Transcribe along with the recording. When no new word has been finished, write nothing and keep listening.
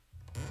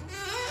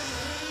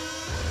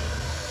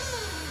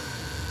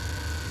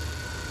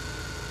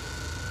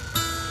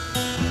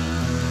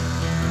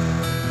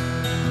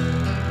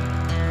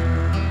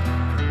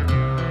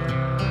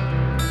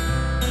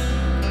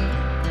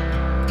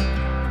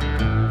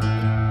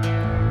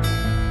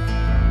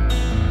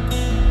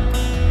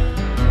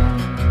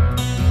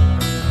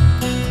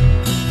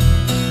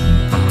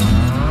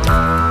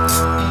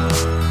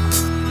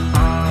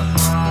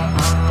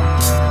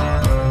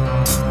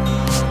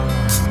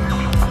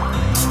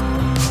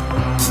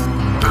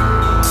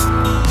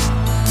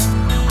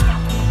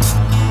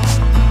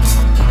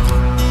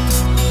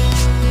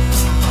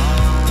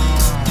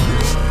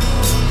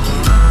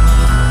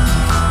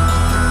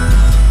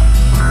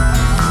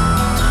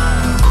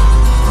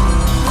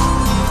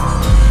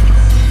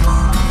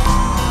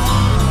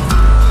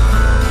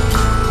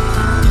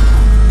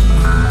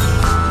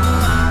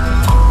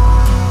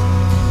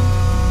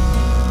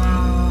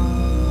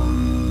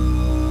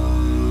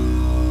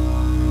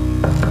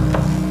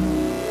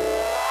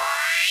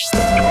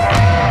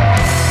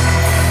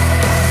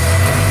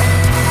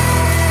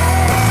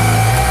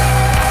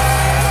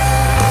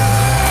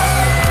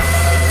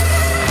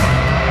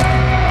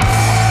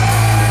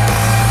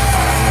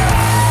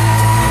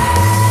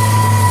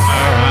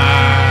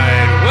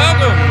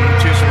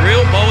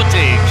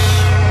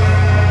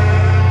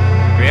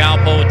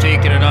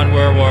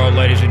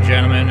ladies and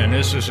gentlemen, and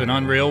this is an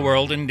unreal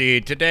world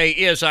indeed. Today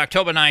is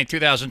October 9th,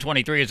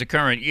 2023, is the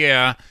current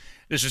year.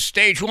 This is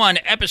Stage 1,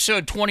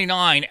 Episode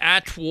 29,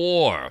 At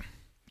War.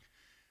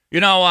 You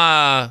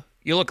know,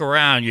 you look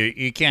around,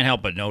 you can't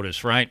help but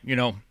notice, right? You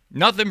know,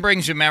 nothing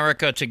brings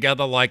America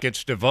together like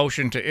its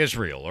devotion to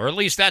Israel, or at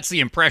least that's the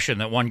impression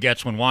that one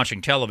gets when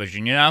watching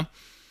television, you know?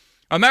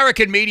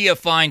 American media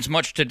finds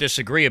much to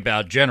disagree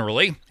about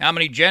generally. How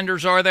many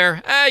genders are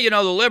there?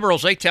 The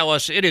liberals, they tell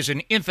us it is an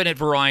infinite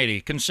variety.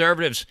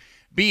 Conservatives,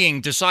 being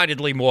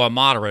decidedly more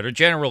moderate, are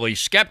generally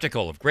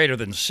skeptical of greater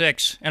than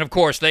 6. And of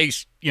course, they,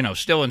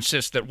 still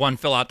insist that one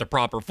fill out the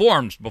proper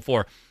forms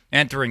before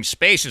entering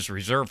spaces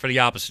reserved for the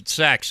opposite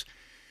sex.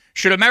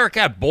 Should America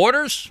have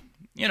borders?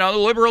 The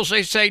liberals,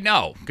 they say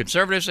no.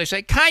 Conservatives, they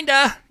say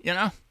kinda,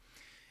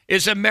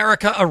 Is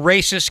America a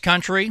racist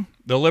country?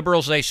 The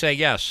liberals, they say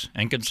yes.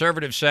 And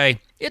conservatives say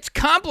it's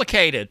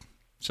complicated.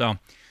 So,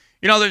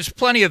 there's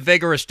plenty of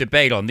vigorous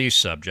debate on these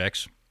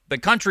subjects. The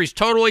country's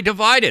totally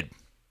divided.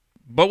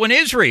 But when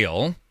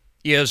Israel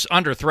is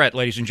under threat,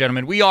 ladies and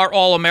gentlemen, we are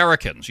all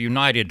Americans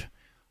united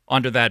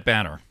under that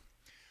banner.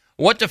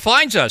 What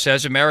defines us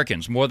as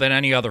Americans more than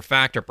any other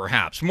factor,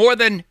 perhaps, more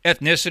than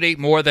ethnicity,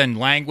 more than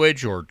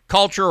language or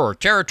culture or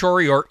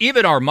territory or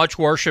even our much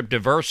worshipped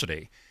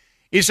diversity,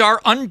 is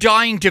our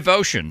undying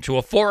devotion to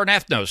a foreign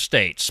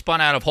ethno-state spun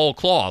out of whole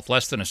cloth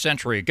less than a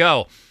century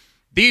ago.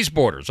 These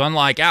borders,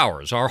 unlike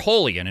ours, are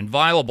holy and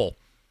inviolable.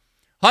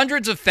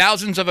 Hundreds of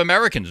thousands of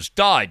Americans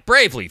died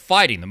bravely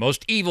fighting the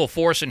most evil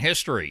force in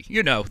history,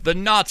 the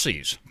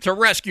Nazis, to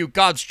rescue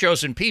God's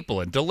chosen people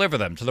and deliver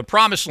them to the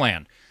promised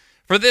land.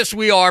 For this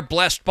we are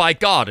blessed by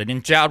God and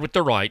endowed with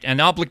the right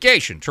and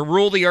obligation to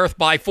rule the earth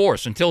by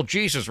force until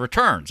Jesus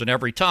returns and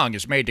every tongue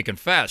is made to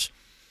confess.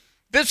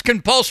 This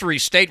compulsory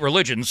state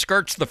religion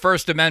skirts the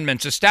First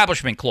Amendment's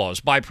Establishment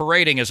Clause by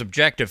parading as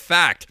objective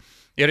fact.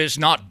 It is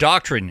not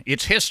doctrine,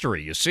 it's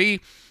history, you see?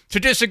 To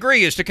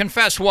disagree is to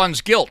confess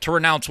one's guilt, to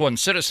renounce one's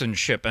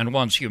citizenship and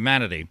one's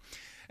humanity.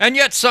 And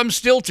yet some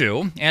still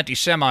do,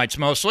 anti-Semites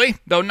mostly,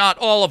 though not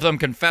all of them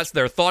confess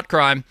their thought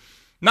crime.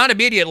 Not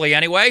immediately,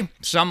 anyway.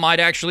 Some might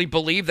actually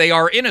believe they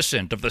are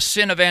innocent of the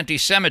sin of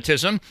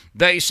anti-Semitism.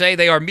 They say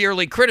they are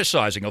merely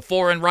criticizing a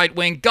foreign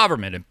right-wing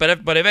government,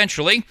 but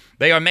eventually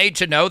they are made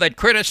to know that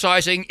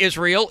criticizing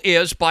Israel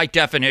is, by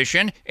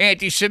definition,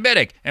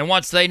 anti-Semitic. And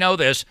once they know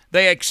this,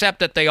 they accept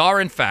that they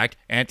are, in fact,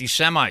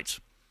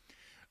 anti-Semites.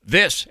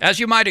 This, as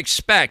you might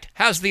expect,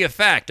 has the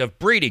effect of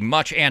breeding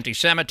much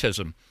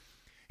anti-Semitism.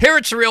 Here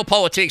at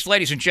SurrealPolitiks,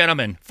 ladies and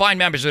gentlemen, fine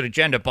members of the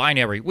gender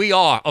binary, we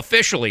are,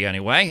 officially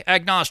anyway,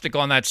 agnostic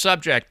on that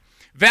subject.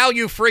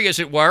 Value-free, as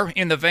it were,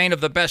 in the vein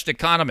of the best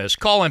economists,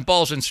 calling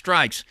balls and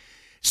strikes.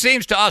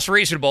 Seems to us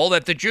reasonable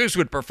that the Jews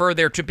would prefer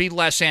there to be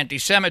less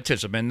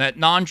anti-Semitism and that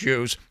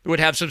non-Jews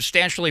would have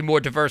substantially more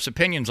diverse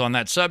opinions on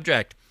that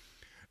subject.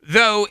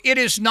 Though it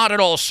is not at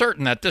all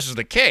certain that this is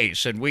the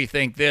case, and we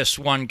think this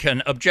one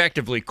can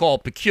objectively call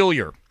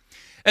peculiar.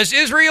 As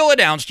Israel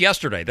announced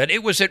yesterday that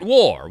it was at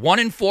war, one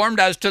informed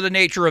as to the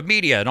nature of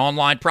media and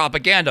online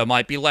propaganda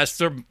might be less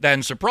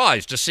than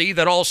surprised to see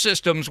that all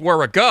systems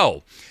were a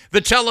go. The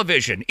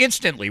television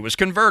instantly was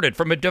converted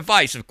from a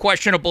device of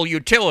questionable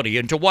utility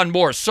into one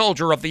more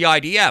soldier of the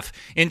IDF,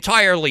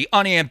 entirely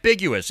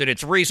unambiguous in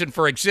its reason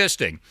for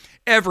existing.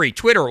 Every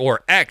Twitter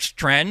or X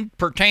trend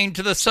pertained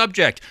to the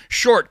subject.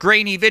 Short,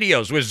 grainy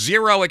videos with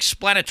zero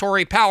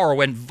explanatory power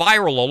went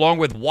viral along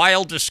with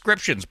wild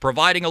descriptions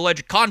providing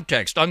alleged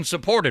context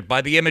unsupported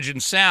by the image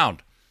and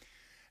sound.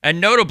 And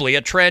notably,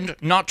 a trend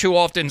not too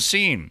often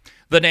seen,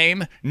 the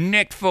name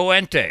Nick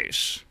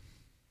Fuentes.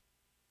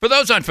 For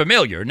those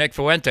unfamiliar, Nick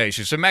Fuentes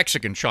is a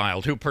Mexican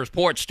child who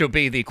purports to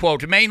be the,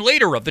 quote, main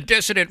leader of the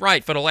dissident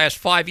right for the last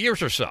 5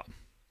 years or so.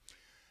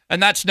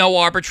 And that's no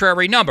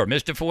arbitrary number.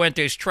 Mr.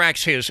 Fuentes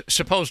tracks his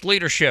supposed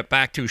leadership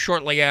back to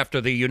shortly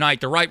after the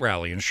Unite the Right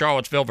rally in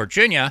Charlottesville,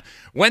 Virginia,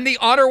 when the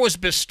honor was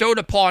bestowed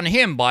upon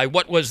him by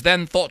what was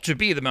then thought to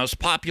be the most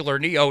popular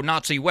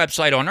neo-Nazi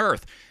website on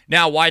earth.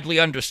 Now widely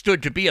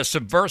understood to be a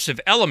subversive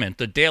element,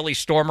 the Daily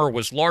Stormer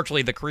was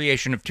largely the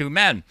creation of two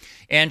men.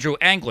 Andrew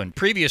Anglin,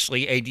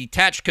 previously a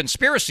detached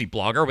conspiracy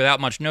blogger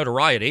without much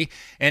notoriety,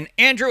 and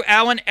Andrew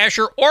Allen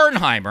Escher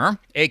Ornheimer,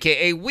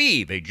 a.k.a.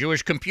 Weave, a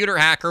Jewish computer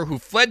hacker who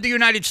fled the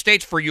United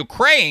States for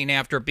Ukraine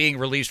after being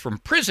released from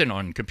prison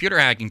on computer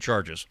hacking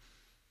charges.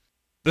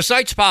 The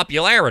site's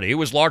popularity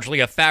was largely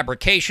a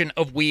fabrication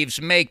of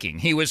Weave's making.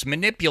 He was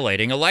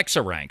manipulating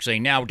Alexa ranks, a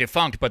now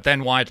defunct but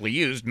then widely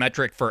used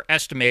metric for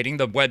estimating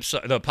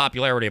the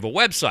popularity of a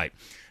website,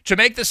 to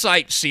make the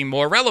site seem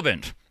more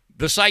relevant.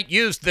 The site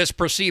used this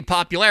perceived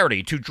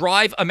popularity to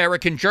drive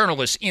American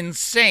journalists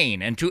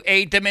insane and to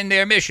aid them in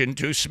their mission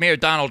to smear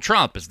Donald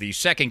Trump as the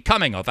second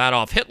coming of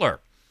Adolf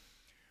Hitler.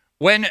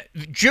 When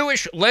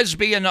Jewish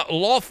lesbian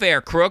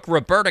lawfare crook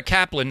Roberta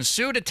Kaplan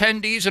sued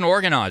attendees and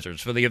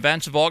organizers for the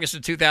events of August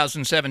of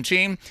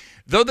 2017,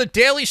 though the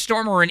Daily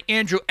Stormer and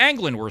Andrew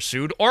Anglin were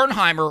sued,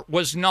 Ornheimer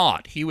was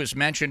not. He was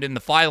mentioned in the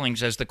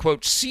filings as the,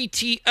 quote,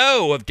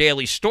 CTO of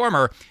Daily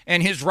Stormer,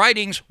 and his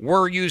writings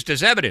were used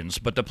as evidence,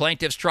 but the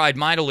plaintiffs tried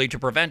mightily to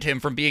prevent him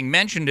from being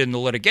mentioned in the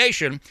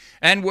litigation,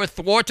 and were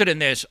thwarted in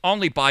this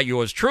only by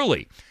yours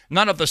truly.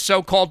 None of the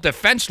so-called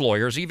defense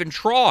lawyers even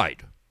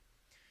tried.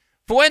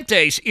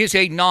 Fuentes is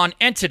a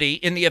non-entity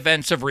in the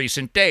events of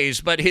recent days,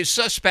 but his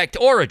suspect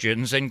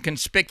origins and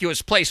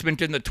conspicuous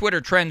placement in the Twitter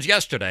trends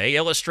yesterday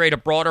illustrate a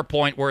broader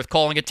point worth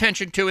calling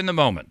attention to in the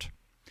moment.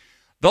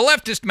 The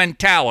leftist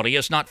mentality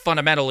is not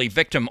fundamentally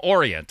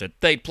victim-oriented.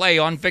 They play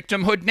on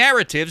victimhood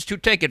narratives to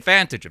take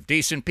advantage of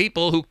decent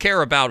people who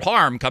care about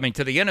harm coming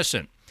to the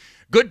innocent.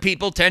 Good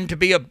people tend to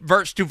be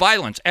averse to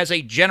violence as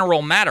a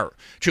general matter.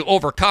 To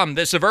overcome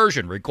this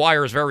aversion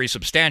requires very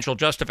substantial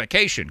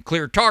justification,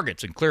 clear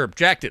targets, and clear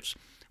objectives.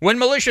 When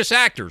malicious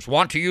actors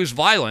want to use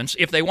violence,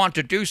 if they want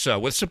to do so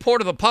with support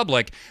of the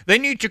public, they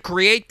need to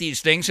create these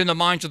things in the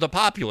minds of the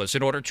populace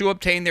in order to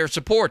obtain their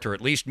support or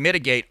at least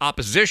mitigate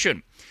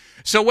opposition.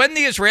 So when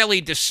the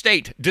Israeli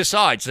state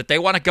decides that they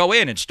want to go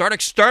in and start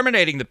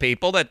exterminating the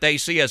people that they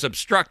see as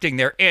obstructing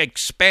their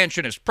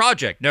expansionist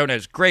project known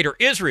as Greater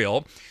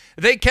Israel,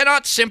 they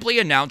cannot simply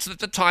announce that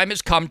the time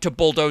has come to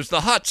bulldoze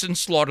the huts and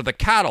slaughter the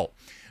cattle.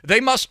 They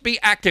must be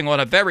acting on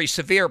a very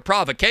severe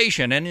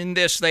provocation, and in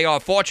this they are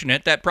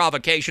fortunate that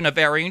provocation of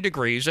varying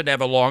degrees are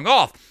never long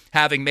off,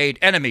 having made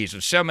enemies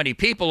of so many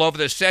people over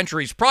the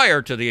centuries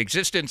prior to the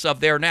existence of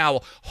their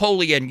now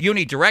wholly and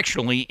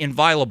unidirectionally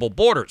inviolable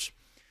borders.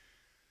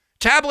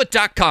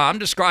 Tablet.com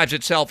describes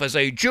itself as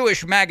a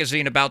Jewish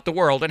magazine about the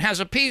world and has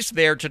a piece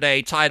there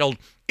today titled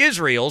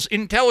Israel's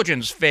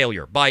Intelligence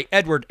Failure by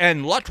Edward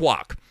N.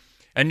 Lutwak.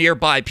 A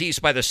nearby piece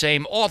by the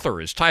same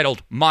author is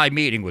titled My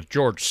Meeting with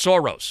George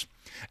Soros.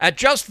 At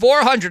just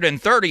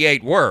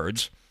 438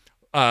 words,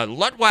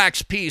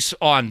 Lutwak's piece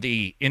on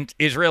the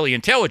Israeli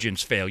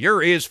intelligence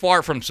failure is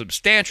far from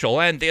substantial,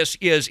 and this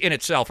is in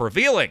itself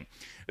revealing.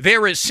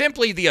 There is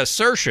simply the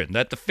assertion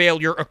that the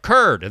failure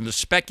occurred and the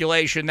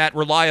speculation that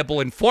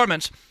reliable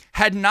informants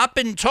had not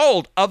been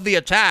told of the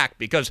attack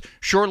because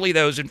surely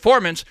those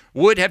informants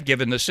would have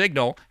given the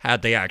signal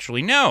had they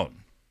actually known.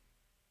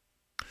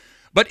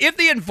 But if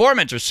the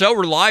informants are so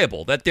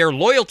reliable that their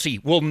loyalty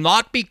will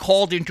not be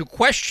called into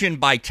question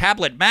by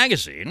Tablet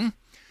magazine,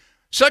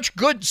 such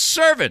good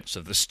servants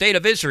of the state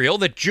of Israel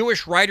that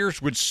Jewish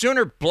writers would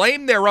sooner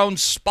blame their own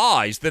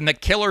spies than the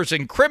killers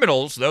and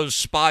criminals those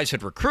spies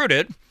had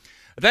recruited,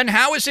 then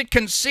how is it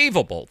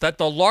conceivable that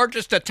the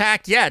largest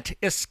attack yet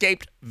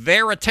escaped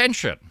their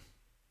attention?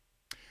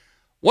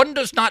 One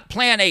does not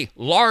plan a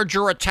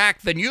larger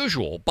attack than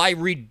usual by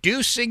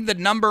reducing the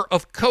number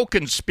of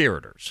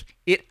co-conspirators.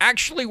 It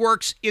actually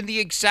works in the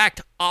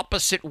exact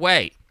opposite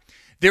way.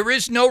 There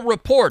is no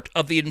report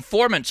of the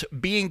informants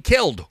being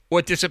killed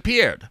or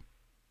disappeared.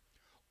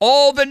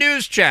 All the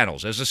news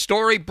channels, as the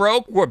story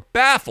broke, were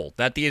baffled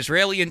that the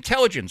Israeli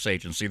intelligence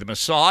agency, the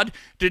Mossad,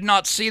 did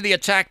not see the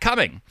attack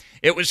coming.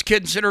 It was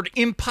considered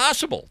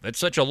impossible that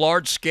such a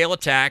large-scale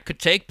attack could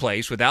take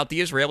place without the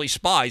Israeli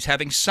spies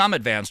having some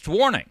advanced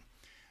warning.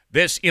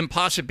 This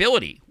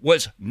impossibility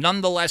was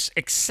nonetheless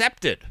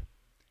accepted,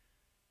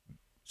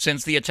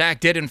 since the attack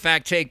did in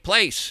fact take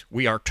place,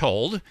 we are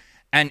told,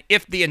 and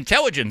if the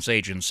intelligence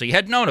agency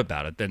had known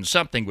about it, then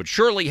something would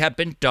surely have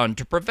been done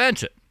to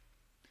prevent it.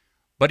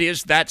 But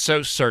is that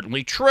so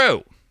certainly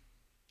true?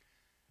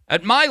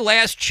 At my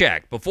last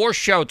check, before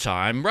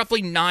showtime,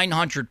 roughly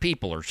 900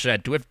 people are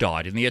said to have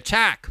died in the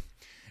attack.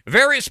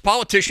 Various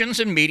politicians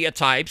and media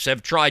types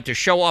have tried to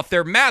show off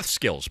their math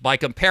skills by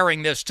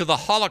comparing this to the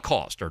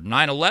Holocaust or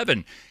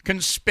 9/11,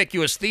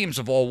 conspicuous themes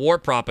of all war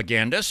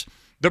propagandists.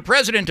 The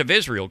president of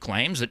Israel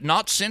claims that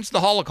not since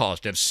the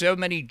Holocaust have so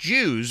many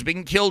Jews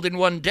been killed in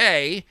one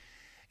day,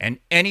 and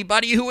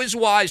anybody who is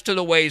wise to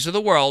the ways of the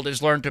world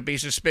has learned to be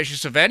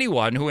suspicious of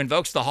anyone who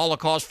invokes the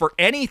Holocaust for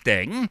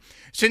anything,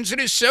 since it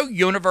is so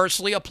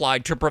universally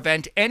applied to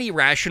prevent any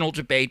rational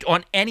debate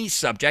on any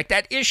subject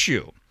at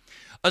issue.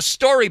 A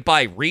story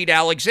by Reed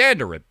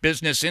Alexander at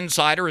Business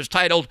Insider is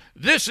titled,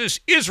 This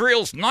is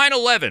Israel's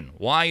 9/11,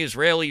 Why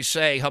Israelis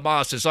Say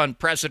Hamas's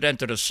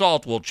Unprecedented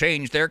Assault Will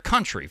Change Their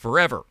Country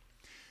Forever.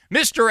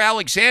 Mr.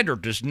 Alexander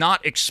does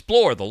not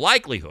explore the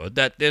likelihood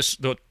that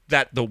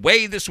the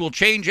way this will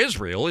change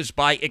Israel is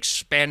by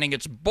expanding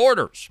its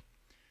borders.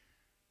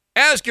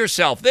 Ask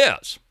yourself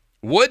this.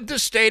 Would the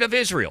state of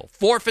Israel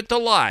forfeit the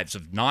lives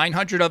of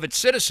 900 of its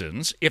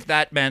citizens if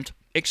that meant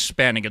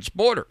expanding its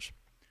borders?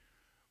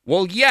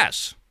 Well,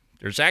 yes.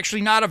 There's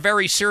actually not a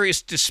very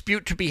serious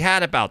dispute to be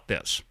had about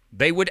this.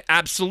 They would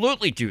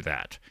absolutely do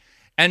that.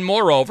 And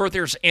moreover,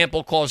 there's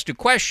ample cause to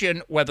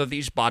question whether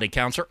these body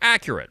counts are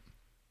accurate.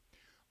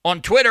 On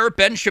Twitter,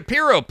 Ben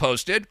Shapiro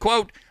posted,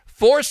 quote,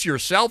 Force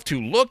yourself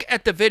to look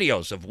at the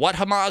videos of what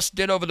Hamas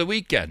did over the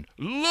weekend.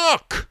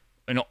 Look!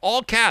 In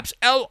all caps,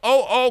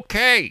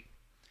 L-O-O-K.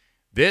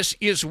 This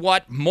is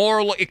what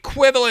moral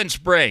equivalence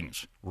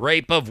brings.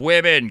 rape of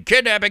women,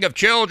 kidnapping of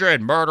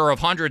children, murder of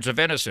hundreds of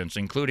innocents,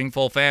 including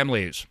full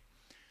families.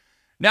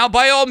 Now,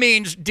 by all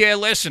means, dear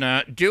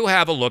listener, do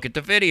have a look at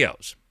the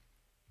videos.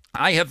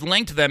 I have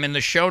linked them in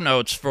the show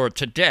notes for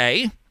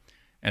today.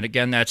 And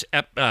again, that's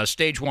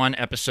Stage 1,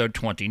 Episode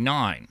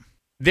 29.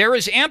 There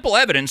is ample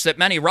evidence that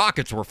many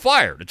rockets were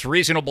fired. It's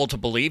reasonable to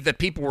believe that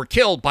people were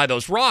killed by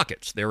those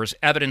rockets. There is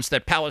evidence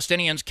that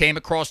Palestinians came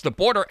across the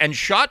border and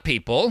shot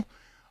people.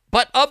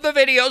 But of the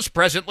videos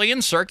presently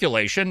in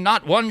circulation,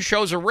 not one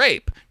shows a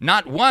rape.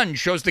 Not one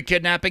shows the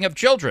kidnapping of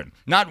children.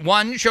 Not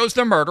one shows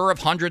the murder of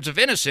hundreds of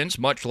innocents,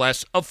 much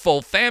less of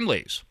full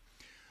families.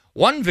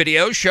 One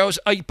video shows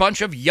a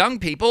bunch of young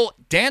people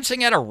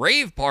dancing at a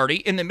rave party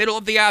in the middle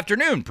of the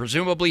afternoon,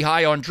 presumably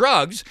high on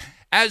drugs,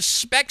 as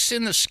specks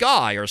in the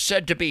sky are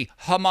said to be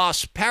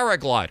Hamas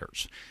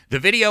paragliders. The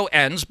video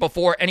ends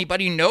before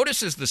anybody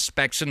notices the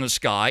specks in the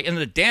sky, and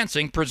the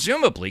dancing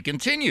presumably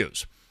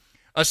continues.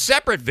 A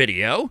separate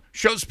video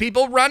shows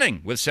people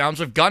running with sounds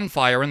of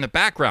gunfire in the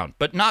background,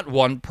 but not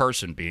one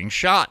person being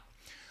shot.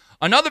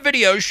 Another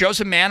video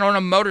shows a man on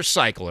a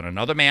motorcycle and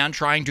another man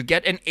trying to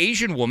get an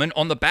Asian woman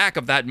on the back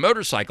of that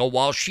motorcycle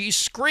while she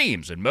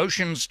screams and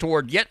motions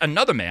toward yet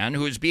another man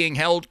who is being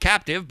held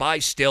captive by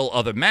still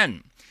other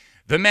men.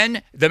 The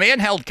man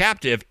held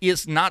captive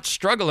is not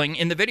struggling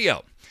in the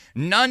video.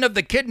 None of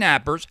the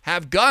kidnappers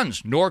have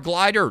guns nor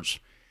gliders.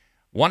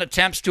 One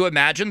attempts to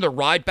imagine the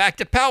ride back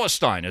to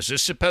Palestine as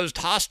this supposed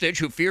hostage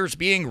who fears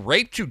being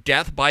raped to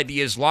death by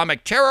the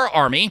Islamic Terror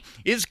Army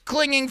is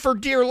clinging for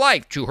dear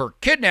life to her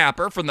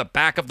kidnapper from the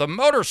back of the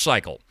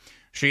motorcycle.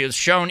 She is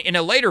shown in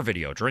a later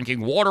video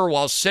drinking water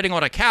while sitting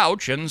on a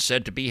couch and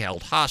said to be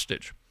held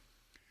hostage.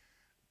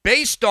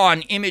 Based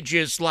on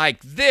images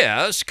like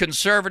this,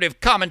 conservative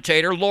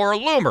commentator Laura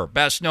Loomer,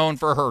 best known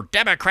for her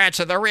Democrats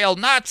are the real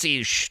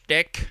Nazis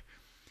shtick,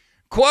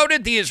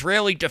 quoted the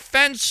Israeli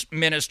defense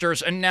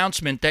minister's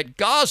announcement that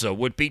Gaza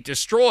would be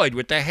destroyed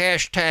with the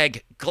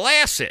hashtag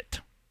 #GlassIt.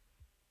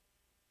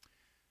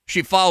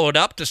 She followed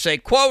up to say,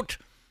 quote,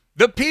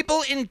 "The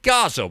people in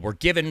Gaza were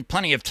given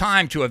plenty of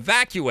time to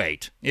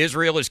evacuate.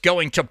 Israel is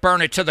going to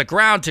burn it to the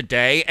ground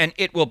today, and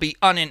it will be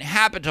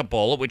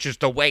uninhabitable, which is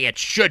the way it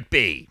should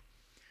be.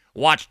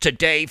 Watch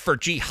today for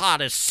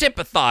jihadist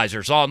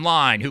sympathizers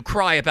online who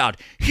cry about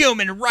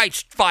human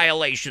rights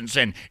violations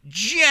and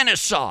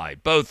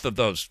genocide," both of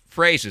those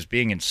phrases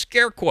being in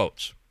scare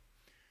quotes.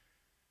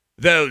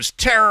 "Those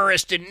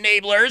terrorist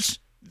enablers,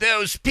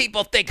 those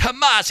people think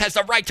Hamas has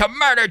the right to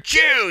murder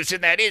Jews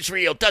and that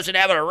Israel doesn't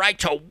have a right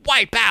to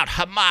wipe out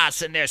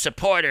Hamas and their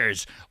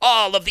supporters.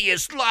 All of the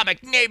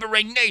Islamic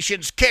neighboring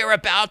nations care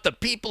about the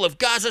people of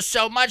Gaza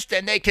so much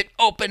that they can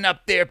open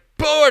up their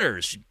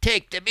borders and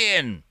take them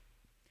in.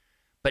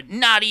 But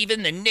not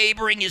even the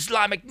neighboring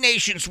Islamic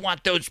nations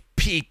want those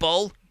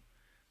people.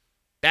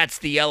 That's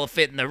the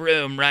elephant in the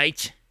room,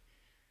 right?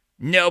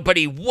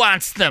 Nobody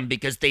wants them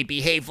because they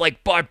behave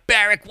like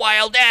barbaric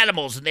wild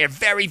animals and they're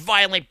very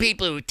violent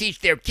people who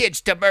teach their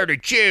kids to murder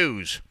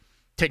Jews.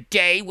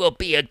 Today will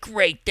be a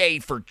great day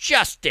for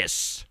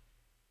justice."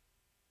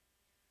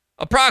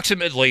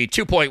 Approximately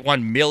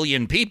 2.1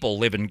 million people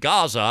live in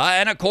Gaza,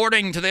 and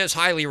according to this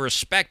highly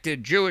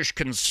respected Jewish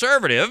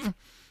conservative,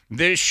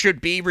 this should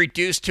be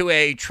reduced to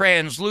a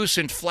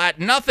translucent flat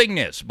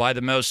nothingness by the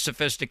most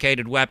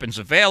sophisticated weapons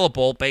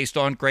available based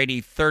on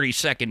grainy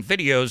 30-second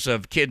videos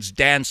of kids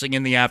dancing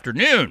in the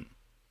afternoon.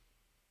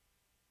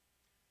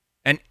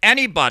 And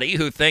anybody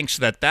who thinks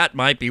that that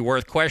might be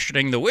worth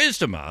questioning the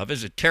wisdom of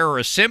is a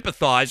terrorist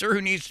sympathizer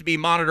who needs to be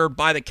monitored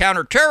by the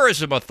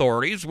counterterrorism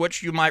authorities,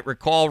 which you might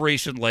recall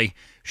recently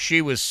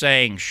she was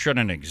saying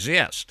shouldn't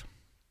exist.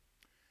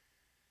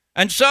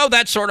 And so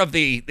that's sort of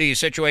the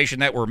situation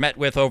that we're met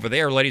with over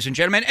there, ladies and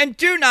gentlemen. And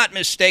do not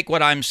mistake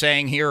what I'm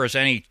saying here as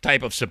any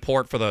type of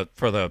support for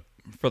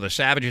the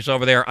savages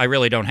over there. I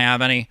really don't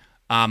have any.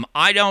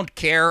 I don't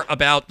care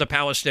about the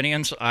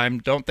Palestinians. I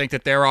don't think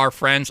that they're our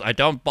friends. I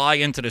don't buy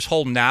into this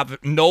whole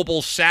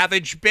noble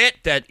savage bit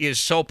that is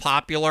so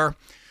popular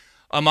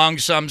among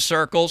some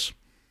circles.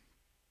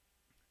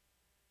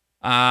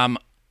 I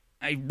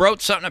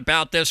wrote something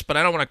about this, but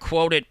I don't want to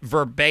quote it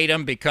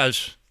verbatim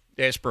because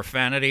there's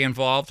profanity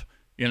involved,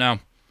 you know.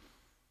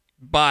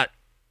 But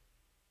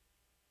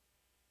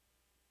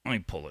let me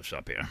pull this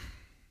up here.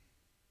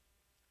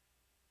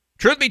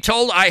 Truth be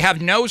told, I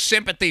have no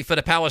sympathy for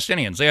the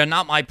Palestinians. They are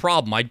not my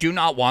problem. I do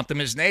not want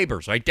them as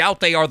neighbors. I doubt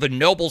they are the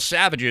noble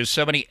savages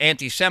so many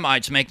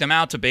anti-Semites make them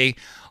out to be.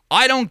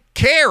 I don't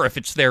care if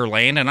it's their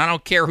land, and I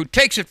don't care who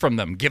takes it from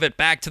them. Give it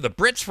back to the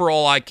Brits for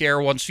all I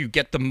care once you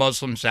get the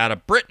Muslims out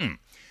of Britain.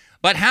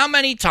 But how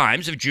many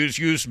times have Jews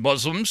used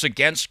Muslims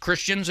against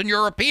Christians and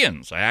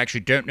Europeans? I actually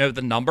don't know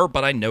the number,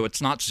 but I know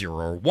it's not 0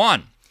 or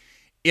 1.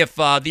 If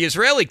the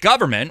Israeli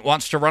government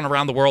wants to run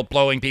around the world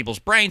blowing people's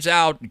brains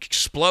out,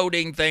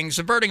 exploding things,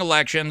 subverting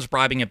elections,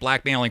 bribing and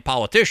blackmailing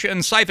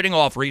politicians, siphoning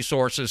off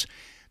resources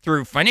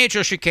through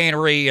financial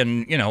chicanery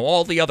and,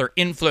 all the other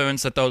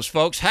influence that those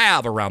folks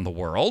have around the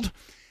world,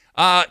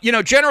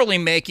 generally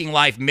making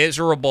life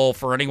miserable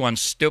for anyone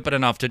stupid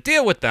enough to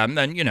deal with them,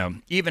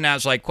 then, even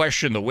as I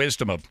question the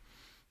wisdom of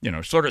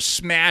sort of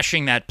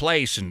smashing that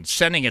place and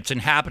sending its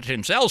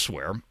inhabitants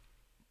elsewhere,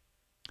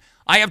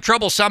 I have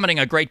trouble summoning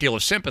a great deal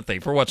of sympathy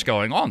for what's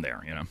going on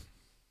there,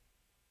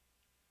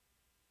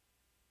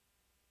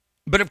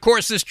 But of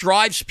course, this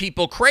drives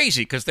people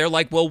crazy because they're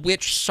like, well,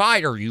 which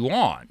side are you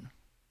on?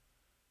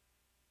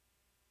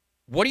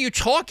 What are you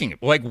talking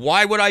about? Like,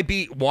 why would I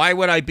be,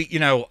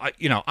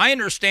 I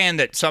understand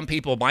that some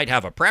people might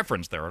have a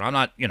preference there, and I'm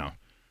not,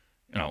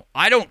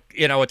 I don't,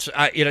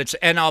 it's,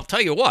 and I'll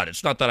tell you what,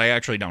 it's not that I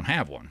actually don't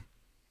have one.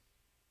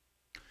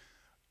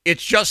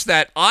 It's just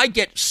that I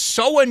get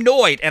so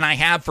annoyed, and I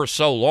have for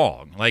so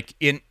long, like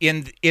in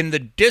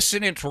the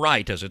dissident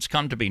right, as it's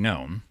come to be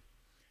known,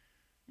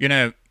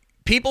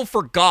 people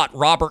forgot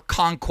Robert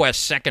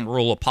Conquest's second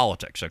rule of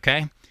politics,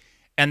 okay?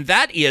 And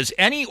that is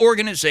any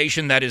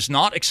organization that is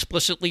not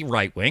explicitly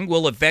right-wing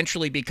will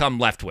eventually become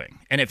left-wing.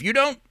 And if you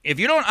don't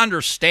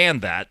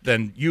understand that,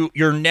 then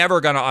you're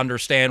never going to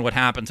understand what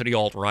happened to the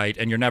alt-right,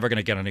 and you're never going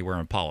to get anywhere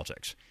in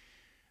politics.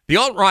 The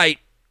alt-right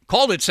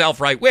called itself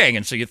right-wing,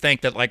 and so you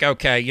think that, like,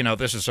 okay,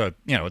 this is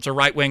it's a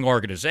right-wing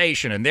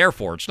organization, and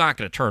therefore it's not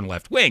going to turn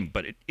left-wing,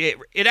 but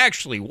it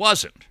actually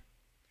wasn't.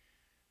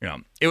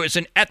 It was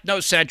an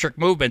ethnocentric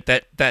movement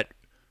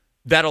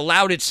that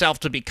allowed itself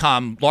to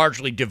become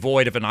largely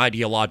devoid of an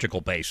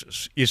ideological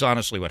basis, is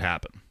honestly what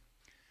happened.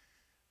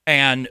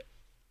 And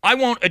I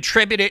won't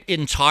attribute it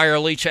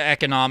entirely to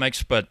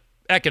economics, but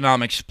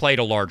economics played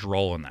a large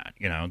role in that.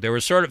 There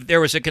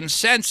was a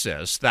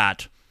consensus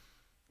that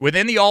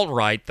within the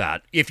alt-right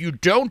that if you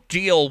don't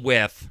deal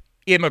with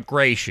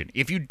immigration,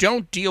 if you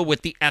don't deal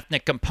with the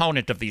ethnic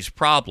component of these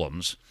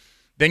problems,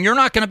 then you're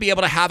not going to be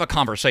able to have a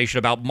conversation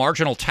about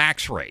marginal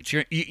tax rates.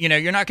 You're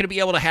not going to be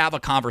able to have a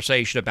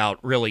conversation about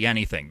really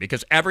anything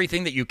because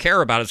everything that you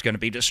care about is going to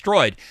be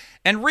destroyed.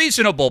 And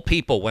reasonable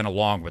people went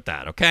along with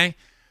that, okay?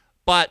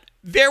 But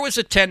there was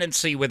a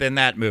tendency within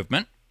that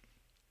movement,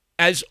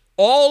 as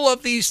all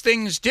of these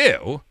things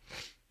do.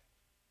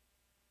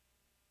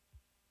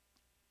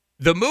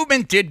 The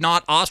movement did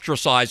not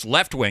ostracize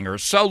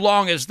left-wingers so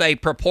long as they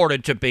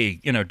purported to be,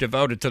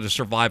 devoted to the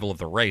survival of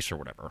the race or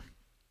whatever.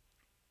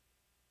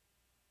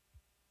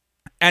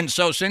 And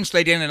so since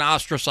they didn't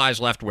ostracize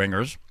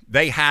left-wingers,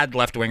 they had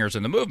left-wingers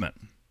in the movement.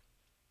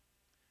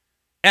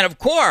 And of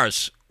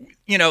course,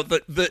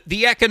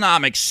 the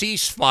economic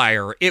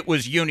ceasefire, it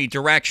was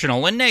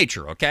unidirectional in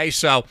nature, okay?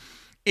 So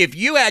if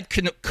you had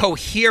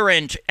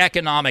coherent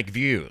economic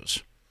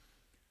views,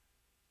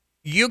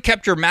 you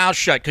kept your mouth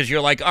shut because you're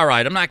like, all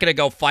right, I'm not going to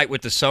go fight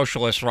with the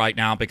socialists right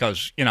now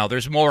because,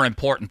 there's more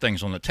important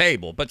things on the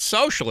table. But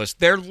socialists,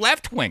 they're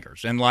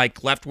left-wingers. And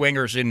like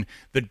left-wingers in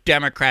the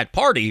Democrat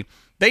Party,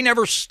 they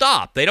never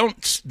stop. They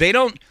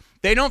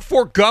don't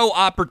forego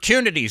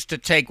opportunities to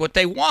take what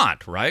they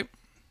want, right?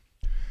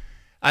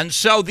 And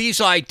so these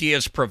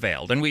ideas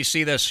prevailed, and we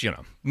see this,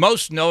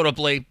 most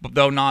notably,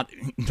 though not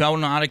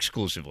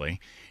exclusively,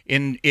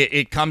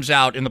 it comes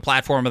out in the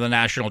platform of the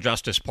National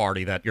Justice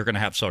Party that you're going to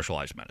have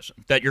socialized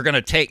medicine, that you're going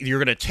to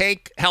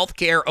take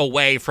healthcare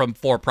away from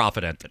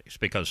for-profit entities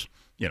because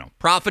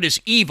profit is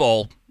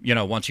evil.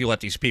 Once you let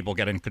these people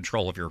get in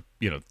control of your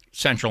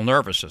central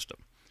nervous system.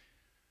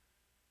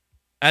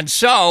 And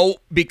so,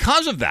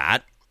 because of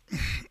that,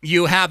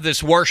 you have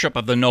this worship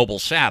of the noble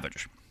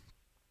savage.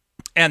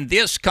 And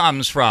this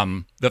comes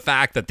from the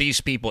fact that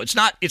these people, it's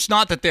not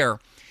that the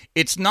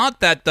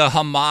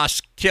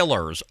Hamas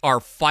killers are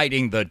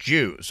fighting the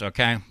Jews,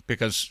 okay?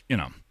 Because,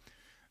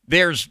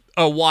 there's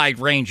a wide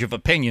range of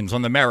opinions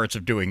on the merits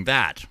of doing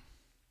that.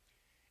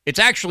 It's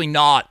actually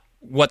not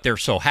what they're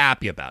so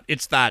happy about.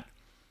 It's that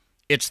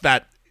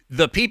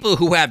the people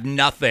who have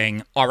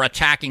nothing are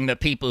attacking the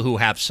people who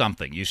have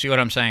something. You see what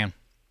I'm saying?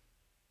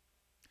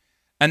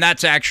 And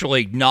that's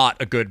actually not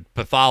a good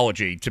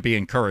pathology to be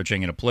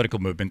encouraging in a political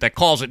movement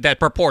that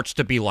purports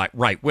to be like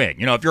right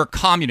wing. If you're a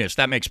communist,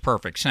 that makes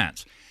perfect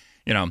sense.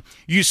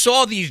 You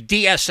saw these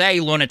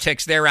DSA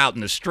lunatics, they're out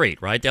in the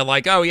street, right? They're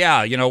like, oh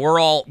yeah, we're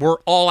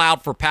all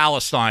out for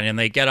Palestine, and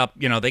they get up,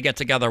 they get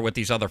together with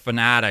these other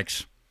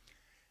fanatics.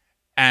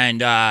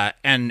 And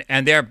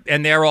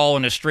they're all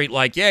in the street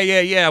like,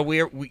 yeah,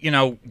 we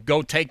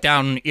go take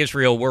down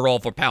Israel. We're all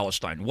for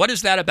Palestine. What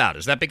is that about?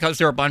 Is that because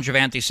they're a bunch of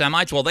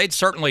anti-Semites? Well, they'd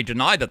certainly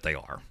deny that they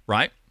are,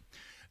 right?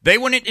 They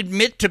wouldn't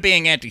admit to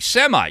being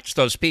anti-Semites,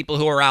 those people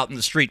who are out in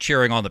the street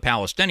cheering on the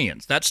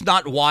Palestinians. That's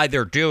not why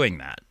they're doing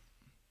that.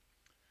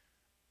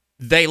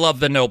 They love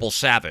the noble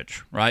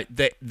savage, right?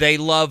 They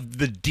love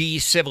the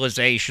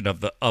de-civilization of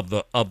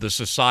the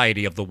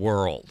society of the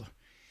world.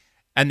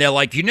 And they're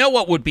like,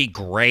 what would be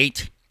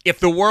great if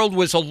the world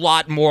was a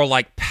lot more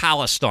like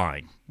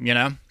Palestine,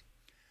 What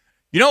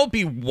would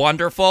be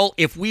wonderful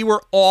if we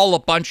were all a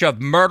bunch of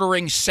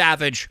murdering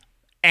savage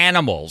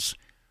animals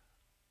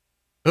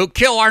who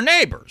kill our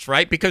neighbors,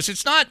 right? Because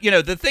it's not,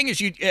 the thing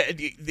is,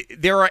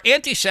 there are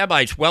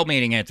anti-Semites,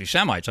 well-meaning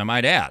anti-Semites, I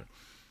might add,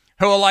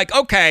 who are like,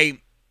 okay,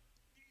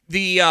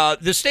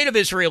 the state of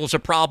Israel is a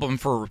problem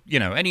for,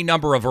 any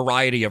number of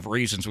variety of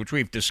reasons, which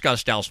we've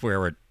discussed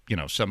elsewhere at,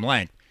 some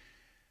length.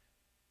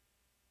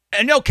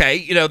 And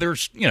okay,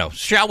 there's,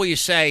 shall we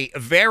say,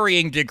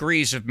 varying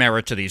degrees of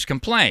merit to these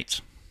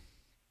complaints.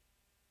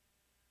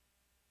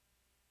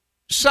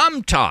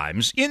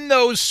 Sometimes in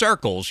those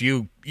circles,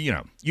 you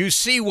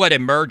see what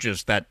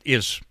emerges that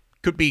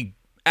could be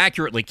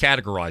accurately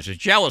categorized as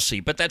jealousy,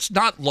 but that's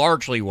not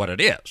largely what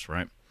it is,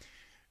 right?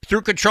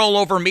 Through control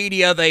over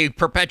media, they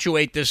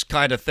perpetuate this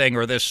kind of thing,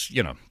 or this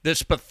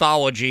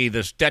pathology,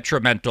 this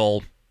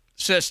detrimental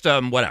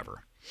system,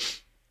 whatever.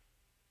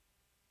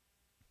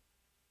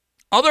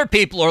 Other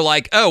people are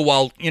like, oh,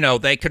 well,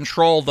 they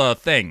control the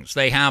things.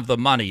 They have the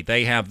money.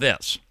 They have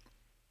this.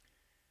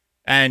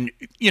 And,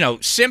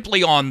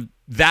 simply on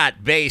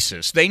that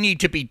basis, they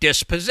need to be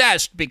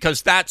dispossessed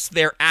because that's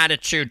their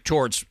attitude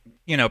towards,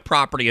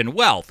 property and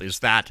wealth, is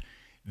that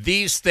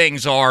these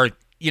things are,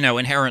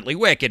 inherently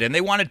wicked. And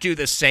they want to do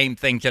the same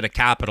thing to the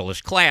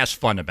capitalist class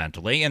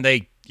fundamentally. And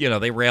they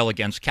rail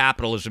against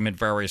capitalism in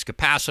various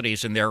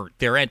capacities. And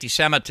their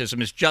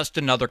anti-Semitism is just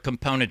another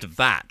component of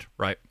that,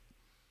 right?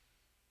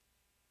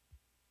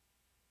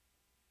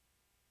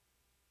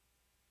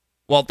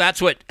 Well,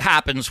 that's what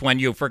happens when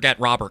you forget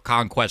Robert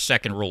Conquest's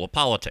second rule of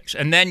politics,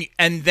 and then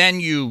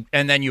you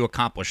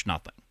accomplish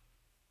nothing,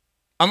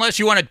 unless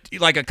you want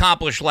to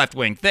accomplish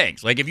left-wing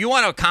things. Like if you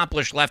want to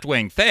accomplish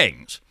left-wing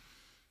things,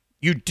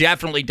 you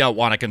definitely don't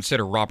want to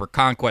consider Robert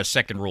Conquest's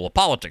second rule of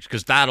politics,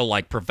 because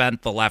that'll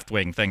prevent the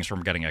left-wing things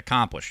from getting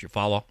accomplished. You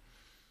follow?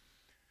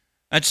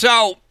 And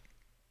so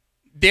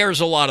there's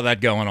a lot of that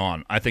going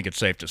on, I think it's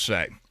safe to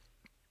say.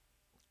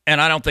 And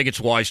I don't think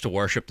it's wise to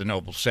worship the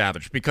noble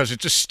savage, because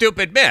it's a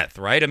stupid myth,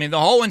 right? I mean, the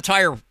whole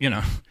entire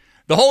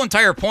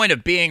point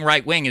of being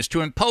right-wing is to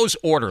impose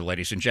order,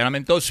 ladies and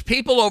gentlemen. Those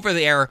people over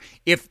there,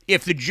 if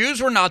the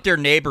Jews were not their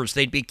neighbors,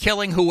 they'd be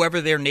killing whoever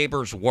their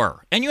neighbors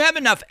were. And you have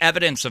enough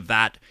evidence of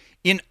that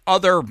in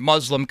other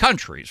Muslim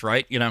countries,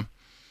 right? You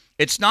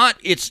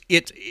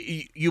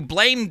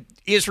blame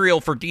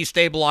Israel for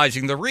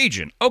destabilizing the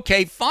region.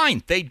 Okay,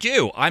 fine, they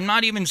do. I'm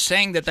not even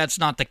saying that that's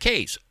not the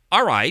case.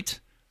 All right.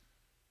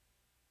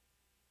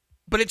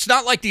 But it's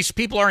not like these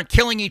people aren't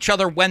killing each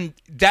other when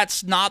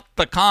that's not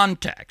the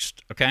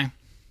context, okay?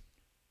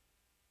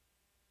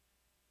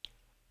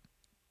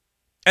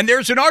 And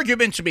there's an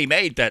argument to be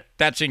made that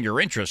that's in your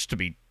interest, to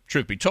be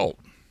truth be told.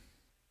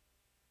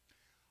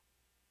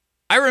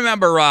 I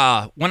remember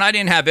when I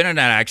didn't have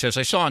internet access,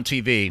 I saw on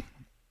TV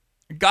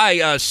a guy,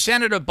 a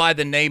senator by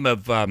the name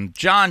of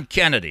John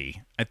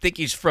Kennedy. I think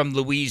he's from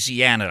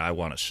Louisiana, I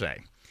want to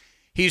say.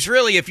 He's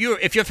really, if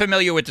you're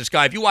familiar with this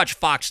guy, if you watch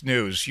Fox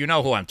News, you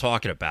know who I'm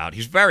talking about.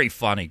 He's very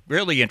funny,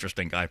 really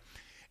interesting guy.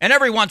 And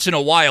every once in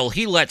a while,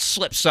 he lets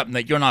slip something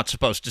that you're not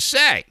supposed to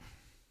say.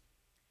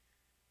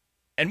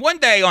 And one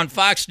day on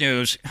Fox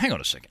News, hang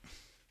on a second.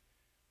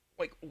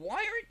 Wait, why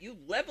aren't you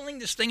leveling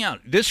this thing out?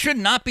 This should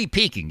not be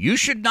peaking. You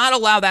should not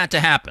allow that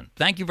to happen.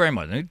 Thank you very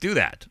much. Do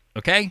that,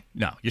 okay?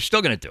 No, you're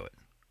still going to do it.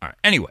 All right,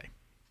 anyway.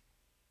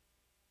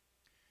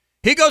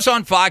 He goes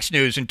on Fox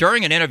News, and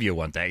during an interview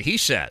one day, he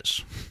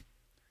says,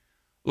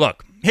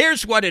 look,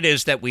 here's what it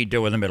is that we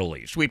do in the Middle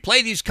East. We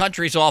play these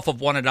countries off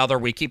of one another.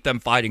 We keep them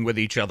fighting with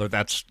each other.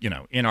 That's,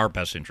 in our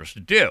best interest to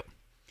do.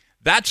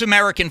 That's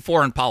American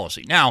foreign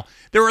policy. Now,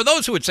 there are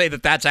those who would say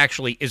that that's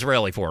actually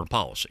Israeli foreign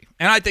policy.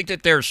 And I think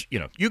that there's,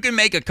 you can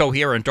make a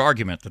coherent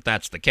argument that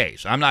that's the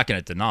case. I'm not going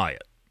to deny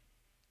it.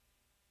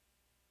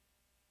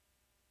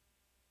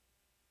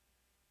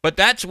 But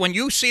that's when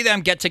you see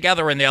them get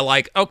together and they're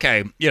like,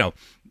 okay,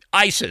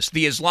 ISIS,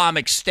 the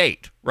Islamic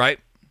State, right?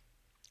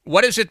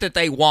 What is it that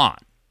they want?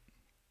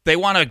 They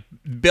want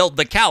to build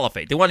the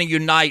caliphate. They want to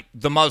unite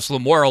the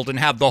Muslim world and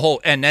have the whole,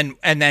 and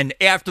then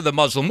after the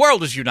Muslim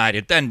world is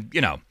united, then,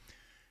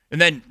 and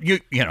then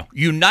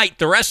unite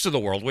the rest of the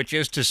world, which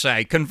is to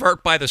say,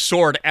 convert by the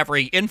sword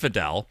every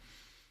infidel,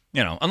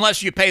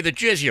 unless you pay the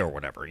jizya or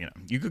whatever,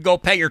 you could go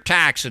pay your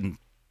tax and,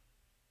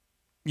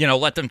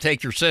 let them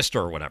take your sister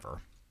or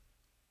whatever.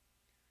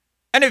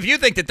 And if you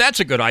think that that's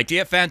a good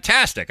idea,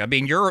 fantastic. I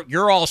mean,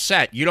 you're all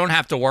set. You don't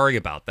have to worry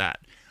about that.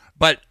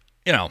 But,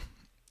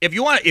 if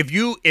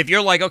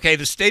you're like, okay,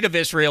 the state of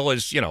Israel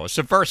is, a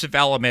subversive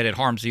element, it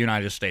harms the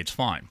United States,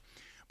 fine.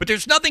 But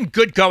there's nothing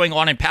good going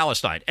on in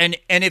Palestine. And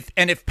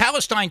if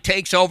Palestine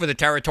takes over the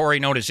territory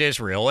known as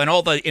Israel and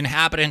all the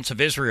inhabitants of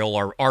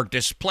Israel are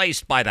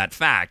displaced by that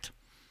fact,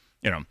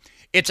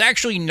 it's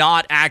actually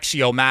not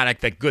axiomatic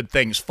that good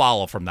things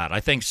follow from that. I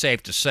think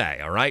safe to say,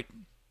 all right?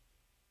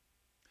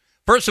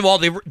 First of all,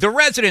 the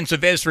residents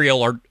of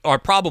Israel are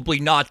probably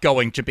not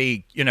going to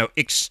be,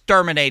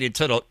 exterminated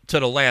to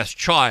the last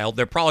child.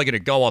 They're probably going to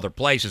go other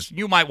places.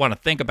 You might want to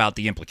think about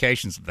the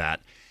implications of that.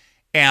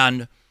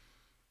 And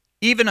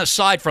even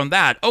aside from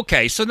that,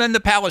 okay, so then the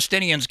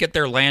Palestinians get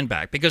their land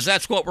back, because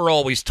that's what we're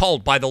always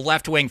told by the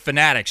left-wing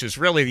fanatics is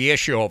really the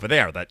issue over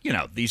there, that,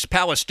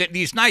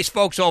 these nice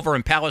folks over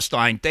in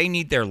Palestine, they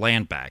need their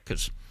land back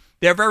because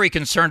they're very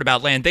concerned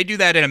about land. They do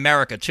that in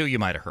America, too, you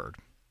might have heard.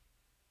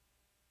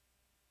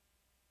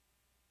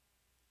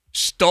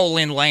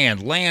 Stolen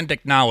land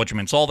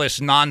acknowledgments, all this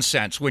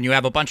nonsense when you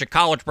have a bunch of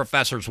college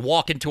professors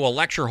walk into a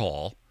lecture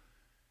hall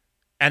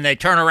And they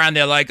turn around,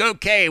 they're like,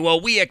 okay, well,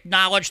 we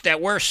acknowledge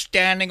that we're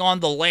standing on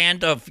the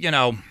land of,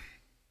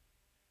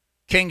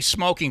 King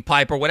Smoking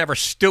Pipe or whatever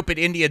stupid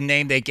Indian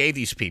name they gave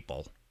these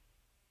people.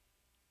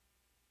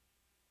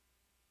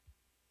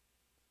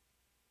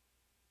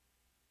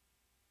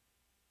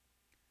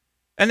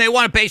 And they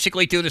want to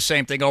basically do the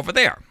same thing over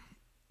there.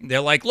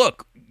 They're like,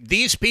 look,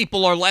 these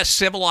people are less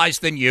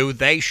civilized than you.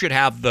 They should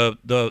have the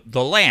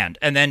land.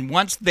 And then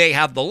once they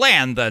have the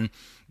land, then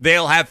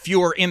they'll have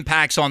fewer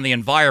impacts on the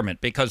environment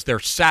because they're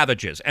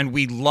savages. And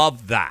we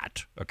love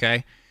that,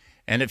 okay?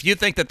 And if you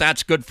think that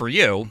that's good for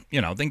you,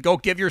 then go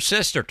give your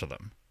sister to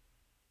them.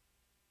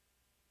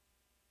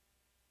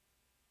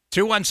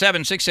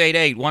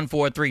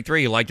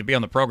 217-688-1433. You'd like to be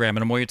on the program,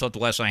 and the more you talk, the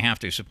less I have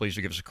to, so please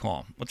do give us a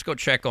call. Let's go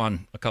check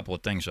on a couple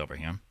of things over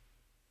here.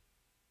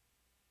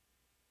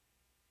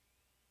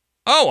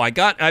 Oh, I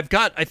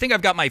think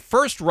I've got my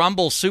first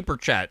Rumble super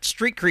chat.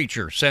 Street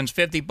Creature sends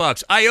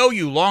 $50. I owe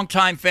you,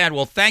 longtime fan.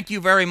 Well, thank you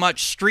very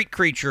much, Street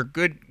Creature.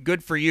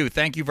 Good for you.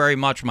 Thank you very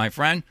much, my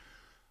friend.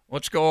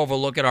 Let's go over a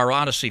look at our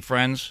Odyssey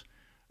friends.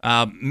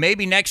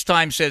 Maybe next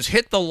time says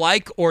hit the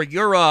like or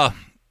you're a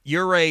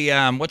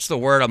what's the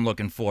word I'm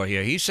looking for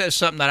here? He says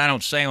something that I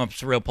don't say on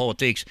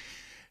SurrealPolitiks.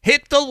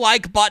 Hit the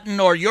like button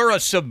or you're a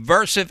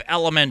subversive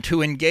element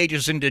who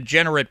engages in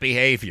degenerate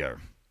behavior.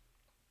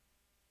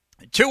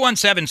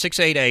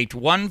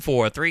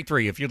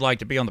 217-688-1433 if you'd like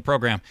to be on the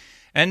program.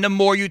 And the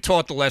more you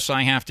talk, the less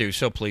I have to,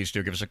 so please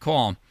do give us a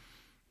call.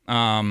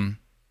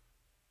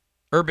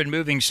 Urban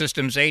Moving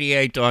Systems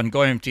 88 on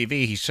Goyam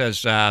TV. He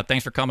says,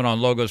 thanks for coming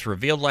on Logos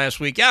Revealed last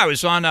week. Yeah, I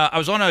was on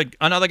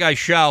another guy's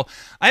show.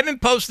 I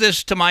haven't posted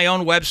this to my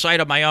own website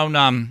or my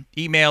own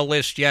email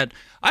list yet.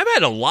 I've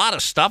had a lot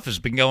of stuff has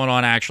been going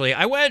on, actually.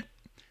 I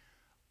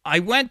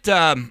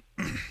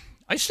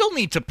still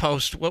need to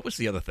post. What was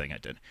the other thing I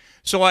did?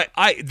 So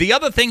the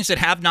other things that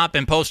have not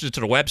been posted to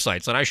the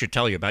websites that I should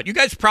tell you about. You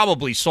guys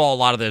probably saw a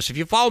lot of this. If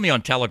you follow me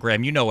on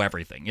Telegram, you know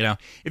everything.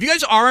 If you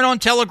guys aren't on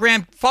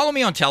Telegram, follow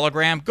me on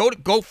Telegram.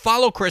 Go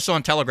follow Chris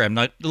on Telegram.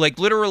 Like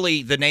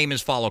literally, the name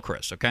is Follow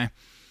Chris. Okay.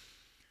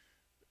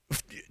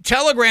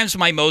 Telegram's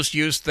my most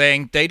used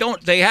thing.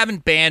 They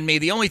haven't banned me.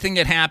 The only thing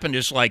that happened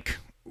is like,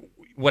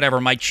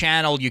 whatever, my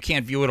channel, you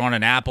can't view it on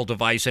an Apple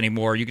device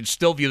anymore. You can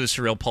still view the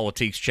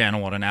SurrealPolitiks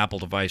channel on an Apple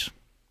device.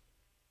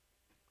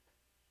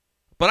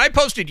 But I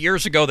posted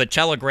years ago that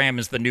Telegram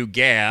is the new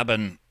Gab,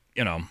 and,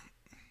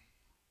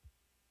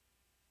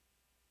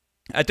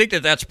 I think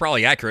that that's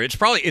probably accurate.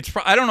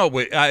 I don't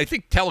know, I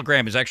think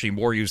Telegram is actually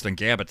more used than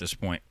Gab at this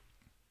point.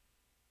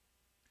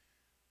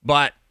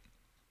 But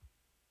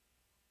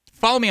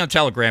follow me on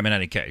Telegram in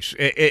any case.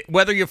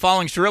 Whether you're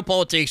following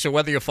SurrealPolitiks or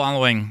whether you're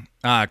following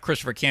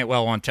Christopher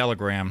Cantwell on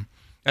Telegram,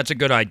 that's a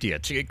good idea.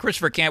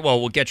 Christopher Cantwell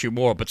will get you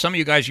more, but some of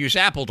you guys use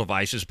Apple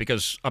devices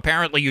because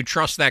apparently you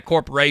trust that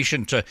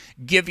corporation to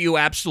give you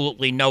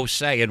absolutely no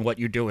say in what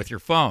you do with your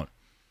phone.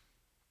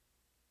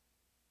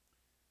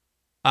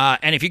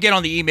 And if you get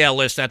on the email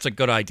list, that's a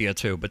good idea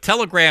too. But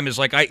Telegram is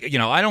like, I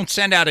don't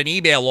send out an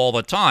email all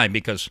the time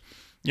because,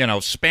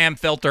 spam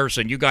filters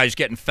and you guys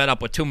getting fed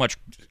up with too much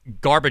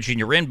garbage in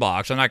your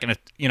inbox. I'm not going to,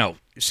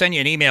 send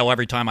you an email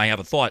every time I have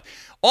a thought.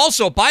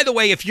 Also, by the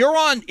way, if you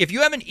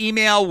have an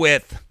email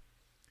with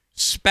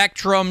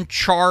Spectrum,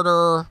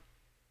 Charter,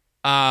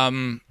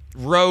 Roadrunner,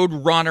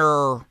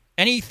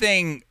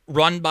 anything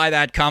run by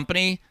that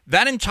company,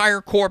 that entire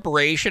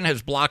corporation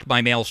has blocked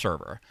my mail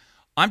server.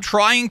 I'm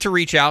trying to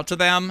reach out to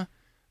them,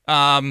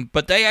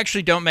 but they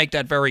actually don't make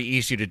that very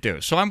easy to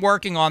do. So I'm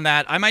working on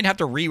that. I might have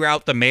to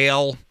reroute the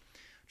mail,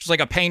 which is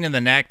like a pain in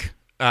the neck.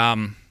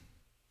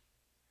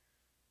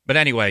 But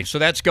anyway, so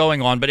that's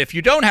going on. But if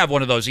you don't have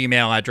one of those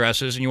email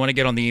addresses and you want to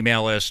get on the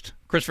email list,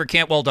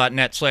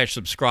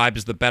 ChristopherCantwell.net/subscribe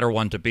is the better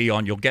one to be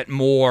on. You'll get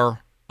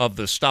more of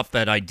the stuff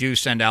that I do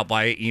send out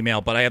via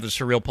email, but I have the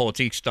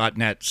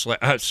SurrealPolitiks.net,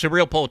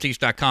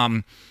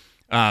 SurrealPolitiks.com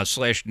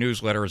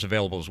 /newsletter is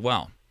available as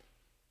well.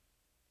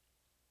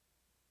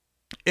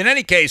 In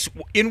any case,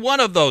 in one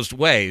of those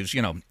ways,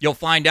 you'll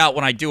find out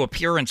when I do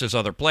appearances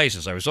other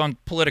places. I was on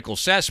Political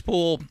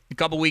Cesspool a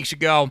couple weeks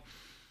ago.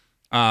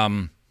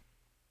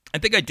 I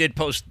think I did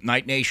post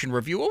Night Nation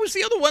Review. What was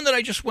the other one that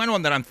I just went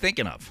on that I'm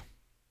thinking of?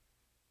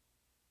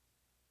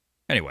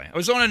 Anyway, I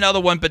was on another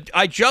one, but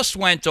I just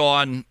went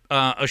on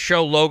a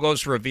show,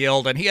 Logos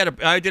Revealed, and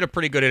I did a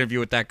pretty good interview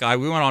with that guy.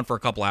 We went on for a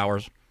couple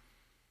hours.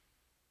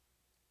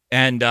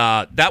 And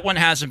that one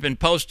hasn't been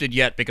posted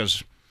yet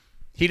because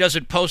he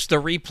doesn't post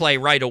the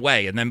replay right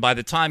away. And then by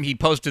the time he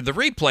posted the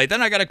replay,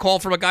 then I got a call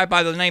from a guy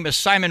by the name of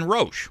Simon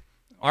Roche,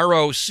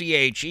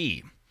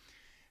 Roche.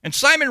 And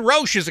Simon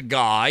Roche is a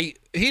guy,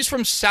 he's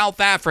from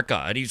South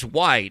Africa, and he's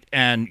white.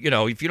 And,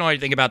 if you know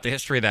anything about the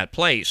history of that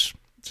place,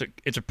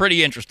 it's a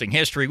pretty interesting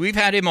history. We've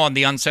had him on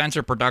the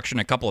Uncensored production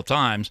a couple of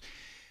times.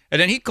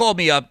 And then he called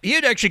me up. He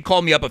had actually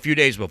called me up a few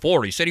days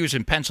before. He said he was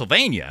in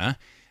Pennsylvania.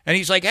 And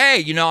he's like,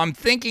 hey, I'm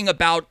thinking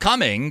about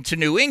coming to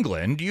New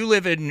England. You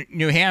live in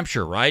New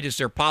Hampshire, right? Is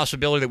there a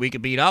possibility that we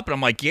could meet up? And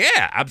I'm like,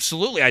 yeah,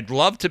 absolutely. I'd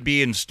love to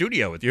be in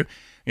studio with you.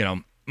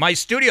 my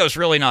studio is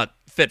really not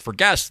fit for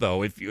guests,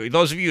 though. If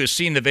those of you who've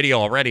seen the video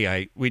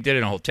already, we did it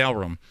in a hotel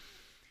room,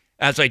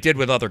 as I did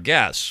with other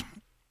guests.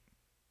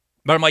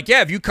 But I'm like,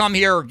 yeah, if you come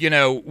here,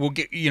 we'll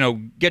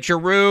get your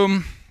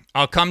room.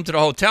 I'll come to the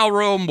hotel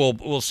room.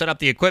 We'll set up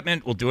the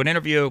equipment. We'll do an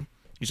interview.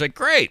 He's like,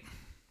 great.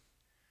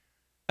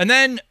 And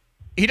then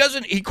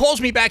he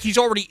calls me back. He's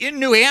already in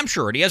New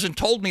Hampshire, and he hasn't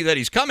told me that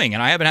he's coming,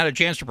 and I haven't had a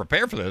chance to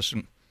prepare for this.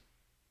 And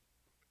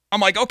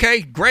I'm like,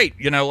 okay, great.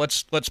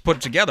 Let's put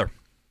it together.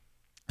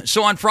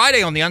 So on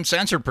Friday on the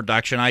Uncensored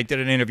production, I did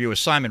an interview with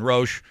Simon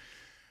Roche.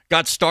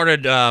 Got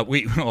started,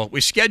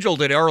 we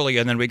scheduled it early,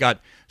 and then we got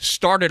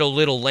started a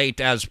little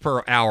late as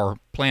per our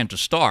plan to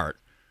start.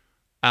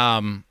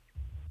 But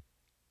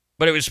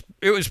it was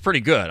pretty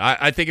good.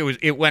 I think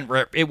it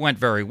went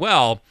very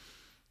well.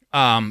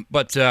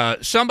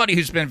 But somebody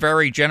who's been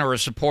very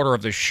generous supporter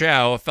of the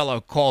show, a fellow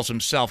who calls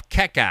himself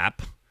Kekap,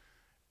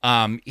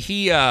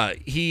 he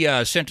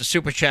sent a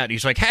super chat.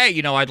 He's like,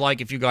 hey, I'd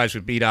like if you guys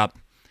would meet up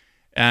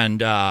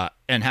and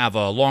have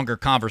a longer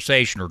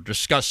conversation or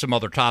discuss some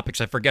other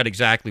topics. I forget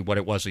exactly what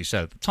it was he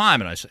said at the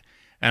time, and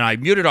I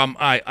muted him.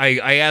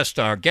 I asked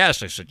our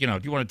guest, I said, do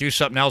you want to do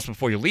something else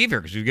before you leave here?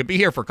 Because you could be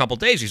here for a couple of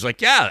days. He's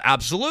like, yeah,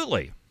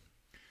 absolutely.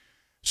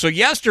 So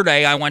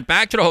yesterday I went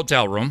back to the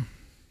hotel room,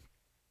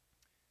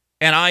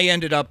 and I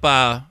ended up,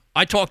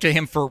 I talked to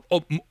him for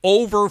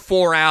over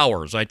 4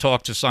 hours. I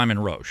talked to Simon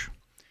Roche,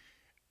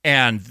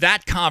 and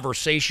that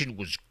conversation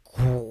was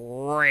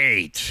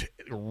great.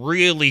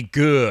 Really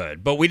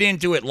good, but we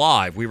didn't do it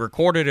live. We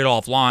recorded it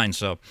offline,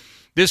 so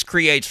this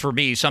creates for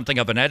me something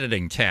of an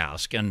editing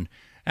task and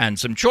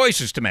some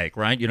choices to make,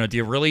 right? Do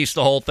you release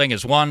the whole thing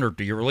as one, or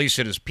do you release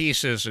it as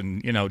pieces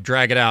and,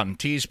 drag it out and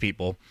tease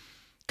people?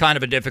 Kind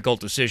of a difficult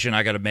decision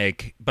I got to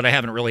make, but I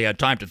haven't really had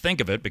time to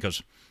think of it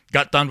because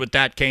got done with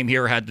that, came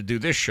here, had to do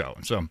this show.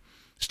 So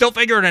still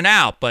figuring it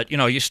out, but,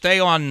 you stay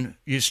on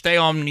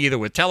either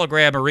with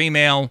Telegram or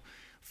email.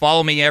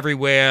 Follow me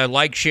everywhere,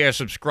 like, share,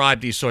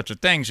 subscribe, these sorts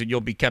of things, and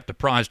you'll be kept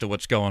apprised of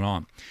what's going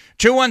on.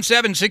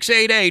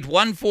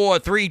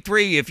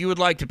 217-688-1433 if you would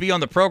like to be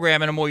on the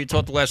program. And the more you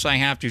talk, the less I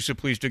have to, so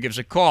please do give us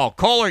a call.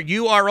 Caller,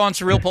 you are on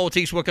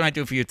SurrealPolitiks. What can I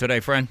do for you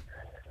today, friend?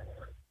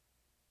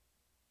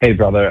 Hey,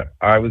 brother.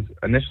 I was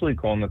initially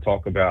calling to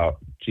talk about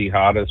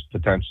jihadists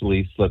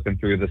potentially slipping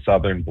through the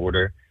southern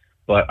border,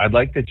 but I'd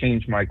like to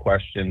change my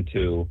question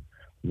to,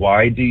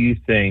 why do you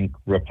think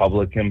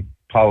Republican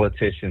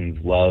politicians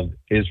love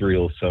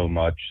Israel so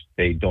much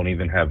they don't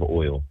even have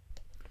oil?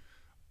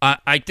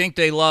 I think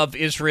they love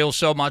Israel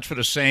so much for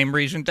the same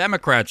reason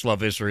Democrats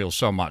love Israel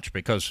so much,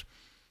 because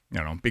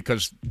don't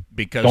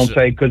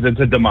say because it's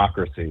a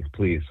democracy,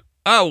 please.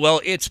 Oh, well,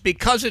 it's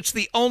because it's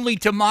the only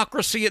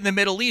democracy in the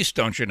Middle East,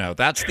 don't you know?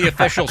 That's the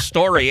official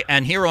story,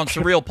 and here on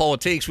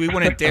SurrealPolitiks, we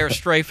wouldn't dare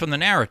stray from the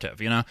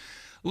narrative,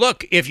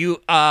 Look, if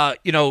you,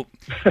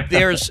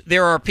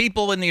 there are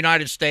people in the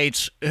United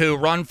States who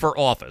run for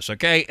office,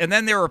 okay? And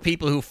then there are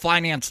people who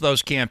finance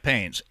those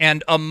campaigns.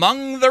 And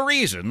among the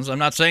reasons, I'm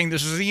not saying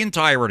this is the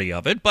entirety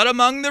of it, but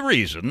among the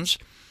reasons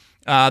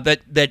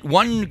that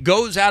one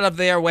goes out of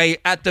their way,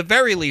 at the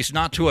very least,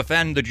 not to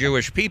offend the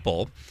Jewish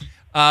people,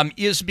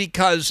 is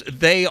because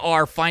they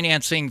are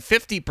financing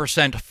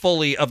 50%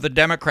 fully of the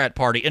Democrat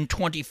Party and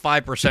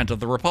 25% of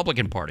the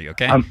Republican Party,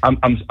 okay?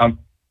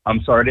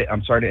 I'm sorry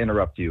to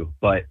interrupt you,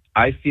 but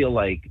I feel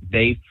like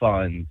they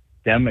fund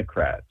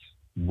Democrats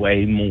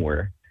way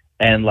more.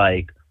 And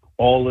like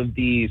all of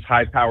these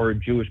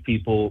high-powered Jewish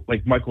people,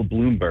 like Michael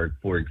Bloomberg,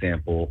 for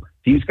example,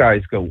 these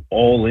guys go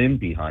all in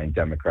behind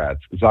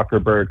Democrats.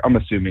 Zuckerberg, I'm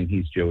assuming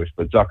he's Jewish,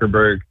 but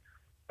Zuckerberg,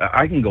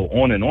 I can go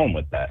on and on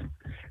with that.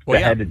 The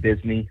head of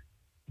Disney.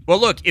 Well,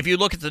 look, if you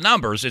look at the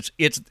numbers,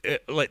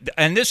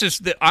 and this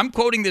is I'm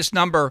quoting this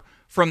number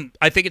from,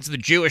 I think it's the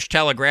Jewish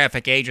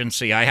Telegraphic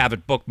Agency. I have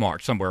it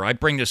bookmarked somewhere. I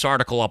bring this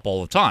article up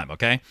all the time,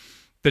 okay?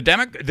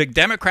 The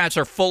Democrats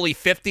are fully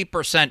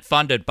 50%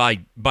 funded by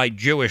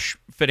Jewish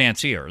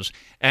financiers,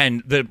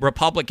 and the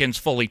Republicans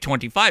fully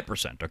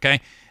 25%,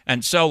 okay?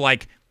 And so,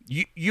 like,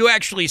 you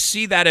actually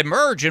see that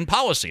emerge in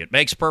policy. It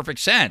makes perfect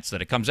sense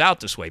that it comes out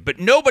this way. But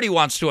nobody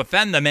wants to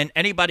offend them, and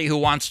anybody who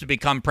wants to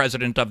become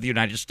president of the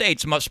United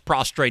States must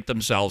prostrate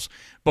themselves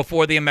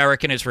before the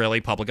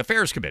American-Israeli Public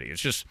Affairs Committee.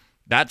 It's just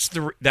that's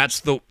the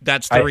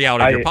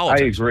reality of your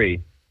politics. I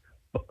agree.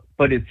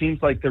 But it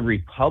seems like the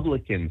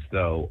Republicans,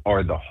 though,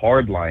 are the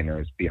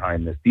hardliners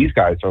behind this. These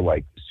guys are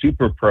like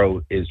super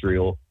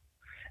pro-Israel.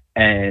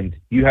 And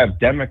you have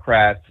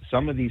Democrats.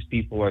 Some of these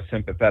people are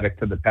sympathetic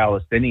to the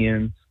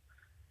Palestinians.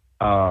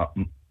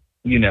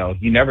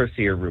 You never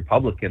see a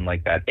Republican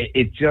like that.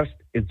 It's just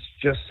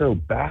so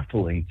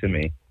baffling to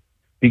me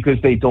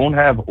because they don't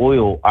have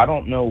oil. I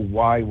don't know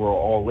why we're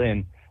all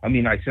in. I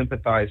mean, I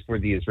sympathize for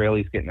the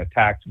Israelis getting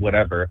attacked,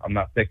 whatever. I'm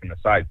not picking a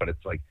side, but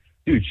it's like,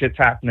 dude, shit's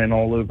happening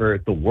all over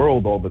the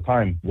world all the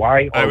time.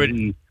 Why are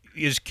we?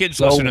 His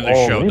kids listen to the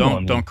show.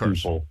 Don't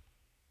curse. People?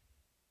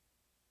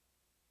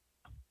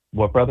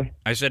 What, brother?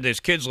 I said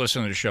his kids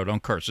listen to the show.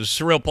 Don't curse. This is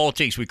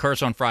SurrealPolitiks. We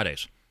curse on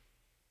Fridays.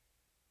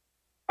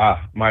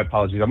 My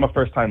apologies. I'm a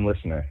first-time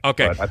listener.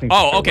 Okay. But I think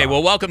okay.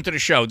 Well, welcome to the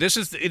show. This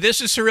is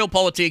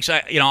SurrealPolitiks.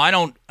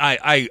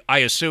 I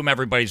assume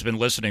everybody's been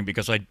listening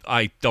because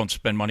I don't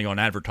spend money on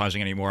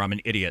advertising anymore. I'm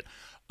an idiot.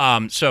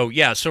 So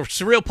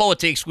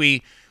SurrealPolitiks,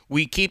 we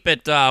keep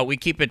it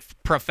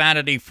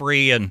profanity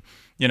free, and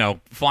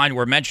fine.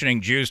 We're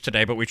mentioning Jews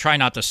today, but we try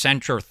not to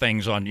censor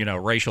things on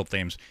racial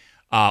themes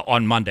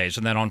on Mondays,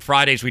 and then on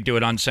Fridays we do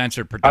an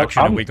uncensored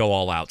production and we go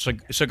all out. So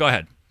go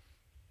ahead.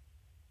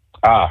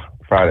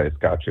 Fridays,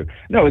 got you.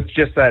 No, it's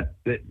just that,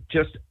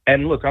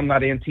 and look, I'm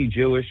not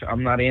anti-Jewish.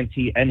 I'm not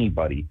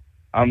anti-anybody.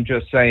 I'm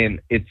just saying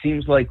it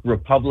seems like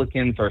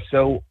Republicans are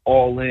so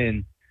all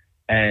in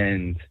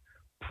and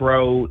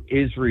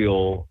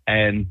pro-Israel,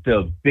 and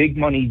the big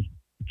money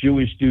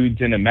Jewish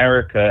dudes in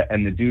America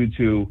and the dudes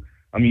who,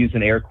 I'm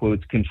using air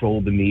quotes, control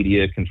the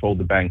media, control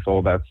the banks,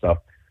 all that stuff.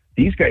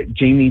 These guys,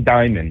 Jamie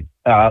Dimon,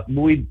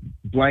 Lloyd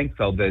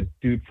Blankfeld, the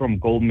dude from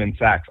Goldman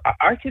Sachs.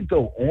 I could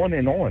go on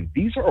and on.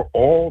 These are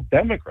all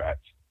Democrats.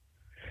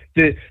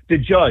 The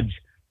judge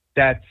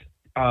that's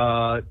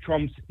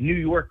Trump's New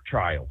York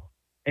trial,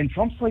 and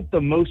Trump's like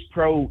the most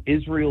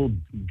pro-Israel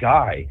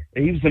guy.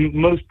 He's the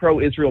most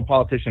pro-Israel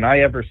politician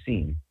I ever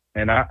seen,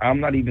 and I'm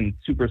not even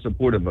super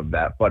supportive of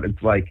that. But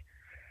it's like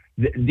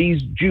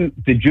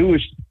the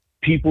Jewish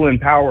people in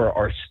power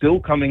are still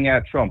coming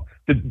at Trump.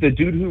 The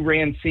dude who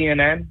ran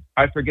CNN,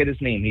 I forget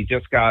his name. He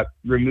just got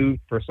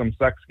removed for some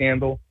sex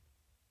scandal.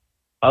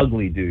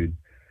 Ugly dude.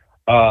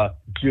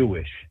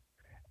 Jewish.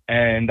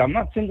 And I'm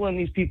not singling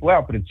these people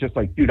out, but it's just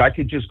like, dude, I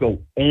could just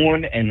go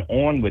on and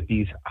on with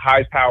these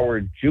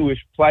high-powered Jewish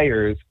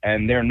players,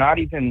 and they're not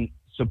even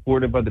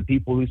supportive of the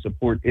people who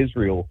support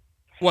Israel.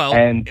 Well,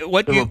 and the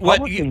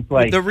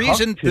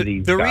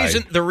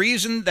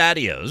reason that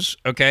is,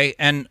 okay,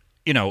 and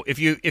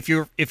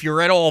if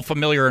you're at all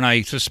familiar, and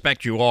I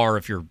suspect you are,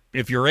 if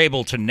you're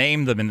able to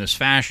name them in this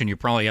fashion, you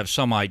probably have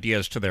some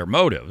ideas to their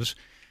motives.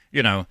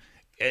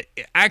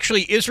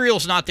 Actually,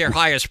 Israel's not their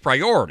highest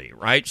priority,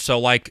 right? So,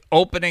 like,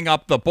 opening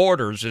up the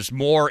borders is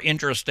more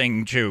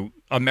interesting to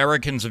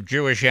Americans of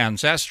Jewish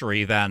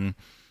ancestry than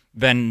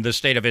the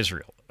state of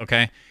Israel,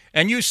 okay?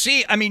 And you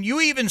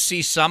even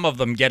see some of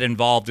them get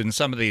involved in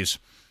some of these,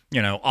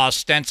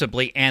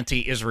 ostensibly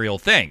anti-Israel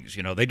things.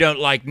 They don't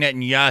like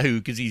Netanyahu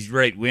because he's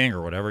right-wing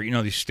or whatever,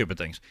 these stupid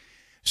things.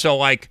 So,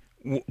 like,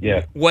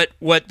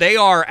 what they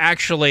are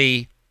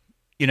actually,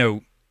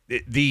 the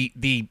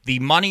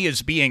money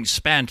is being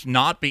spent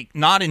not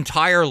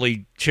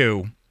entirely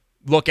to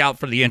look out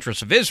for the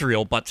interests of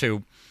Israel, but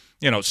to,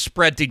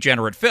 spread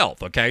degenerate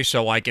filth, okay?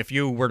 So, like, if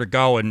you were to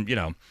go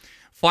and,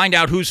 find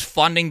out who's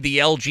funding the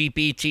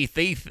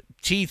LGBT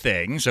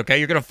things, okay,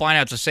 you're going to find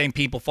out it's the same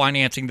people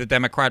financing the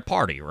Democrat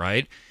Party,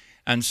 right?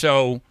 And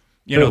so,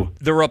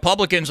 the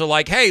Republicans are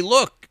like, hey,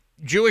 look,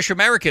 Jewish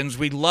Americans,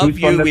 we love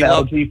you. We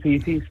love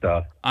LGBT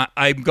stuff.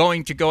 I'm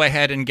going to go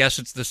ahead and guess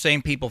it's the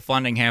same people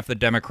funding half the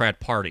Democrat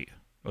Party.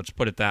 Let's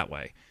put it that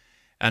way.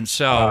 And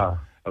so,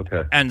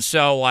 okay. And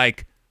so,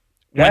 like,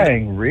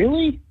 dang,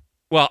 really?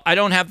 Well, I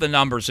don't have the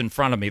numbers in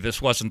front of me.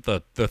 This wasn't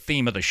the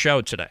theme of the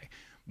show today,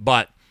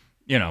 but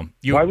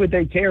why would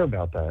they care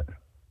about that?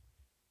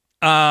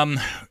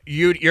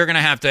 You're going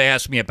to have to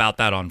ask me about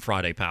that on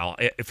Friday, pal.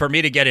 For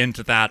me to get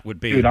into that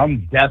would be... Dude,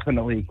 I'm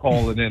definitely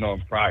calling in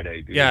on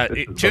Friday, dude. Yeah,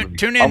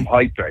 tune in. I'm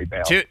hyped right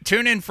now.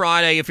 Tune in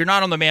Friday. If you're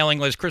not on the mailing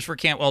list,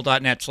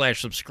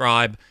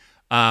 ChristopherCantwell.net/subscribe.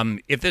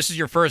 If this is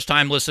your first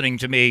time listening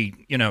to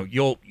me,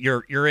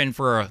 you're in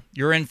for a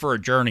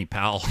journey,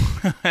 pal.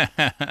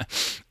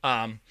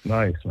 Nice,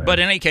 man. But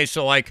in any case,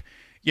 so like,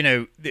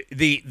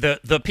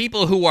 the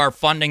people who are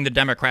funding the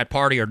Democrat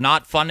Party are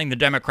not funding the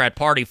Democrat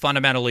Party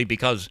fundamentally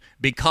because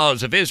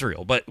of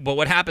Israel. But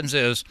what happens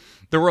is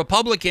the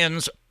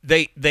Republicans,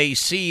 they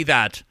see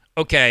that,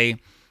 okay,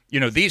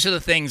 these are the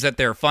things that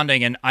they're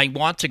funding, and I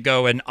want to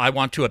go and I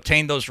want to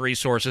obtain those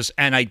resources,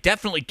 and I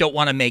definitely don't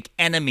want to make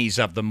enemies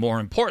of them, more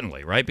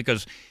importantly, right?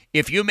 Because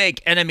if you make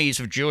enemies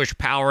of Jewish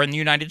power in the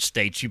United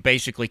States, you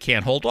basically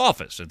can't hold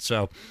office. And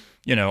so,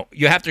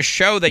 you have to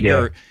show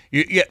that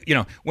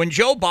when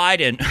Joe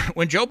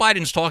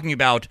Biden's talking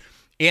about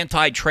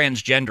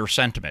anti-transgender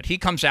sentiment, he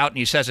comes out and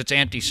he says it's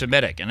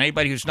anti-Semitic. And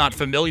anybody who's not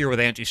familiar with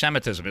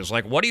anti-Semitism is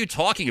like, what are you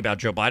talking about,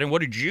 Joe Biden?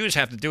 What do Jews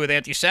have to do with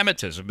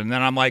anti-Semitism? And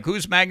then I'm like,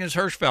 who's Magnus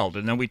Hirschfeld?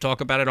 And then we talk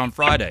about it on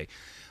Friday.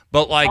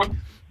 But like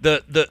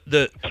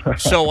the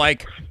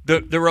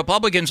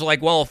Republicans are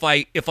like, well,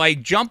 if I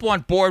jump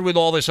on board with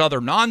all this other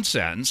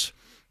nonsense,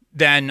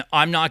 then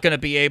I'm not going to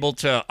be able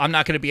to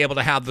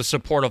have the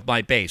support of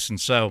my base. And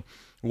so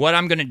what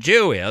I'm going to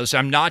do is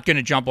I'm not going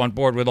to jump on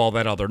board with all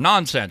that other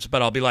nonsense,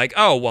 but I'll be like,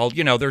 oh, well,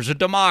 there's a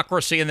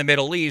democracy in the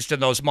Middle East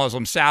and those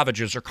Muslim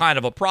savages are kind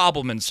of a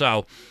problem. And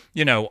so,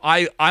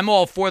 I'm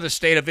all for the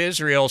state of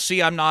Israel.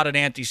 See, I'm not an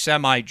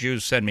anti-Semite.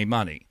 Jews send me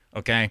money.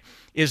 Okay.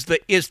 Is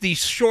the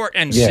short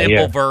and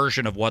simple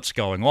version of what's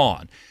going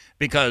on.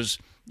 Because,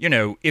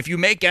 if you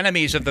make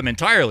enemies of them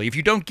entirely, if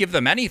you don't give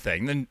them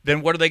anything,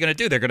 then what are they going to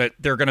do? They're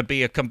going to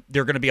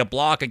be a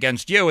block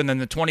against you, and then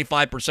the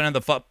 25% of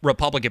the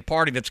Republican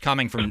Party that's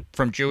coming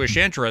from Jewish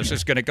interests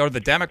is going to go to the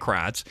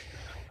Democrats,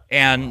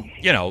 And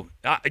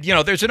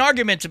there's an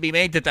argument to be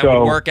made that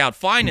So- would work out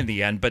fine in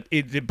the end, but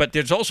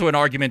there's also an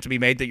argument to be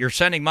made that you're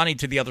sending money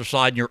to the other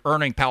side and you're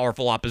earning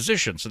powerful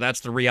opposition. So that's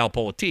the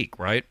realpolitik,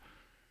 right?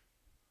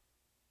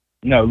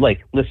 No,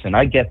 listen,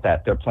 I get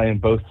that. They're playing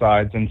both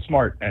sides, and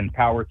smart, and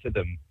power to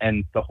them.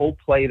 And the whole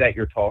play that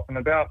you're talking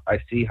about, I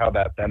see how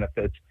that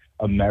benefits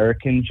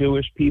American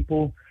Jewish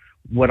people.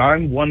 What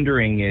I'm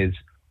wondering is,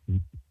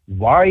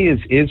 why is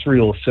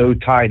Israel so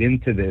tied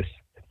into this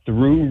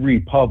through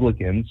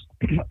Republicans?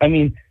 I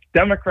mean,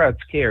 Democrats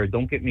care,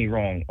 don't get me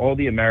wrong. All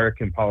the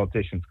American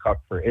politicians cuck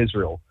for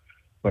Israel,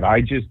 but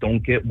I just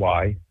don't get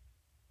why.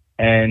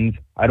 And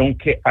I don't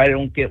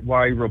get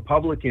why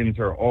Republicans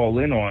are all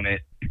in on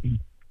it.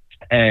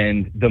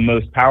 And the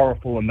most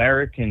powerful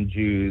American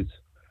Jews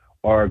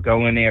are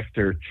going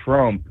after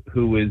Trump,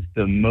 who is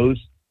the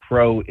most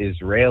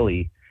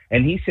pro-Israeli.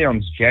 And he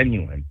sounds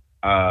genuine.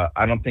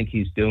 I don't think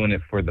he's doing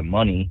it for the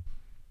money.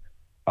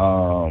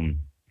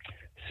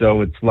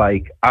 So it's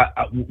like,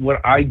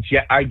 I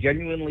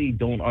genuinely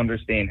don't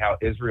understand how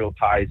Israel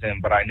ties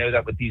in, but I know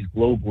that with these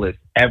globalists,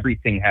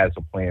 everything has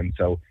a plan.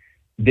 So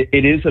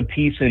it is a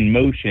piece in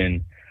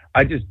motion.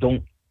 I just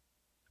don't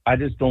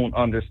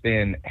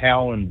understand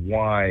how and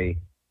why.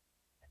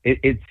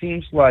 It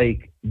seems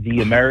like the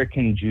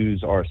American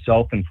Jews are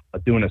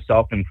doing a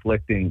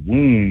self-inflicting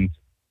wound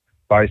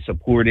by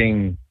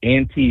supporting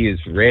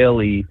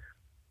anti-Israeli,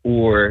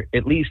 or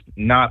at least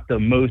not the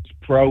most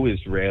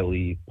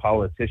pro-Israeli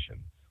politicians.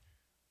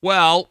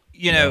 Well,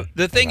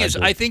 the thing is,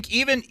 I think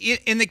even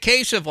in the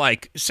case of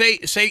say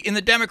in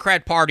the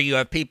Democrat Party, you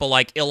have people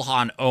like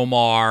Ilhan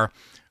Omar,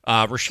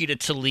 Rashida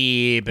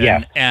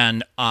Tlaib,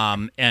 and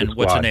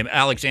what's her name,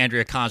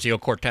 Alexandria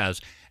Ocasio-Cortez.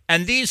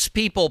 And these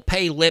people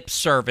pay lip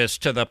service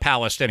to the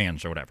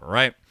Palestinians or whatever,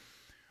 right?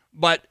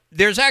 But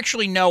there's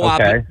actually no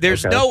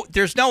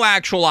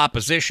actual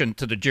opposition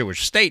to the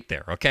Jewish state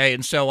there, okay?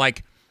 And so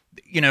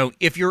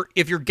if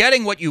you're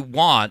getting what you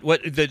want,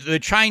 what the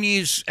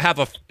Chinese have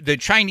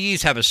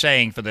a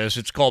saying for this.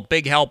 It's called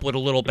big help with a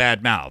little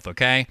bad mouth,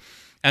 okay?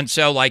 And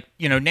so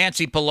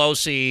Nancy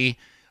Pelosi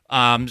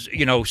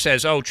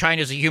says, "Oh,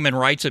 China's a human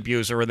rights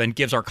abuser," and then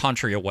gives our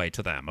country away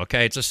to them,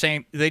 okay? It's the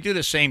same. They do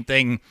the same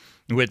thing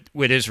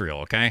with Israel,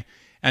 okay?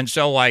 And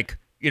so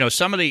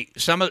some of the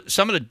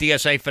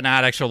DSA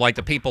fanatics, or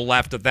the people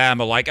left of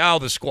them, are like, "Oh,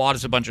 the squad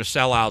is a bunch of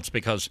sellouts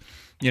because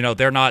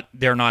they're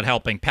not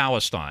helping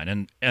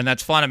Palestine," and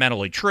that's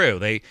fundamentally true.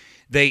 They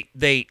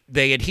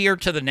adhere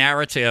to the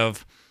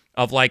narrative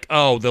of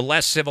oh, the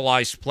less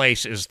civilized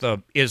place is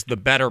the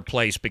better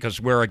place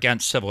because we're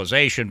against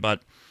civilization,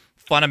 but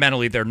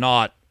fundamentally they're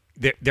not.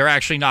 They're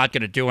actually not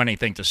going to do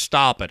anything to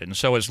stop it. And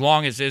so as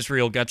long as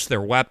Israel gets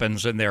their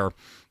weapons and their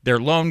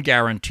loan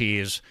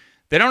guarantees,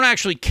 they don't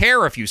actually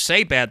care if you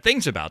say bad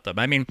things about them.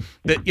 I mean,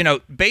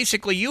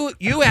 basically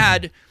you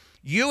had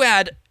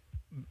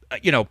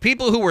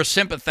people who were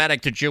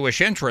sympathetic to Jewish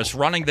interests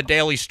running the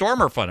Daily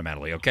Stormer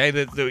fundamentally, okay?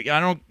 I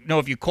don't know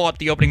if you caught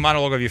the opening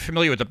monologue, or if you're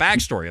familiar with the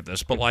backstory of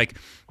this, but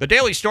the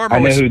Daily Stormer I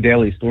know who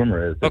Daily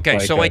Stormer is. It's okay,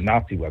 so a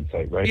Nazi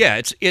website, right? Yeah,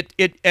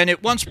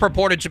 it once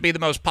purported to be the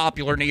most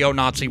popular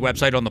neo-Nazi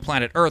website on the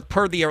planet Earth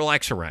per the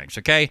Alexa ranks,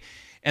 okay?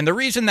 And the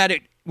reason that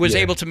it was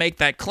able to make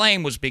that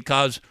claim was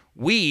because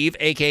Weave,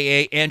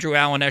 aka Andrew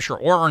Allen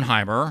Escher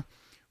Ohrenheimer,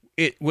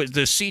 it was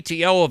the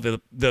CTO of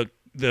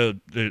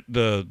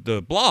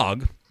the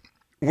blog,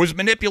 was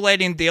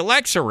manipulating the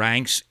Alexa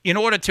ranks in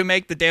order to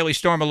make the Daily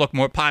Stormer look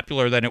more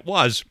popular than it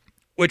was,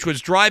 which was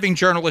driving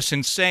journalists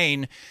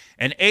insane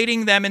and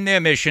aiding them in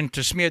their mission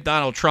to smear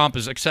Donald Trump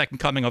as a second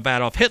coming of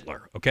Adolf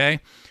Hitler,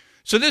 okay?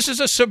 So this is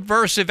a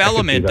subversive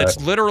element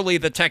that's literally,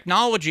 the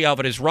technology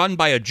of it is run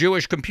by a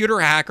Jewish computer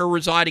hacker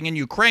residing in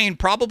Ukraine,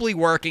 probably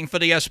working for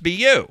the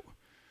SBU.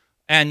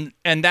 And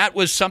that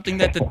was something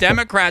that the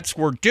Democrats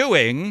were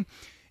doing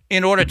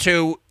in order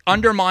to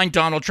undermine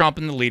Donald Trump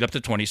in the lead up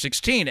to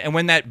 2016. And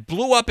when that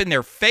blew up in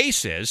their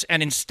faces,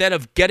 and instead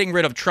of getting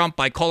rid of Trump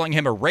by calling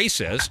him a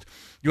racist,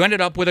 you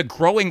ended up with a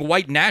growing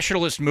white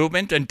nationalist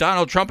movement and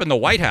Donald Trump in the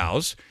White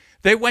House,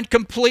 they went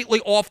completely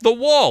off the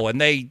wall. And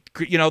they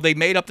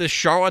made up this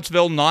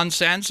Charlottesville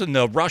nonsense and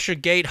the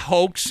Russiagate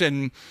hoax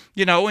and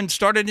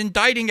started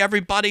indicting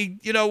everybody,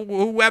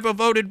 whoever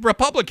voted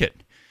Republican.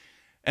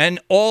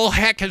 And all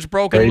heck has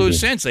broken loose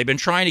since. They've been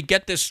trying to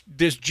get this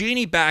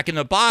genie back in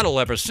the bottle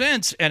ever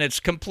since, and it's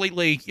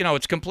completely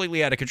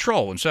out of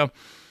control. And so,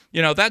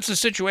 that's the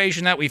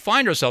situation that we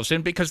find ourselves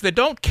in, because they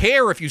don't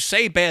care if you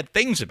say bad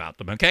things about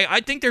them, okay? I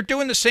think they're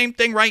doing the same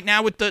thing right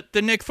now with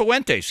the Nick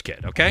Fuentes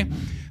kid, okay?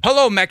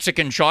 Hello,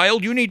 Mexican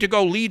child. You need to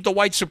go lead the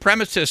white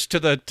supremacists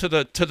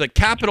to the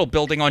Capitol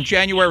building on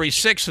January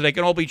 6th so they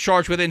can all be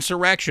charged with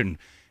insurrection.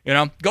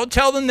 Go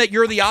tell them that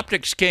you're the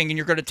optics king and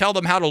you're going to tell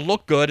them how to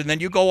look good, and then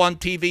you go on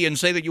TV and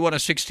say that you want a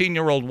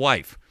 16-year-old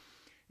wife.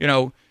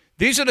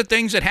 These are the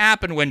things that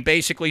happen when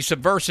basically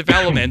subversive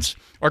elements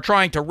are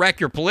trying to wreck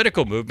your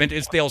political movement.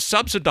 Is they'll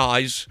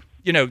subsidize,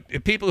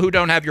 people who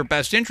don't have your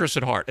best interests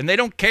at heart, and they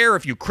don't care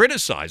if you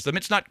criticize them.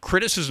 It's not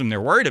criticism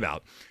they're worried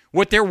about.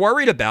 What they're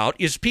worried about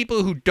is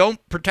people who don't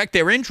protect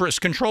their interests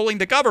controlling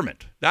the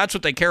government. That's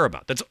what they care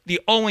about. That's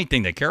the only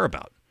thing they care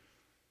about.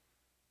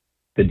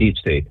 The deep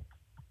state.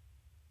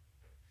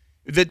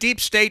 The deep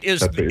state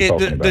is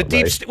the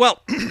deep right? state.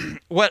 Well,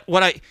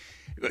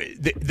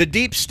 the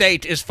deep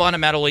state is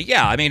fundamentally,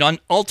 yeah. I mean,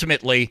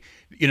 ultimately,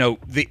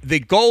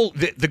 the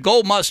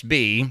goal must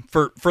be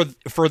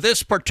for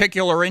this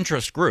particular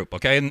interest group.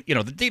 Okay, and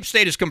the deep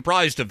state is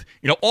comprised of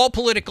all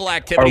political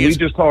activities. Are we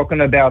just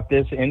talking about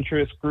this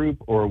interest group,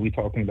 or are we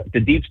talking about the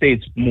deep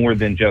state's more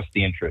than just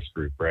the interest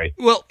group, right?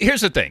 Well,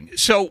 here's the thing.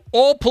 So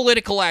all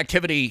political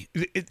activity,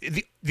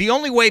 the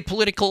only way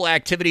political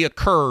activity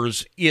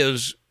occurs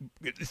is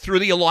through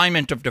the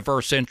alignment of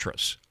diverse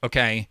interests.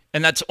 Okay,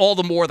 and that's all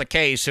the more the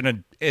case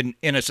in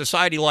a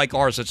society like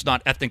ours that's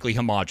not ethnically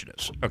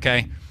homogenous.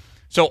 Okay.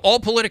 So all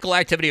political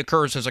activity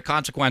occurs as a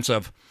consequence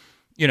of,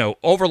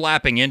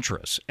 overlapping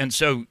interests, and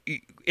so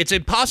it's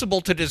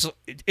impossible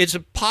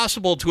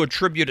to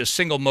attribute a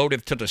single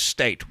motive to the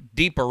state,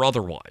 deep or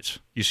otherwise.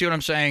 You see what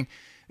I'm saying?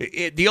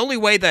 The only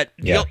way that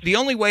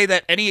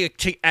any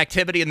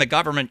activity in the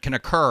government can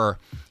occur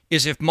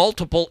is if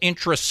multiple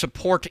interests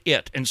support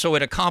it, and so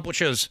it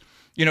accomplishes,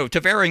 to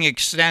varying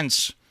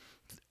extents,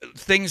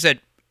 things that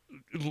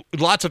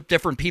lots of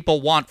different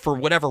people want for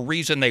whatever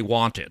reason they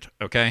want it.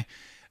 Okay.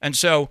 And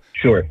so,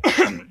 sure,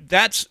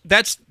 that's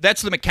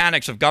the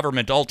mechanics of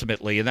government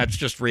ultimately, and that's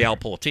just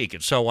realpolitik.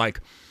 And so,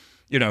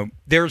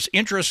 there's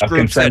interest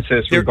groups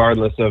consensus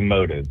regardless of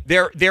motive.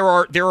 There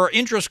are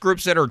interest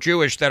groups that are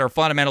Jewish that are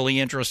fundamentally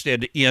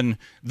interested in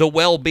the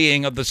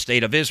well-being of the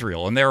state of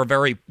Israel, and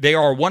they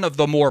are one of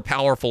the more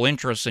powerful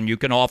interests, and you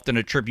can often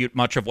attribute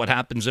much of what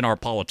happens in our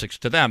politics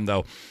to them.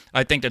 Though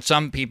I think that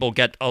some people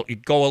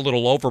go a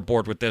little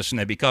overboard with this, and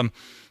they become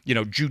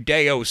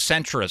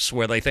Judeo-centrists,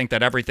 where they think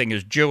that everything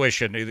is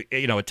Jewish, and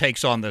it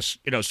takes on this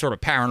sort of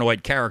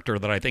paranoid character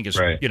that I think is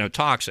right.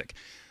 Toxic,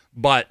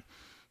 but.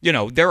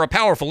 They're a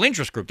powerful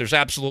interest group. There's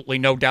absolutely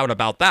no doubt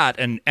about that.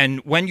 And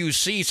when you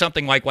see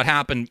something like what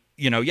happened,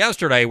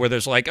 yesterday, where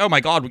there's like, oh my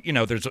God,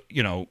 there's,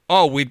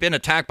 we've been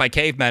attacked by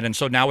cavemen, and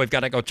so now we've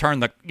got to go turn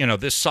the,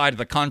 this side of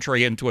the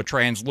country into a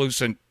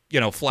translucent,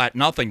 flat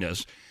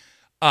nothingness.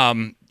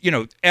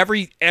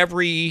 Every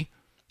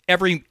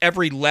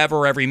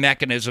lever, every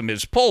mechanism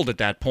is pulled at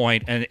that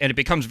point, and it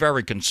becomes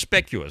very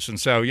conspicuous. And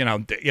so,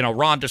 Ron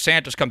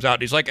DeSantis comes out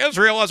and he's like,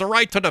 Israel has a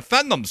right to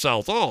defend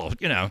themselves.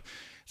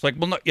 It's like,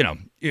 well, no,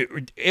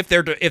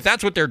 if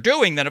that's what they're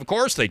doing, then of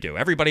course they do.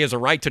 Everybody has a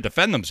right to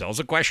defend themselves.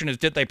 The question is,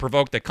 did they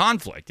provoke the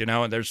conflict?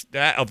 And there's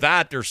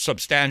there's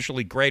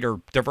substantially greater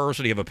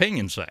diversity of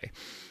opinion, say,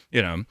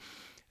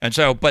 And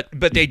so, but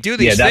they do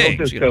these things. Yeah,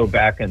 that'll just go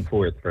back and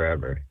forth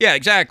forever. Yeah,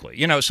 exactly.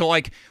 So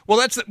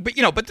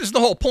but this is the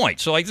whole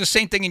point. So like the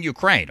same thing in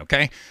Ukraine,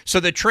 okay?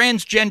 So the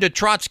transgender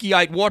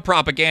Trotskyite war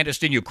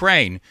propagandist in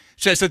Ukraine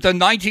says that the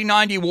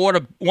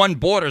 1991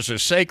 borders are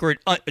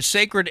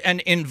sacred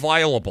and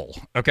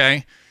inviolable,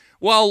 okay?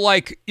 Well,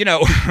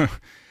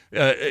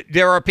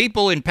 there are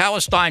people in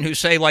Palestine who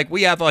say,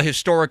 we have a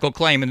historical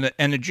claim,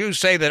 and the Jews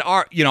say that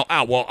our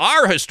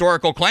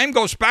historical claim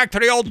goes back to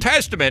the Old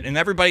Testament, and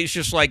everybody's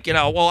just like,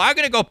 I'm going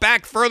to go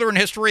back further in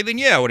history than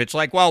you, and it's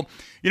like, well,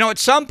 at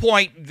some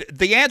point,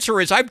 the answer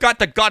is, I've got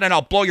the gun and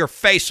I'll blow your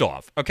face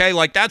off, okay?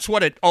 That's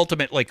what it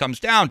ultimately comes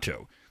down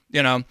to,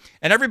 and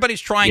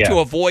everybody's trying to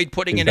avoid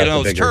putting it in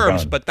those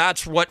terms, but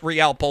that's what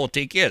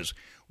realpolitik is.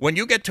 When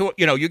you get to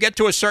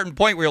a certain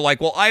point where you're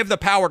like, well, I have the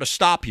power to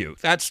stop you.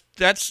 That's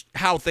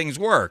how things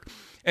work.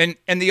 And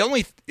the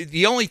only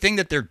thing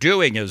that they're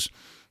doing is,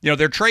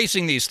 they're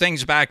tracing these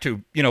things back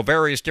to,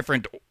 various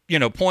different,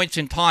 points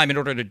in time in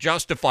order to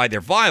justify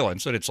their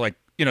violence. And it's like,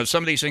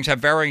 some of these things have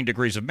varying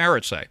degrees of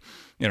merit, say.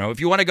 If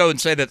you want to go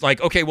and say that,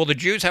 okay, well, the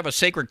Jews have a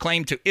sacred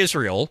claim to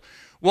Israel,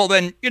 well,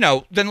 then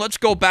let's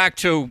go back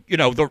to,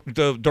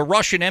 the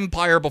Russian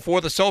Empire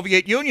before the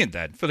Soviet Union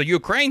then for the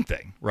Ukraine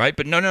thing, right?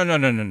 But no.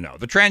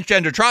 The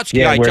transgender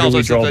Trotskyite tells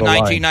us that the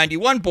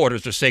 1991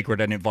 borders are sacred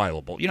and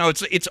inviolable.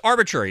 It's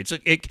arbitrary.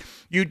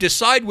 You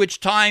decide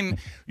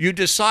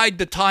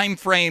the time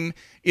frame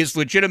is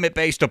legitimate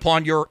based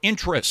upon your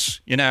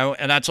interests, and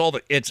that's all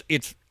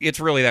it's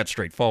really that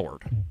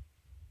straightforward.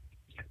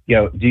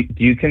 Do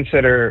you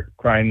consider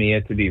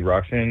Crimea to be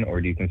Russian, or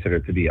do you consider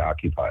it to be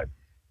occupied?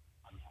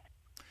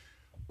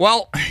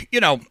 Well,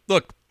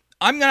 look,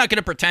 I'm not going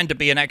to pretend to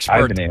be an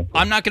expert.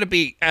 I'm not going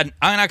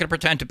to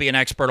pretend to be an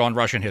expert on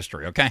Russian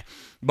history, okay?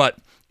 But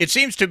it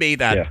seems to me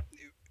that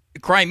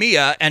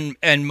Crimea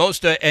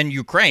and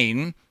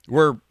Ukraine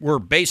were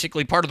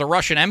basically part of the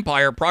Russian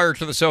Empire prior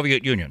to the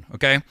Soviet Union,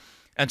 okay?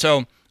 And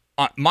so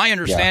my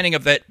understanding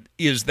of that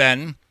is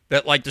then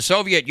that the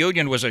Soviet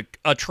Union was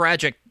a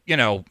tragic,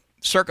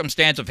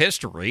 circumstance of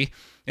history.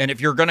 And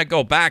if you're going to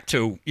go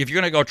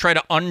try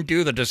to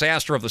undo the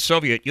disaster of the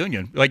Soviet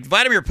Union,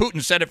 Vladimir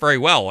Putin said it very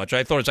well, which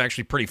I thought was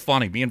actually pretty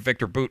funny. Me and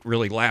Victor Boot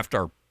really laughed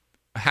our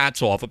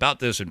hats off about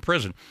this in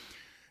prison.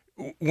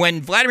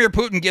 When Vladimir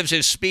Putin gives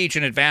his speech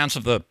in advance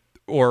of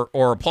or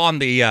upon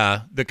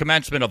the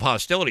commencement of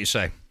hostilities,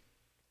 say,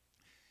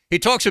 he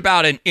talks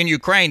about in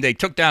Ukraine, they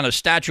took down a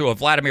statue of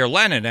Vladimir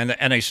Lenin,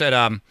 and they said,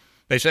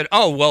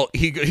 oh, well,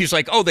 he's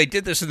like, oh, they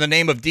did this in the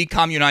name of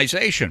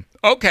decommunization.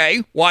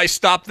 Okay, why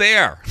stop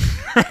there?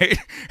 Right?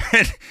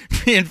 And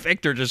me and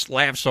Victor just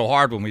laughed so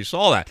hard when we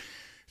saw that.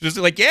 Just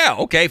like, yeah,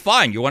 okay,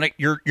 fine.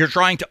 You're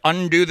trying to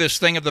undo this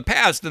thing of the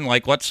past, and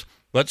like let's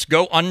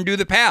go undo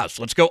the past.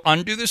 Let's go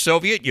undo the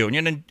Soviet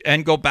Union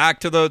and go back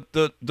to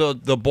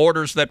the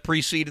borders that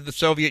preceded the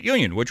Soviet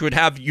Union, which would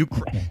have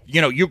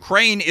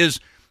Ukraine is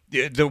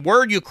the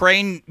word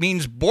Ukraine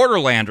means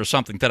borderland or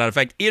something to that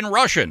effect in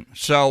Russian.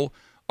 So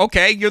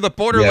okay, you're the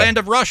borderland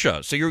of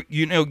Russia. So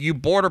you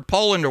border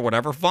Poland or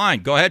whatever.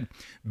 Fine, go ahead,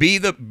 be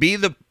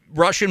the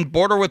Russian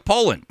border with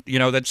Poland.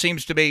 That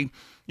seems to be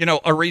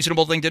a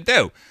reasonable thing to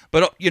do.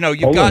 But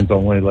Poland's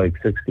only like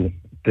 60.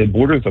 The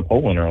borders of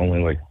Poland are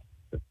only like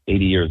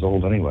 80 years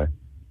old anyway.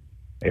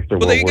 After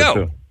World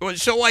War II.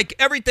 So like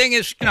everything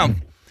is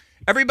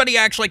everybody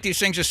acts like these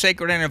things are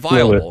sacred and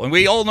inviolable, and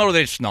we all know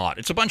that it's not.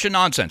 It's a bunch of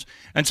nonsense.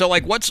 And so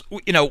like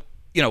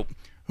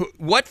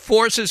what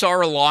forces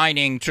are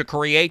aligning to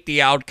create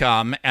the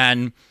outcome,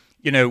 and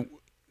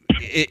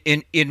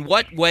in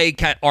what way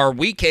are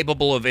we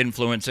capable of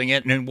influencing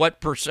it, and in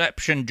what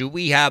perception do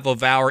we have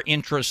of our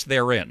interest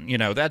therein?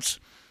 That's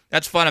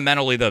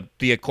fundamentally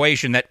the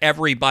equation that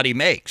everybody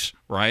makes,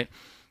 right?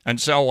 And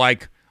so,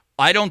 like,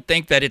 I don't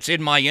think that it's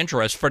in my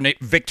interest for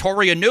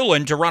Victoria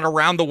Nuland to run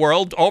around the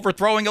world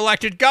overthrowing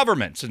elected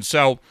governments. And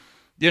so,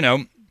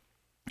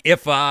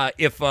 if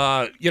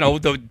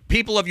the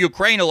people of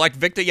Ukraine elect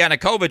Viktor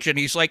Yanukovych and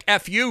he's like,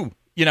 F you,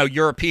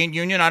 European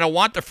Union, I don't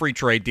want the free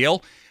trade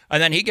deal,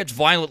 and then he gets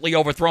violently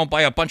overthrown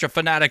by a bunch of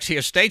fanatics here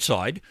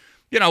stateside,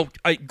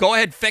 go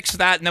ahead, fix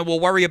that, and then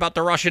we'll worry about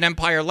the Russian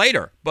Empire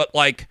later. But,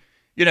 like,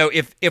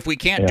 if we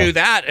can't do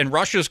that, and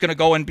Russia's going to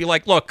go and be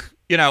like, look,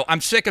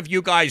 I'm sick of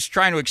you guys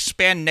trying to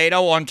expand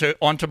NATO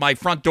onto my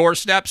front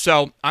doorstep,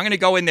 so I'm going to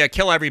go in there,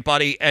 kill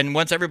everybody, and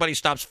once everybody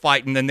stops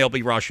fighting, then they'll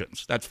be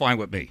Russians. That's fine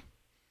with me.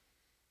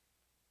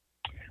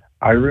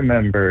 I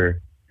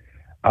remember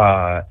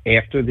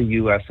after the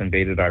U.S.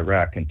 invaded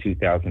Iraq in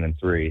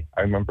 2003,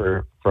 I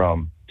remember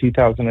from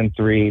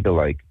 2003 to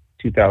like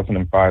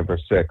 2005 or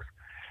 6,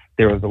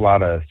 there was a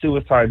lot of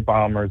suicide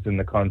bombers in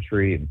the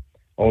country, and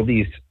all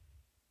these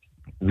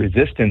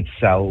resistance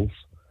cells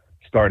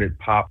started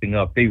popping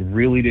up. They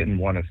really didn't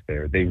want us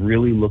there. They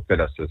really looked at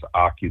us as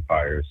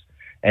occupiers.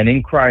 And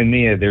in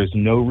Crimea, there's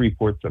no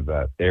reports of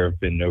that. There have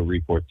been no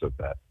reports of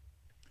that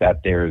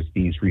there's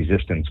these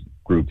resistance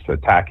groups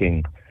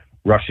attacking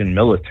Russian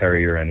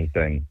military or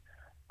anything.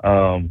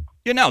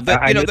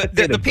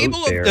 The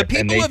people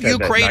of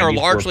Ukraine are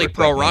largely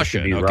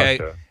pro-Russian, okay?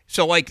 Russia.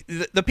 So, like,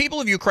 the people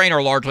of Ukraine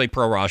are largely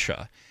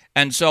pro-Russia.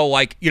 And so,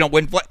 like,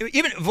 when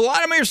even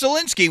Vladimir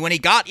Zelensky, when he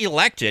got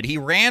elected, he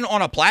ran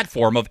on a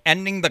platform of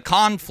ending the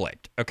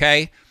conflict,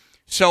 okay?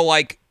 So,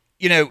 like,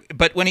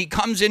 but when he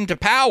comes into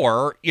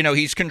power,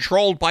 he's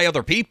controlled by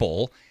other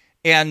people,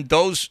 and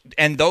those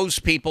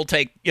people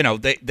take,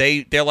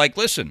 they're like,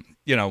 listen,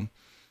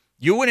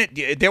 there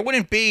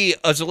wouldn't be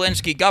a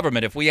Zelensky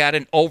government if we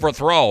hadn't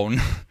overthrown,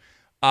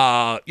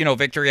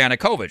 Viktor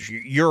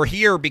Yanukovych. You're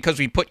here because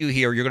we put you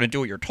here. You're going to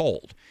do what you're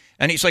told.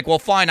 And he's like, well,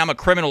 fine, I'm a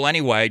criminal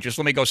anyway. Just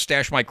let me go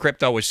stash my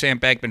crypto with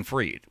Sam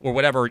Bankman-Fried or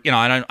whatever.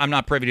 And I'm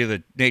not privy to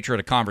the nature of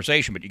the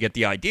conversation, but you get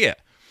the idea.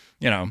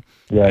 Right,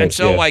 and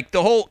so like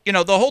the whole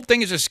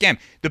thing is a scam.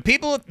 The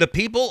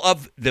people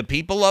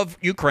of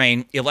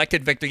Ukraine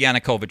elected Viktor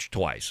Yanukovych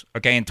twice.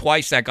 Okay, and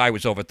twice that guy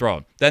was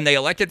overthrown. Then they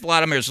elected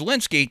Vladimir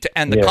Zelensky to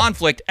end the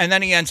conflict, and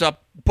then he ends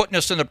up putting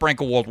us in the brink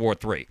of World War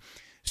III.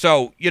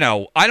 So,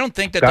 I don't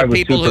think that the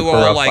people who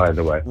are like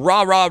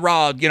rah, rah,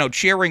 rah,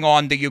 cheering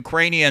on the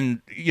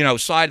Ukrainian,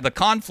 side of the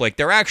conflict,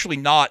 they're actually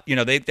not,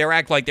 they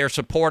act like they're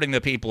supporting the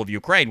people of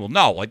Ukraine. Well,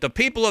 no, like the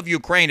people of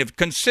Ukraine have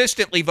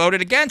consistently voted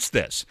against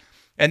this.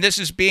 And this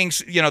is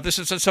this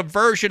is a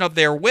subversion of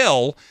their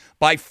will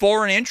by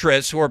foreign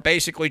interests who are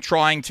basically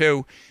trying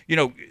to,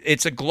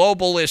 it's a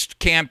globalist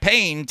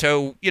campaign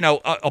to,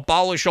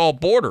 abolish all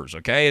borders.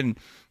 Okay. And,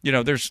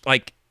 there's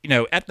like,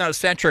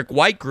 ethnocentric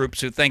white groups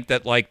who think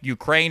that, like,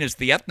 Ukraine is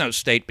the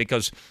ethno-state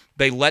because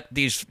they let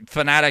these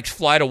fanatics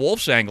fly to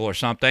Wolf's Angle or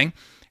something.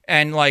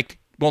 And, like,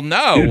 well,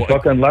 no. Dude,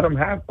 fucking let them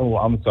have. Oh,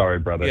 I'm sorry,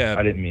 brother. Yeah,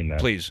 I didn't mean that.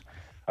 Please.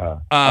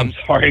 I'm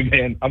sorry,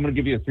 man. I'm going to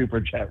give you a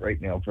super chat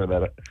right now for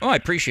that. Oh, I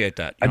appreciate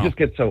that. I just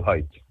get so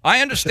hyped.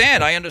 I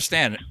understand.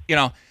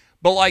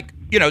 But, like,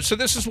 so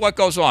this is what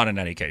goes on in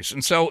any case.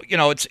 And so,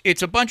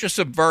 it's a bunch of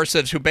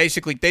subversives who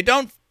basically,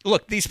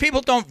 these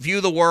people don't view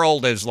the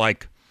world as,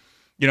 like,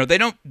 they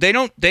don't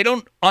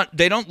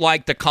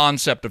like the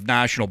concept of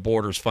national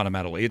borders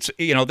fundamentally. It's,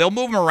 they'll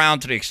move them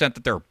around to the extent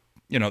that they're,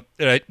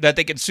 that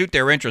they can suit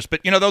their interests.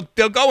 But,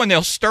 they'll go and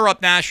they'll stir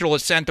up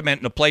nationalist sentiment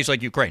in a place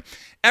like Ukraine.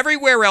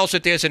 Everywhere else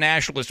that there's a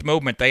nationalist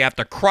movement, they have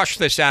to crush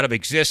this out of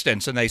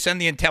existence, and they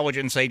send the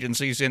intelligence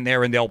agencies in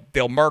there, and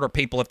they'll murder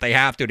people if they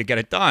have to get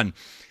it done.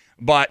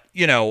 But,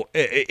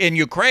 in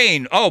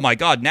Ukraine, oh my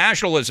God,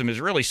 nationalism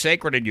is really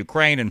sacred in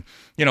Ukraine. And,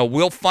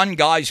 we'll fund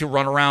guys who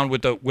run around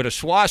with a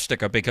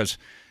swastika because,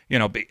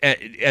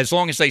 as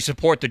long as they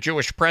support the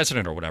Jewish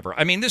president or whatever.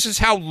 I mean, this is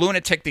how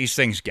lunatic these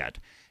things get.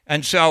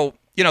 And so,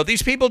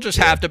 these people just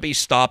have to be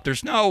stopped. They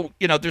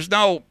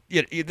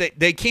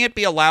can't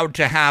be allowed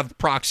to have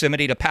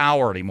proximity to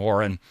power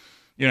anymore. And,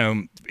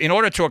 in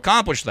order to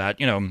accomplish that,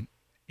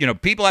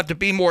 people have to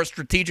be more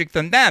strategic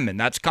than them. And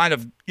that's kind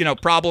of,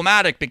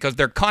 problematic because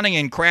they're cunning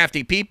and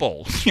crafty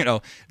people.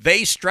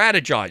 They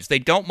strategize. They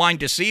don't mind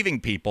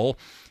deceiving people.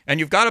 And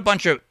you've got a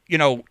bunch of,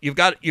 you've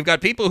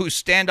got people who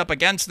stand up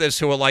against this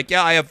who are like,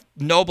 yeah, I have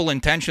noble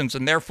intentions,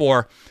 and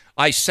therefore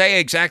I say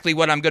exactly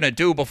what I'm going to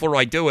do before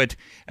I do it,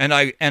 and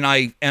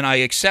I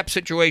accept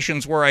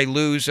situations where I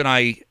lose, and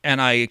I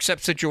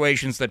accept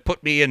situations that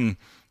put me in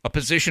a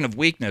position of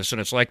weakness.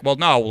 And it's like, well,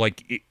 no,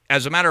 like,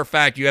 as a matter of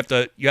fact, you have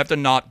to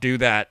not do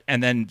that,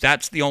 and then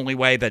that's the only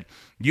way that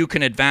you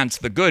can advance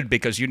the good,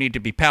 because you need to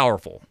be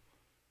powerful.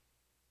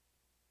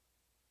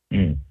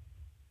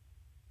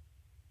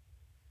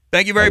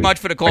 Thank you very much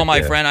for the call,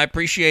 my friend. I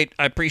appreciate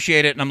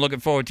it, and I'm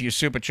looking forward to your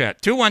super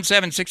chat.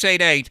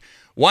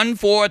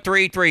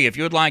 217-688-1433 if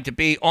you would like to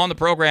be on the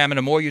program, and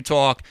the more you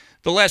talk,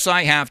 the less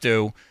I have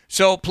to.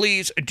 So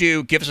please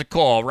do give us a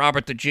call.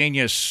 Robert the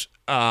Genius,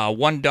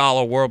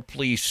 $1 World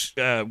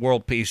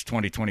Peace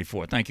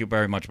 2024. Thank you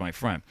very much, my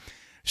friend.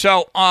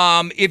 So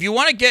if you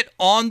want to get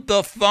on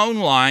the phone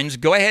lines,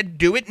 go ahead and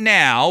do it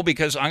now,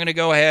 because I'm going to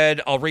go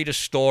ahead. I'll read a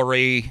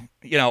story,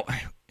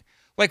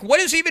 Like, what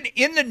is even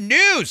in the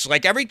news?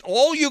 Like,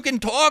 all you can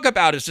talk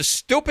about is this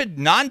stupid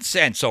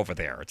nonsense over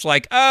there. It's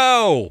like,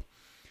 oh,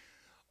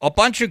 a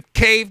bunch of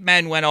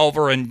cavemen went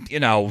over and,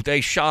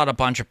 they shot a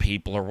bunch of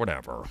people or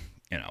whatever.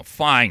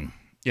 Fine.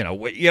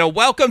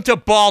 Welcome to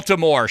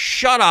Baltimore.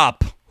 Shut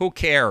up. Who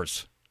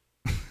cares?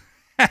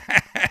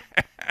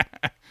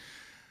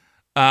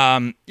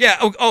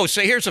 Yeah. Oh,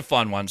 so here's a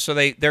fun one. So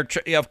they're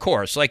of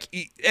course, like,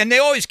 and they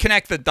always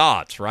connect the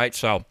dots, right?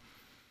 So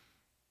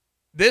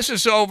this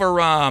is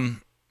over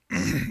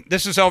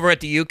this is over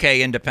at the UK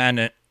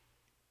Independent.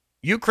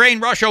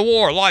 Ukraine-Russia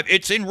war live.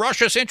 It's in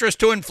Russia's interest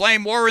to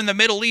inflame war in the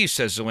Middle East,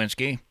 says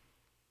Zelensky.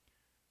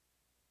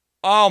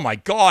 Oh my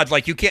God!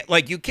 You can't.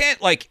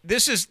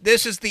 This is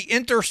the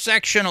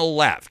intersectional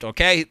left.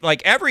 Okay,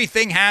 like,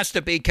 everything has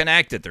to be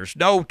connected. There's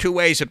no two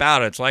ways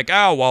about it. It's like,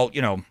 oh well,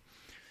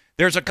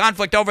 there's a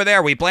conflict over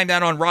there. We blame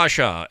that on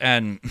Russia,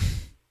 and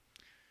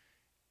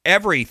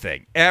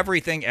everything.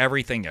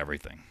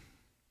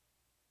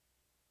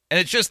 And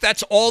it's just,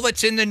 that's all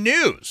that's in the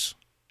news.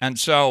 And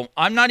so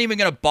I'm not even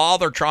going to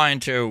bother trying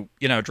to,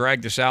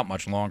 drag this out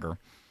much longer.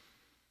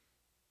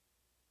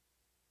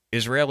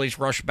 Israelis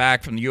rush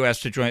back from the U.S.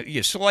 to join.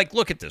 Yeah, so,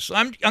 look at this.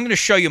 I'm going to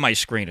show you my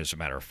screen, as a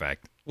matter of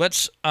fact.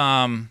 Let's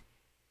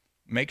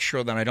make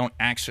sure that I don't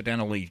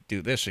accidentally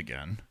do this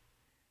again.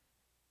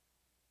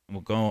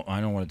 We'll go.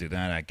 I don't want to do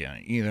that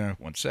again either.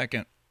 1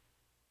 second.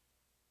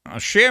 I'll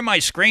share my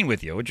screen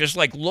with you. Just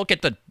look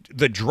at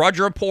the Drudge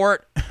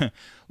Report.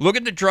 Look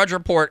at the Drudge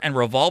Report and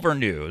Revolver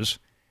News,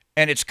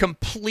 and it's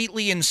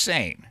completely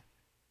insane.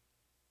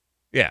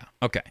 Yeah,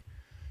 okay.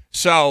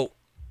 So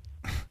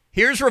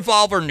here's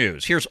Revolver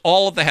News. Here's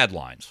all of the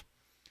headlines.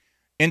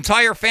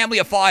 Entire family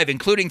of 5,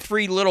 including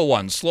 3 little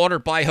ones,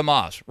 slaughtered by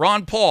Hamas.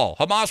 Ron Paul.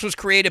 Hamas was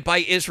created by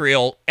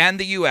Israel and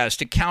the U.S.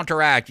 to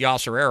counteract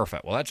Yasser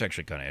Arafat. Well, that's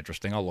actually kind of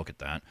interesting. I'll look at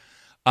that.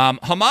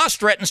 Hamas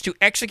threatens to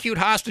execute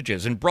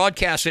hostages and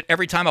broadcasts it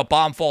every time a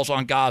bomb falls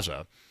on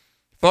Gaza.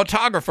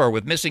 Photographer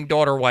with missing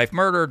daughter, wife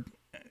murdered.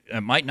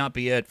 It might not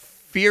be it.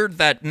 Feared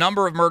that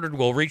number of murdered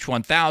will reach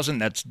 1,000.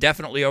 That's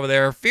definitely over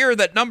there. Fear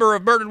that number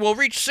of murdered will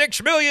reach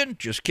 6 million.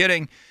 Just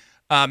kidding.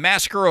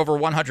 Massacre, over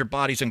 100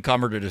 bodies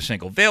uncovered at a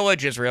single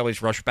village.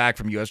 Israelis rush back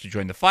from U.S. to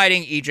join the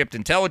fighting. Egypt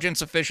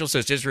intelligence official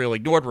says Israel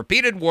ignored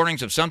repeated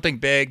warnings of something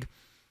big.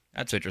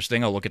 That's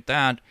interesting. I'll look at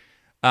that.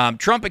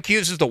 Trump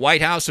accuses the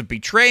White House of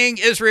betraying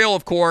Israel,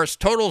 of course.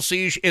 Total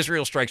siege.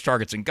 Israel strikes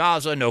targets in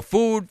Gaza. No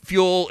food,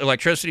 fuel,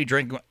 electricity,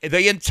 drink.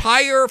 The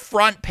entire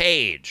front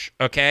page,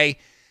 okay,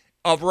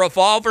 of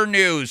Revolver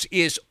News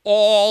is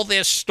all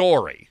this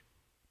story.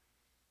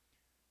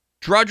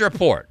 Drudge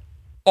Report.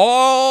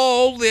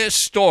 All this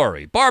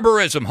story.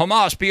 Barbarism.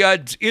 Hamas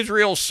beheads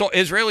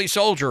Israeli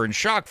soldier in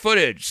shock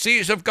footage.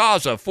 Siege of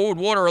Gaza. Food,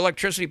 water,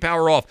 electricity,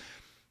 power off.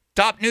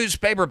 Top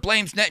newspaper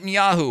blames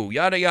Netanyahu.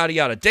 Yada, yada,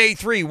 yada. Day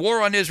 3,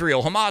 war on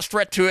Israel. Hamas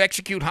threat to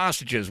execute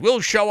hostages. Will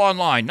show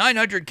online.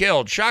 900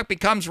 killed. Shock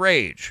becomes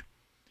rage.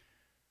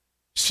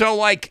 So,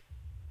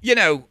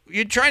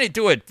 you're trying to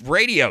do a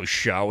radio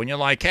show, and you're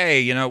like,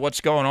 hey,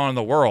 what's going on in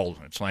the world?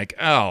 It's like,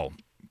 oh,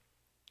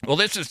 well,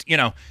 this is,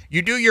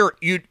 you do your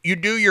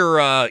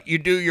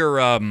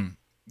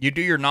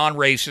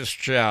non-racist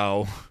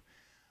show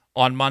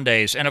on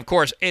Mondays, and of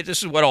course,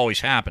 this is what always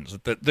happens.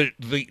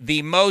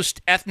 The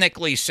most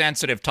ethnically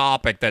sensitive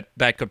topic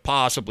that could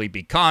possibly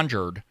be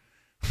conjured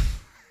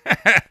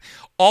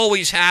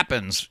always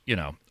happens,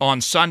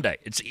 on Sunday.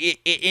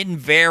 It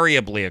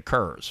invariably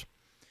occurs,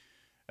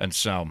 and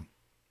so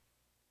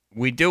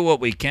we do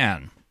what we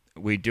can.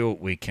 Let's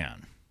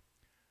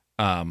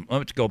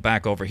go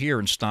back over here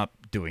and stop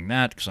doing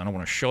that, because I don't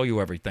want to show you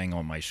everything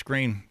on my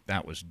screen.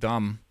 That was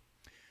dumb.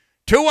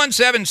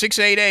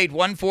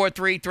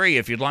 217-688-1433.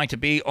 If you'd like to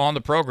be on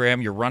the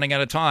program, you're running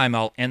out of time.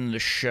 I'll end the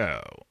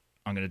show.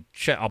 I'm going to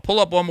check. I'll pull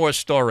up one more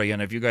story,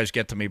 and if you guys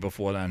get to me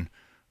before then,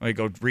 let me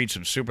go read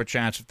some super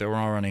chats if there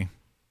are any.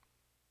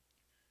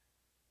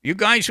 You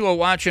guys who are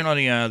watching on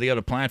the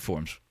other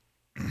platforms,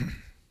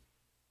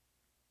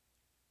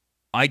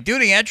 I do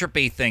the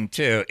entropy thing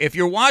too. If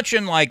you're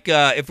watching,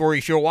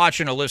 if you're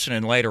watching or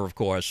listening later, of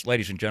course,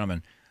 ladies and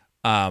gentlemen,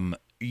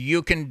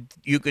 you can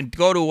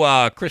go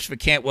to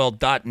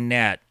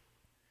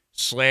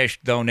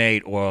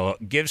christophercantwell.net/donate or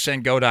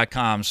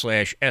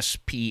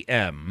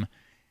givesendgo.com/SPM.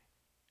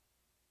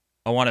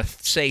 I want to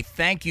say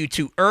thank you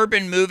to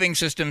Urban Moving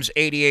Systems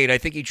 88. I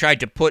think he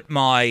tried to put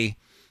my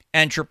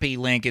entropy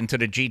link into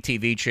the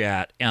GTV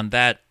chat, and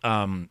that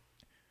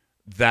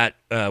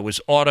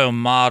was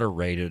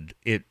auto-moderated.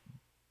 It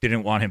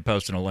didn't want him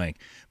posting a link.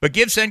 But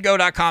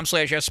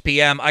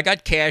givesendgo.com/SPM. I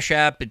got Cash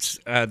App. It's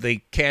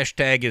the cash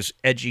tag is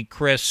Edgy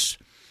Chris.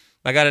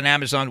 I got an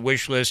Amazon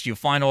wish list. You'll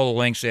find all the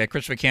links there.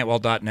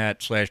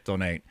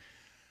 ChristopherCantwell.net/donate.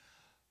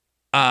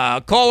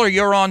 Caller,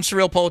 you're on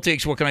Surreal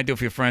Politics. What can I do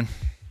for you, friend?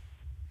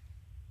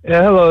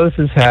 Yeah, hello, this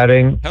is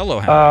Hatting. Hello,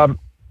 Hatting.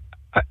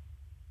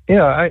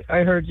 I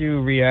heard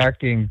you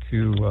reacting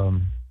to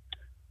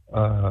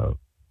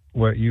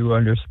what you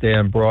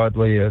understand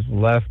broadly as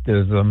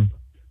leftism.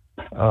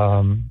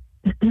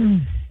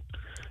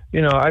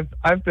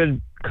 I've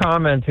been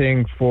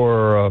commenting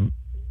for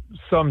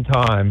some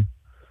time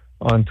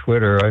on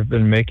Twitter. I've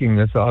been making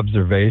this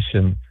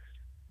observation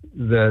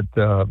that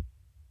the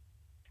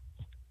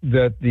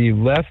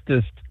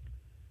leftist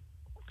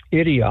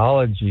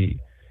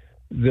ideology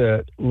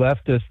that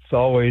leftists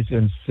always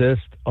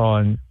insist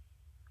on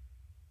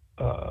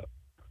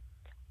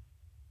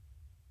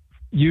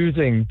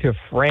using to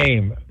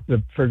frame,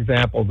 for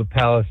example, the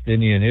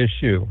Palestinian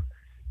issue,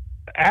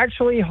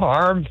 actually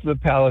harms the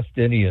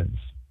Palestinians,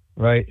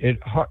 right?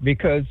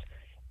 Because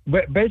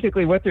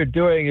basically what they're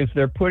doing is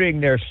they're putting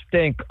their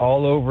stink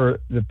all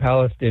over the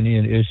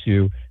Palestinian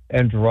issue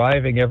and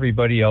driving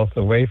everybody else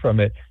away from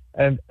it.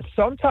 And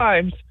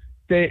sometimes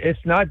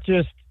it's not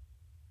just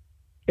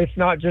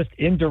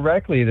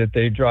indirectly that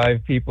they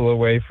drive people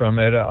away from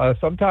it.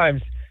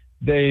 Sometimes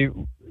they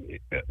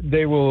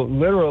will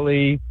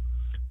literally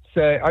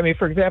say, I mean,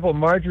 for example,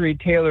 Marjorie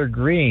Taylor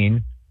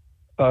Greene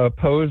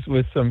posed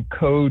with some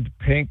Code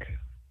Pink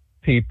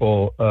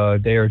people a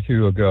day or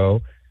two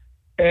ago,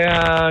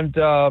 and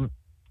the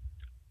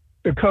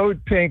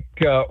Code Pink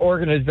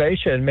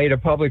organization made a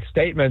public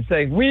statement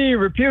saying, "We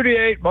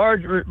repudiate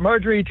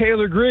Marjorie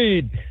Taylor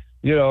Greene."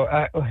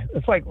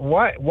 It's like,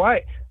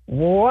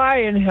 why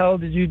in hell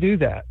did you do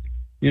that?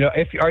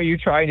 Are you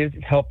trying to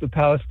help the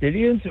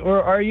Palestinians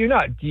or are you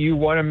not? Do you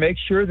want to make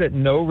sure that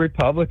no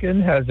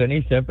Republican has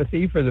any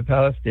sympathy for the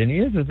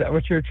Palestinians? Is that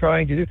what you're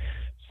trying to do?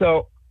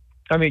 So,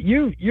 I mean,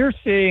 you're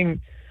seeing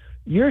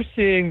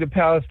the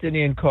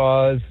Palestinian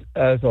cause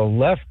as a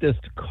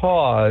leftist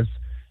cause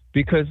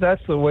because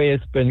that's the way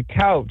it's been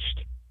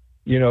couched.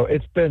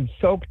 It's been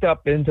soaked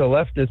up into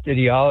leftist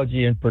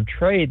ideology and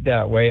portrayed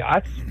that way.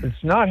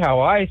 It's not how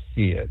I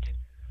see it.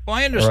 Well,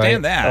 I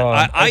understand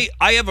that.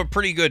 I have a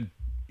pretty good,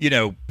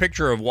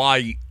 picture of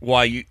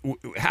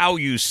how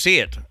you see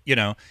it,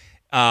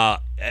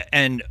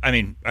 and I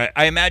mean,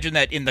 I imagine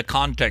that in the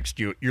context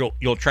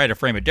you'll try to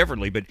frame it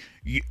differently, but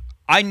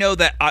I know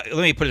that. Let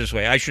me put it this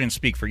way: I shouldn't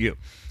speak for you.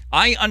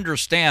 I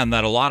understand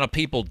that a lot of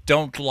people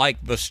don't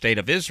like the state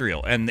of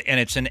Israel, and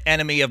it's an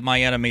enemy of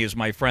my enemy is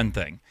my friend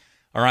thing.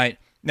 All right,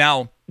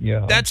 now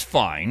that's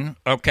fine.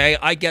 Okay,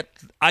 I get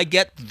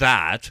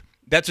that.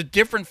 That's a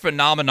different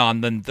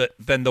phenomenon than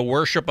the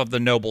worship of the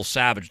noble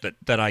savage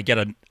that I get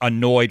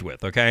annoyed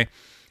with, okay?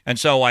 And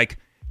so, I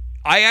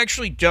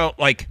actually don't,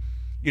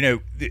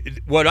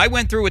 what I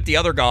went through with the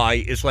other guy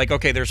is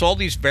okay, there's all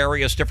these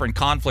various different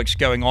conflicts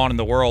going on in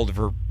the world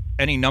for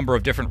any number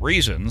of different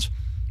reasons,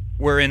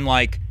 wherein,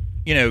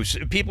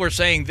 people are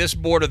saying this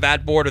border,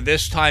 that border,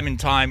 this time in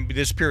time,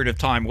 this period of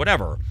time,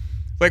 whatever.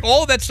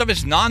 All of that stuff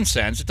is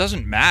nonsense. It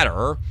doesn't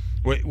matter.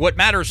 What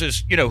matters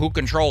is, who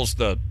controls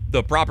the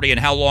property and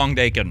how long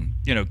they can,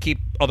 keep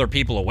other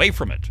people away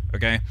from it,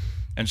 okay?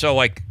 And so,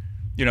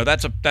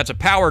 that's a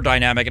power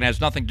dynamic and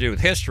has nothing to do with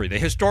history. The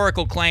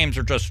historical claims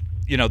are just,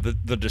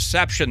 the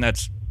deception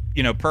that's,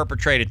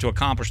 perpetrated to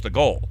accomplish the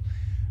goal.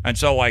 And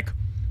so,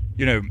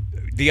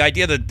 the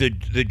idea that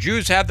the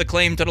Jews have the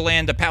claim to the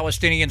land, the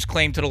Palestinians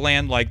claim to the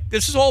land,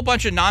 this is all a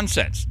bunch of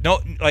nonsense.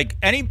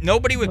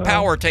 Nobody with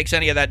power takes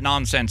any of that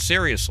nonsense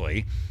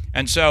seriously.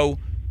 And so,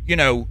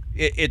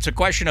 it's a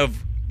question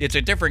of, it's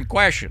a different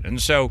question.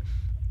 And so,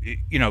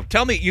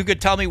 you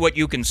could tell me what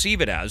you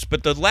conceive it as,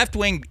 but the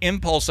left-wing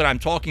impulse that I'm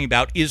talking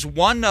about is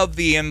one of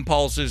the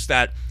impulses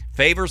that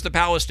favors the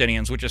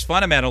Palestinians, which is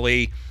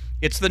fundamentally,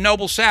 it's the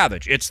noble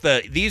savage. It's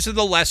these are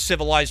the less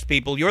civilized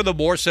people. You're the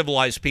more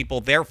civilized people.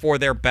 Therefore,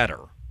 they're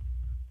better.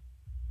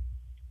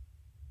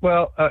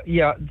 Well,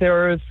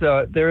 there is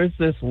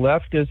this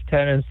leftist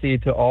tendency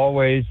to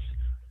always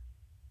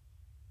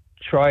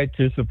try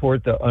to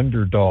support the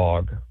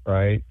underdog,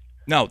 right?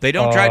 No, they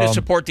don't try to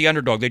support the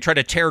underdog. They try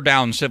to tear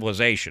down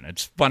civilization.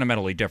 It's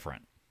fundamentally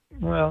different.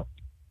 Well,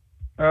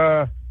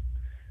 I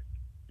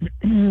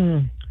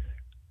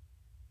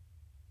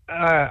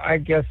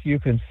guess you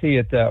can see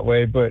it that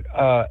way, but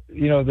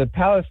the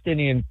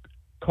Palestinian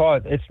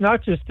cause, it's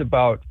not just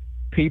about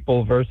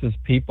people versus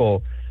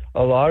people.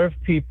 A lot of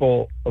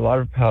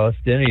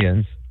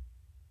Palestinians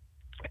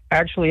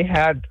actually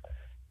had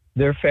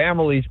their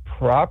family's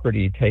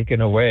property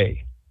taken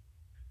away.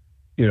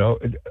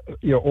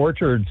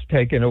 Orchards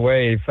taken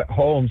away,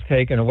 homes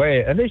taken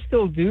away, and they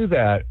still do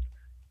that.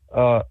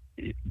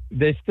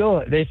 They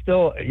still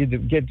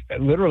get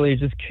literally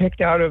just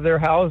kicked out of their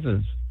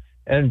houses,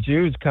 and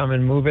Jews come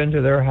and move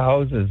into their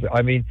houses.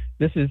 I mean,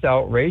 this is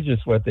outrageous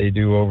what they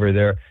do over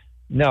there.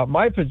 Now,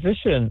 my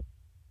position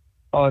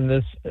on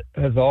this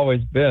has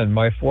always been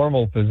my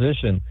formal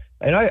position,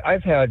 and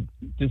I've had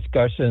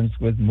discussions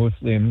with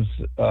Muslims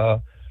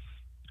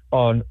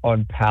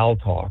on Pal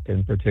Talk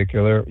in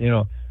particular,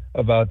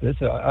 about this.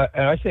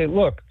 And I say,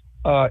 look,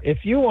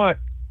 if you want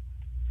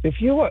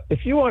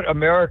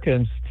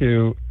Americans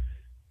to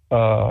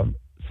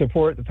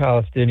support the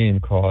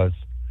Palestinian cause,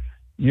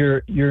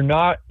 you're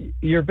not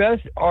your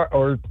best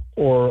or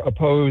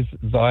oppose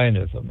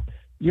Zionism.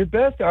 Your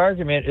best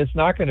argument is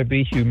not going to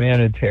be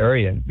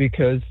humanitarian,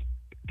 because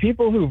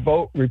people who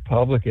vote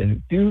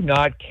Republican do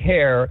not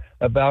care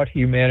about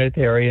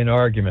humanitarian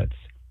arguments.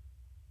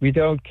 We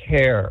don't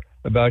care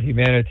about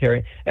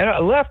humanitarian. And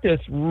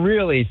leftists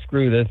really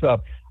screw this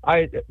up.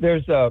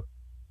 There's a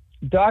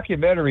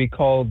documentary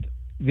called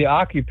The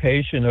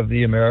Occupation of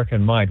the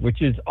American Mind,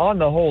 which is on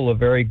the whole a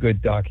very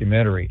good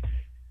documentary.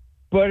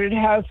 But it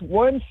has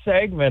one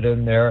segment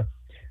in there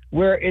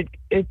where it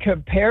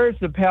compares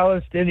the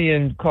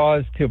Palestinian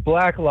cause to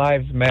Black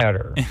Lives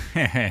Matter.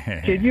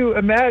 Can you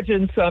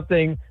imagine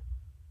something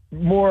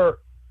more?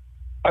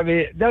 I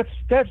mean,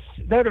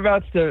 that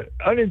amounts to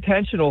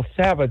unintentional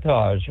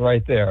sabotage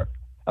right there.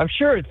 I'm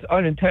sure it's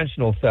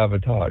unintentional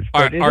sabotage.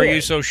 Are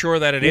you so sure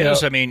that it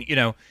is? I mean,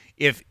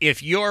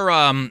 if you're,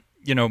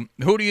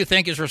 who do you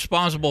think is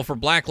responsible for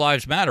Black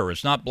Lives Matter?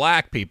 It's not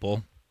black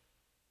people.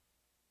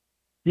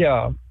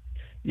 Yeah.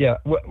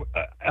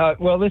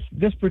 Well,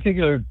 this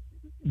particular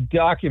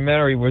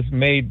documentary was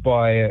made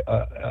by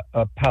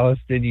a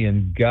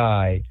Palestinian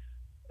guy,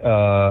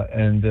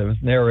 and it was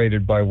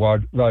narrated by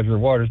Roger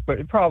Waters. But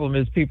the problem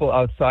is, people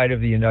outside of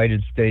the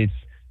United States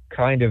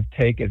kind of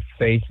take at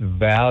face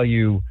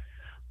value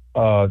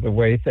the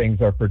way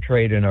things are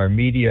portrayed in our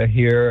media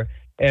here,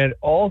 and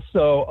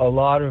also a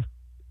lot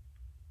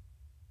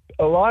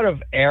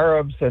of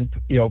Arabs and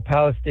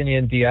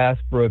Palestinian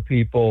diaspora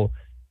people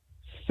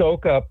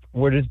soak up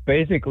what is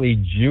basically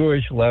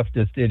Jewish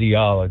leftist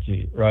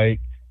ideology, right?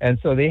 And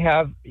so they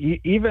have,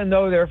 even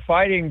though they're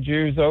fighting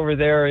Jews over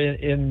there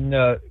in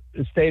the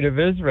state of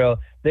Israel,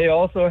 they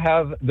also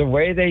have, the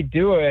way they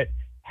do it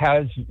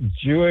has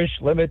Jewish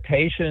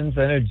limitations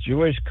and a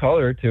Jewish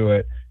color to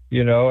it,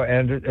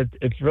 and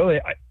it's really,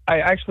 I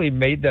actually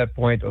made that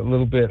point a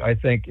little bit, I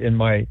think, in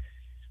my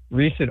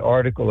recent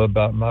article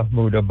about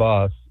Mahmoud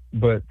Abbas.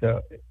 But,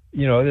 the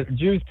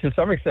Jews to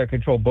some extent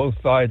control both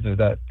sides of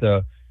that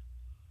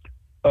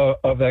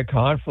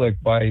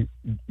conflict by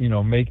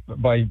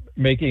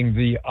making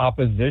the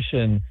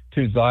opposition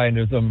to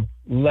Zionism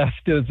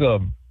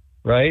leftism,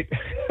 right?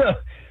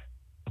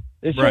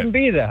 It shouldn't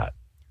be that.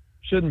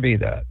 Shouldn't be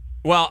that.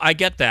 Well, I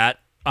get that.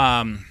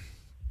 But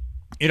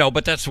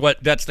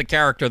that's the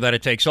character that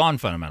it takes on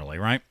fundamentally,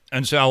 right?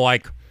 And so, well,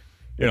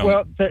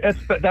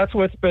 that's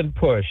what's been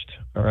pushed.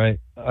 All right,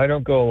 I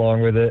don't go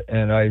along with it,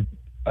 and I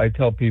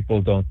tell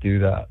people don't do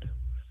that.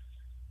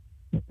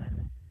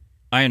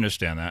 I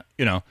understand that.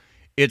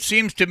 It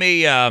seems to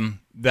me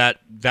that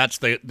this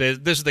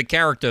is the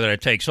character that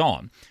it takes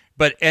on,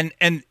 but and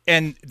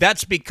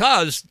that's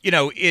because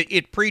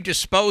it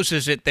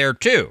predisposes it there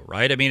too,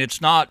 right? I mean, it's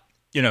not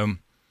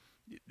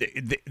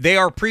they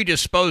are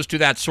predisposed to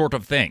that sort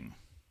of thing.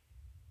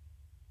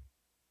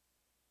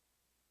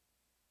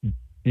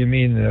 You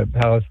mean the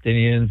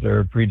Palestinians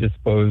are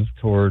predisposed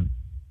toward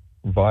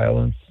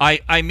violence?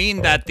 I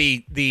mean that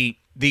the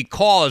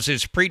cause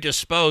is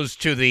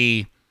predisposed to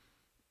the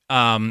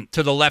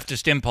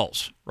leftist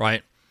impulse,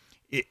 right?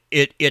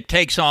 It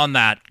takes on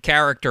that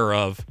character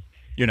of,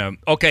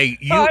 okay.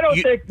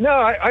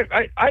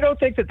 I don't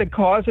think that the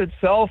cause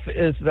itself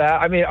is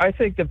that. I mean, I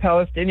think the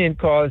Palestinian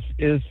cause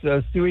is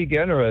sui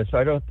generis.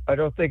 I don't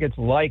think it's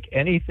like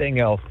anything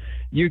else.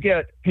 You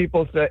get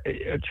people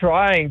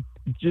trying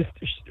just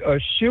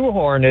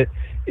shoehorn it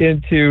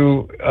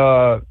into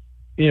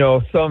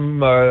some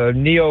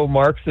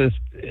neo-Marxist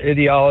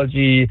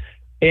ideology,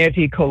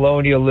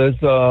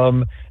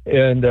 anti-colonialism,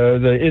 and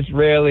the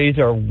Israelis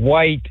are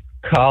white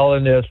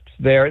colonists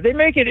there. They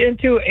make it a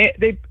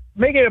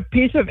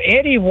piece of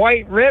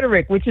anti-white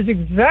rhetoric, which is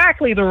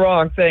exactly the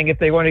wrong thing if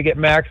they want to get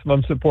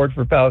maximum support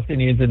for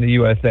Palestinians in the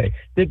USA.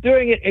 They're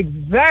doing it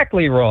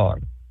exactly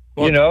wrong.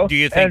 Well, do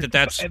you think that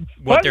that's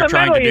what they're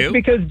trying to do? It's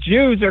because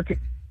Jews are...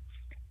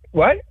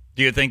 What?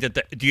 Do you think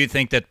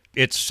that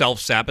it's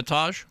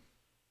self-sabotage?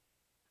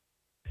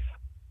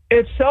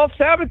 it's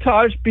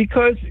self-sabotage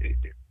because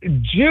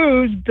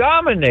Jews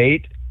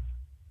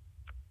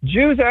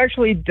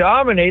actually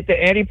dominate the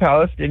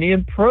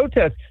anti-Palestinian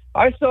protests.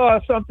 I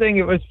saw something,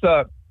 it was,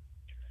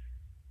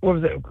 what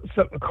was it,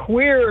 some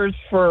queers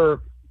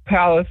for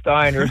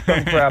Palestine or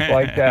some crap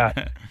like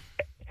that.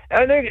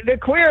 And the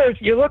queers,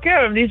 you look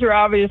at them, these are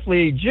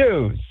obviously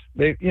Jews.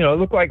 They,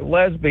 look like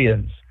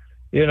lesbians,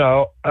 and,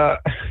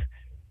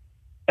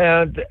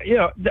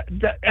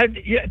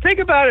 think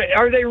about it.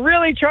 Are they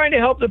really trying to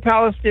help the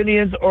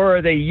Palestinians, or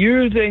are they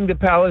using the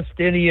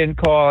Palestinian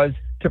cause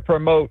to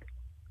promote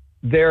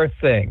their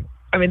thing?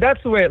 I mean,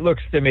 that's the way it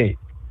looks to me.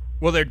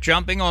 Well, they're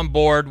jumping on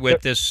board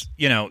with this,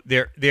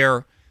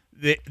 they're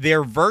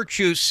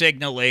virtue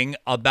signaling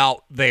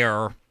about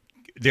their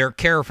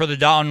care for the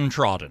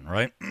downtrodden,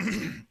 right?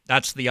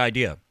 That's the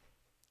idea.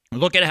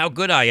 Look at how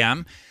good I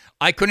am.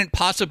 I couldn't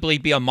possibly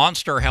be a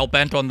monster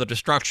hell-bent on the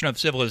destruction of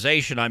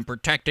civilization. I'm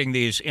protecting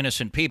these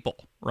innocent people,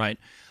 right?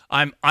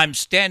 I'm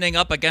standing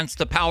up against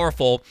the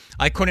powerful.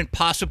 I couldn't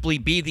possibly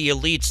be the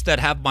elites that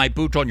have my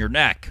boot on your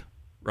neck,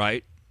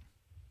 right?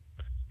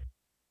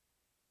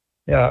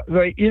 Yeah,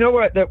 you know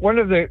what? That one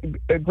of the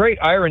great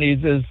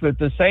ironies is that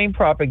the same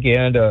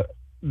propaganda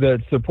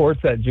that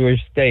supports that Jewish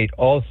state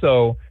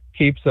also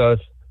keeps us,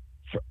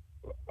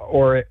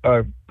 or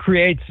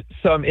creates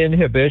some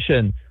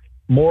inhibition,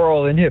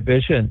 moral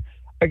inhibition,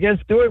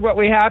 against doing what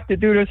we have to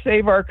do to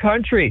save our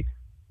country.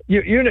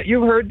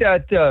 You've heard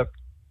that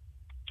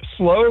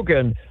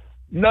slogan,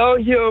 "No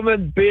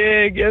human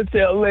being is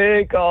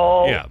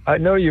illegal." Yeah. I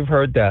know you've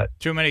heard that.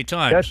 Too many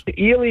times. That's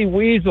Elie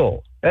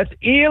Wiesel. That's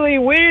Elie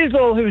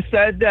Wiesel who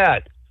said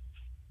that.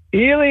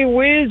 Elie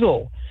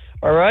Wiesel.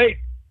 All right.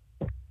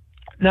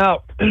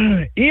 Now,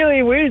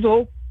 Elie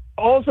Wiesel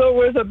also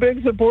was a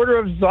big supporter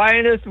of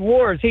Zionist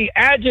wars. He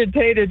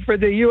agitated for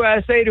the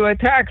USA to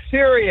attack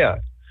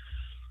Syria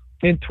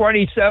in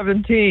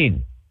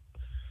 2017,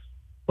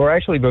 or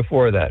actually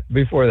before that.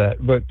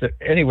 But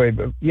anyway,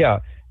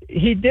 yeah,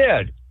 he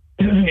did.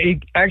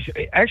 He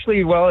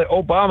actually, while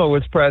Obama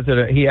was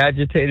president, he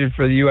agitated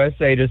for the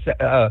USA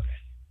to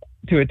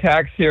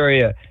attack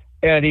Syria,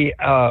 and he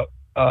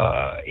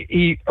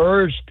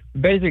urged,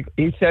 basically,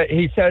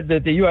 he said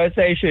that the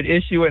USA should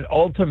issue an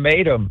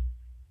ultimatum,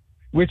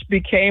 which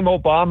became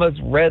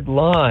Obama's red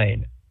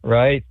line,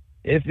 right?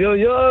 If you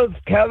use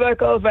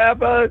chemical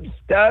weapons,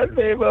 then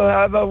we will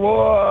have a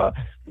war.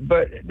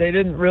 But they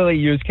didn't really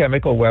use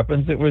chemical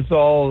weapons. It was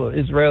all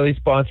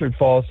Israeli-sponsored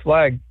false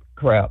flag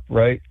crap,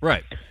 right?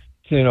 Right.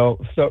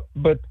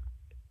 But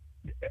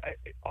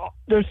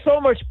there's so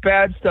much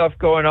bad stuff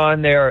going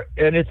on there,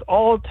 and it's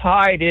all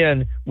tied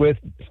in with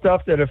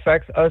stuff that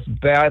affects us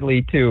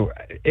badly, too.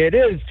 It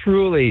is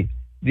truly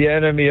the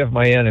enemy of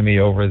my enemy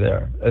over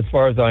there, as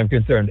far as I'm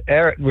concerned,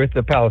 with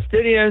the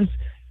Palestinians,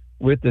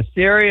 with the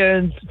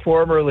Syrians,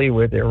 formerly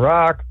with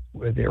Iraq,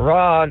 with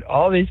Iran.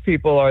 All these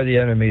people are the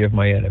enemy of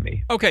my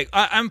enemy. Okay,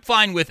 I'm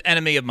fine with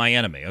enemy of my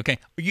enemy, okay?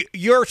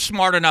 You're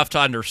smart enough to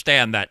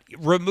understand that.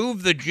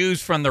 Remove the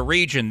Jews from the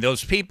region,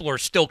 those people are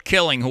still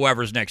killing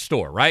whoever's next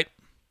door, right?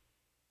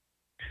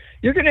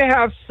 You're going to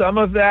have some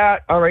of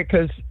that, all right,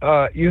 because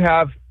you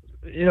have,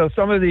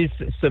 some of these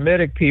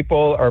Semitic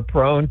people are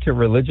prone to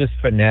religious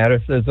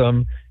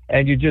fanaticism,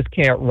 and you just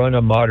can't run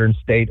a modern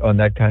state on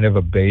that kind of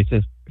a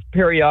basis.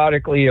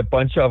 Periodically, a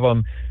bunch of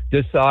them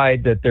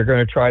decide that they're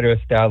going to try to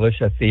establish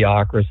a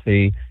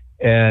theocracy,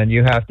 and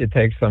you have to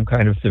take some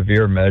kind of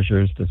severe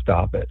measures to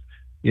stop it,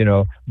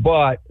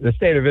 But the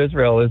state of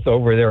Israel is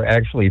over there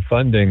actually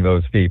funding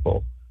those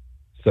people.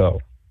 So,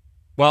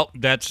 well,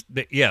 that's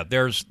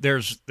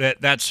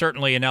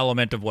certainly an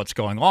element of what's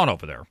going on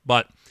over there.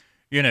 But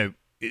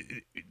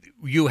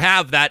you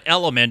have that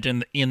element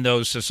in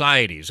those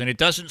societies, and it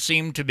doesn't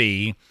seem to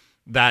be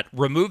that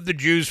remove the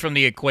Jews from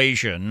the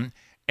equation,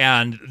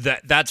 and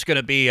that's going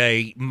to be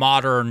a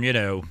modern,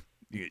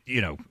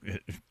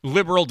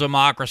 liberal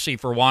democracy,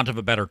 for want of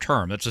a better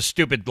term. That's a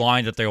stupid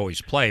line that they always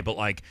play, but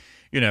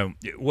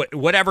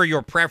whatever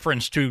your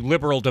preference to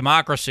liberal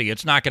democracy,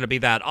 it's not going to be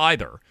that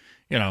either.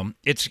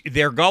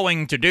 They're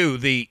going to do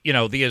the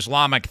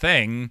Islamic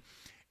thing,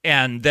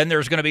 and then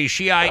there's going to be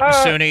Shiite and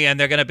Sunni, and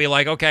they're going to be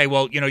like, okay,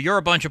 well, you're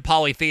a bunch of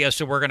polytheists,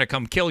 so we're going to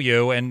come kill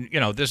you, and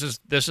this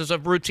is a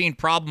routine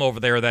problem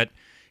over there that.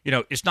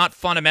 It's not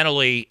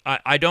fundamentally,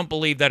 I don't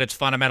believe that it's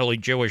fundamentally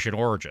Jewish in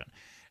origin.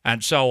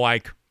 And so,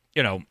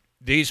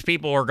 these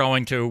people are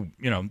going to,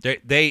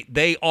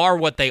 they are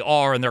what they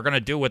are, and they're going to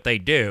do what they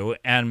do.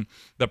 And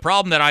the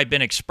problem that I've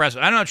been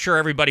expressing, I'm not sure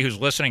everybody who's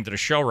listening to the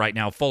show right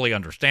now fully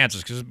understands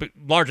this, because it's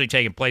largely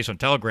taking place on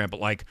Telegram, but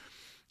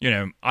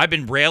I've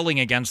been railing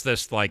against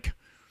this,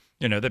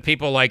 the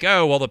people are like,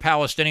 oh, well, the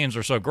Palestinians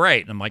are so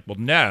great. And I'm like, well,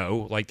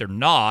 no, they're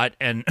not.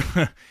 And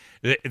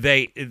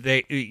they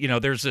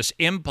there's this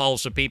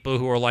impulse of people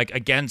who are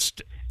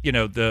against,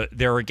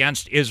 they're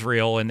against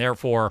Israel, and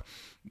therefore,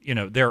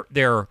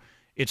 they're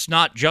it's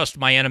not just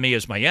my enemy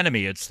is my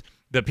enemy. It's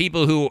the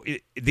people who,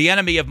 the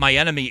enemy of my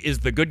enemy is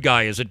the good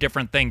guy, is a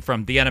different thing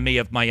from the enemy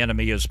of my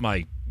enemy is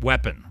my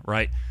weapon,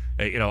 right?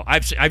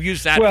 I've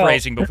used that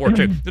phrasing before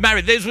too. The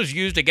matter, this was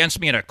used against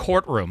me in a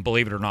courtroom,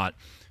 believe it or not.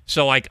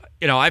 So I've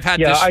had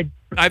this.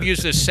 I've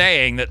used this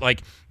saying that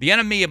the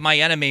enemy of my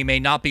enemy may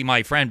not be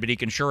my friend, but he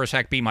can sure as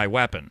heck be my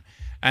weapon.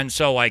 And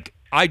so I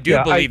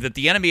do believe that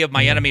the enemy of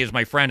my enemy is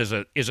my friend is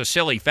a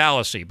silly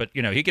fallacy, but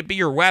he could be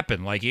your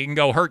weapon. He can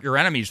go hurt your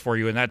enemies for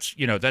you, and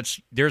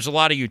there's a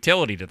lot of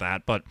utility to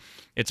that, but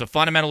it's a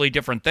fundamentally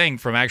different thing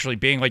from actually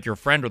being like your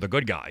friend or the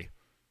good guy.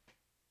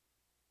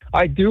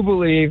 I do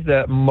believe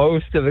that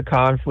most of the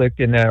conflict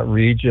in that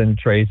region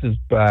traces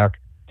back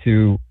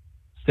to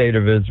State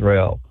of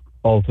Israel,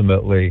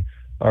 ultimately.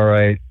 All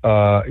right.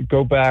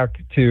 Go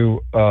back to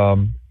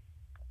the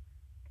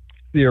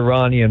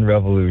Iranian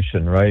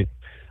Revolution, right?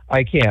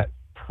 I can't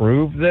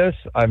prove this.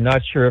 I'm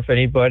not sure if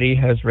anybody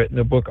has written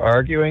a book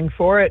arguing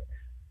for it,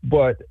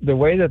 but the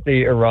way that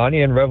the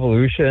Iranian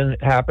Revolution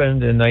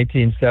happened in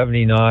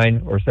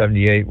 1979 or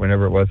 78,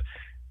 whenever it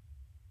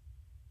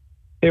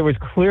was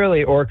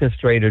clearly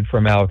orchestrated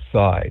from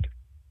outside,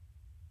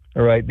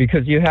 all right?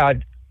 Because you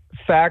had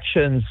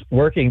factions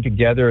working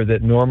together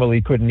that normally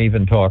couldn't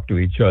even talk to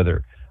each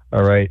other,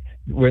 all right?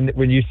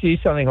 When you see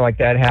something like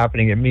that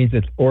happening, it means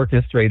it's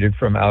orchestrated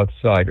from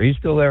outside. Are you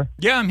still there?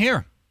 Yeah, I'm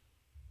here.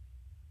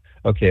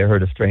 Okay, I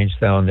heard a strange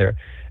sound there.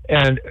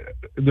 And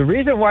the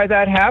reason why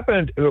that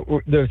happened,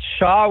 the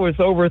Shah was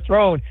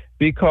overthrown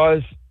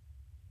because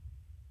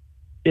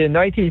in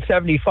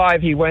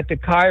 1975 he went to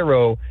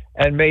Cairo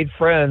and made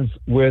friends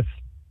with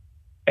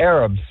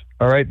Arabs,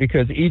 all right,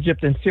 because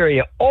Egypt and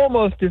Syria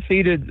almost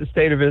defeated the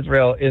State of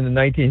Israel in the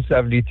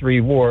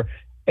 1973 war.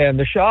 And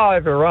the Shah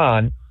of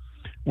Iran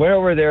went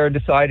over there and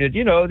decided,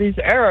 these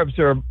Arabs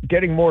are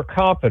getting more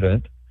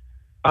competent.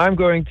 I'm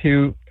going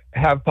to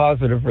have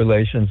positive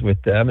relations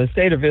with them. The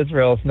State of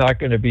Israel is not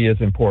going to be as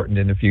important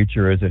in the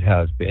future as it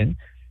has been.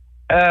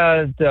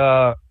 And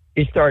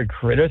he started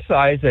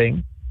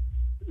criticizing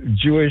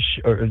Jewish,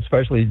 or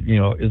especially,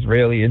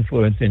 Israeli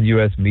influence in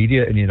U.S.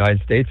 media in the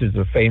United States. There's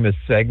a famous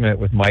segment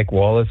with Mike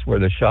Wallace where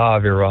the Shah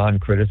of Iran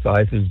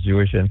criticizes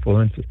Jewish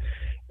influence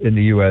in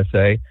the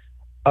USA.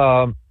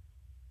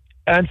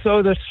 And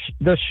so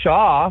the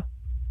Shah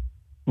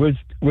was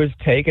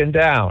taken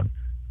down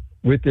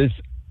with this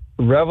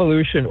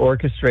revolution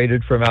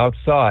orchestrated from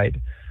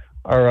outside.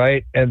 All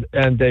right, and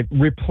they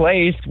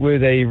replaced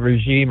with a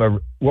regime,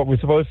 what was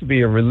supposed to be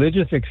a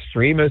religious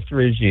extremist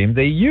regime.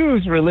 They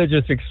use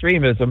religious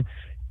extremism,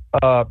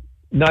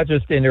 not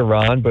just in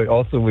Iran, but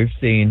also we've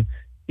seen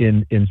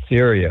in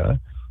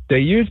Syria. They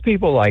use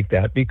people like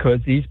that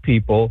because these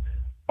people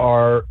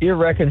are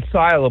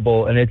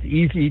irreconcilable, and it's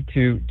easy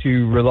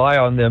to rely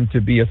on them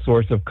to be a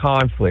source of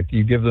conflict.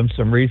 You give them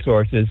some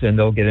resources, and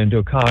they'll get into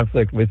a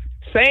conflict with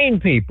sane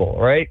people,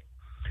 right?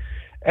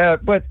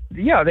 But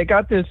yeah, they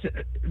got this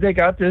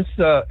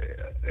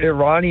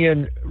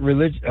Iranian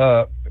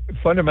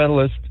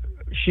fundamentalist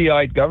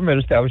Shiite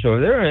government established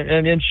over there,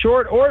 and in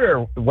short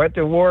order went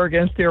to war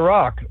against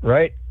Iraq,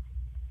 right?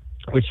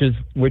 Which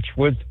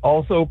was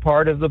also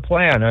part of the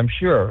plan, I'm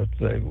sure.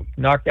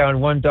 Knock down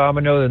one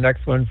domino, the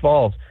next one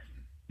falls.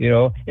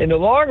 In the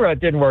long run, it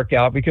didn't work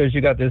out because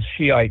you got this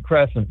Shiite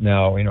crescent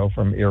now,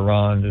 from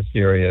Iran to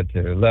Syria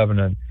to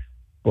Lebanon,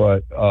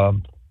 but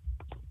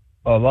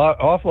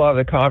awful lot of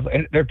the conflict,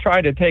 and they're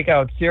trying to take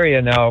out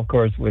Syria now, of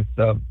course, with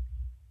the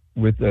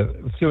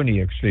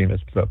Sunni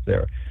extremists up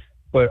there.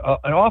 But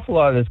an awful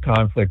lot of this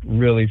conflict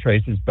really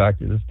traces back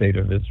to the State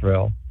of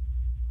Israel,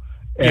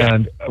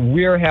 and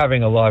we're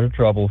having a lot of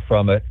trouble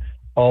from it.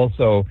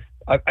 Also,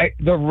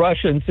 the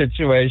Russian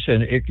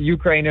situation,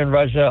 Ukraine and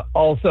Russia,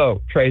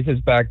 also traces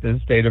back to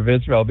the State of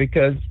Israel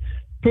because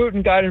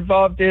Putin got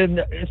involved in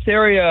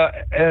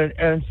Syria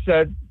and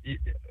said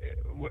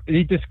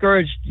he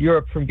discouraged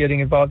Europe from getting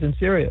involved in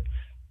Syria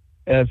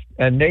and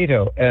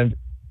NATO, and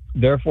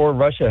therefore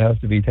Russia has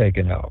to be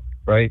taken out,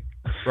 right?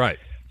 Right.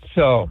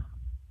 So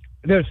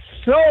there's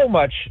so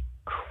much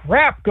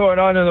crap going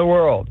on in the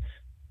world.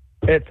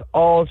 It's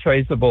all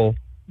traceable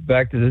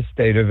back to the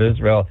State of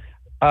Israel.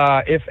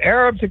 If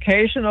Arabs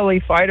occasionally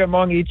fight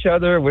among each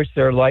other, which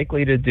they're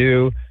likely to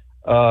do,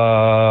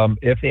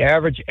 if the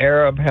average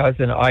Arab has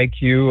an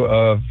IQ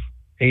of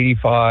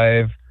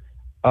 85,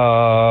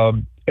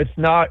 it's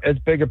not as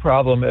big a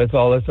problem as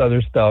all this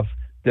other stuff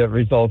that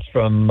results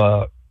from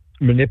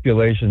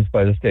manipulations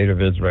by the State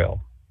of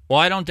Israel. Well,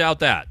 I don't doubt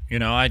that.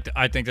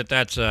 I think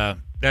that's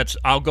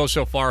I'll go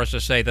so far as to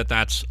say that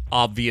that's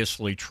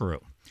obviously true.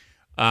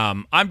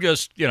 I'm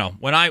just,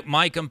 when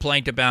my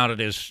complaint about it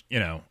is,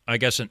 I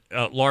guess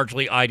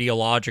largely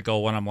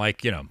ideological when I'm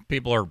like,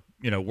 people are,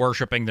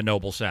 worshiping the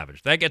noble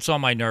savage. That gets on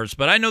my nerves,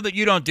 but I know that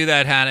you don't do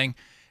that, Hanning,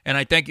 and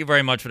I thank you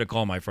very much for the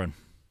call, my friend.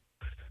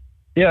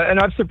 Yeah, and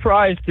I'm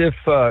surprised if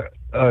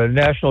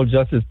National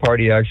Justice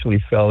Party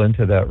actually fell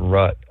into that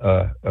rut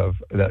of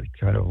that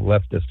kind of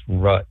leftist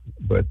rut.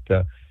 But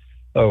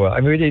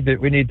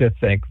we need to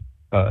think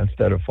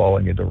instead of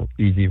falling into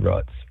easy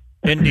ruts.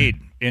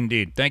 Indeed.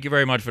 Thank you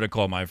very much for the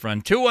call, my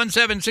friend.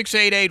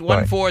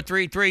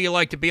 217-688-1433. You'd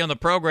like to be on the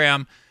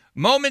program.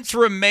 Moments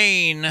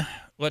remain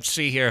let's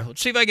see here.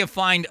 Let's see if I can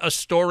find a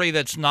story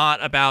that's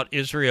not about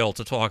Israel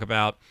to talk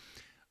about.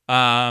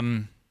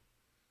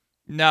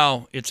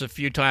 No, it's a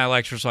futile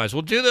exercise.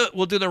 We'll do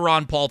the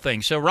Ron Paul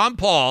thing. So Ron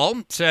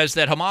Paul says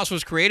that Hamas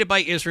was created by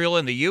Israel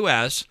and the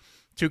U.S.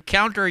 to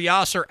counter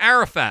Yasser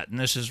Arafat, and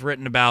this is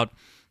written about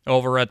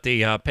over at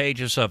the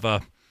pages of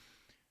a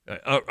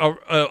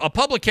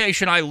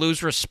publication I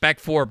lose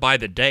respect for by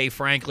the day.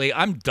 Frankly,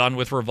 I'm done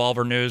with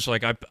Revolver News.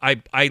 Like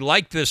I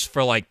liked this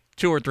for like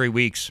 2 or 3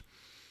 weeks,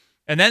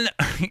 and then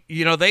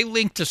they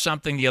linked to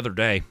something the other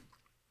day.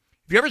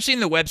 Have you ever seen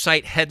the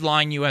website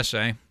Headline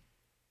USA?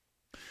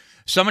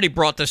 Somebody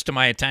brought this to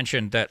my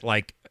attention that,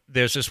 like,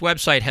 there's this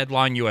website,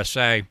 Headline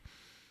USA,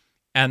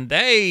 and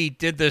they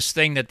did this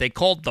thing that they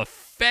called the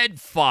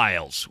Fed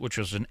Files, which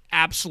was an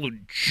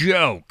absolute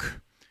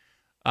joke.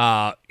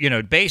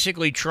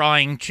 Basically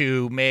trying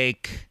to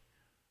make,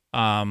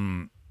 how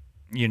do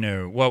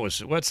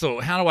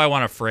I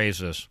want to phrase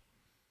this?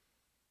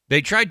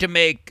 They tried to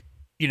make,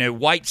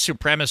 white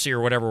supremacy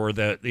or whatever, or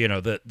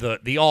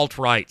the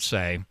alt-right,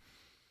 say,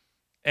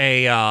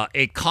 a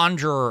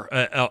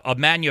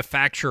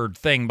manufactured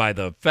thing by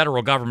the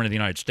federal government of the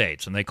United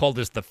States, and they called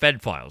this the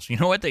Fed Files. You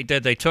know what they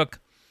did? They took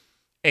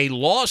a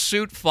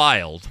lawsuit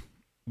filed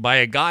by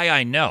a guy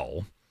I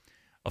know,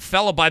 a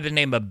fellow by the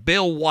name of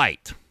Bill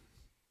White.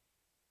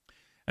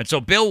 And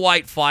so Bill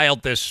White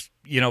filed this,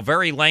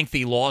 very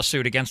lengthy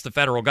lawsuit against the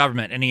federal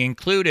government, and he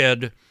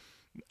included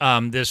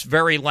this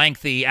very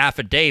lengthy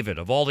affidavit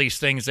of all these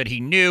things that he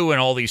knew and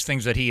all these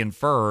things that he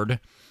inferred.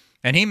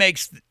 And he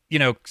makes,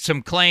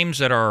 some claims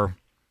that are,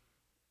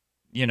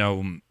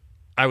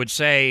 I would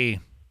say,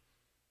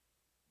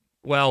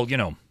 well,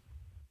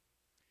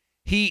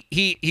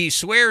 he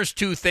swears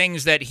to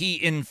things that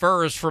he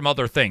infers from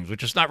other things,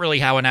 which is not really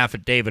how an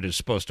affidavit is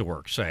supposed to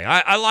work. Say,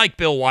 I like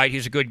Bill White.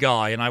 He's a good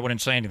guy, and I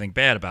wouldn't say anything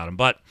bad about him.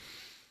 But,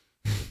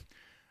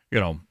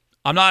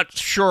 I'm not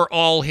sure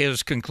all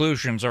his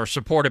conclusions are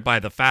supported by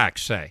the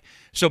facts, say.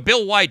 So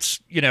Bill White's,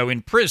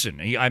 in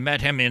prison. I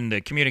met him in the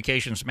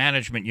Communications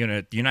Management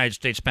Unit at the United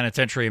States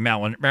Penitentiary in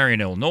Mount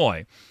Marion,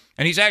 Illinois.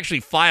 And he's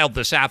actually filed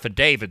this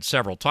affidavit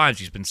several times.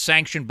 He's been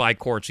sanctioned by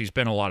courts. He's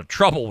been in a lot of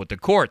trouble with the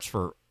courts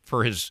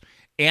for his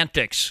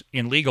antics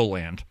in legal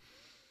land.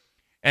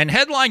 And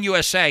Headline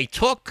USA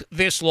took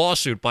this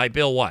lawsuit by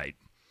Bill White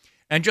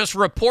and just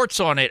reports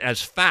on it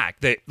as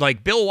fact. That,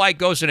 like, Bill White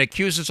goes and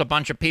accuses a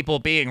bunch of people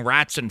of being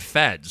rats and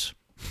feds.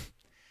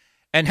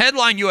 And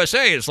Headline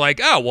USA is like,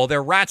 oh, well,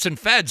 they're rats and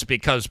feds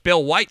because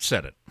Bill White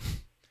said it.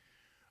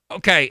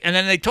 Okay, and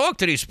then they talk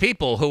to these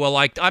people who are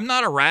like, I'm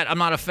not a rat, I'm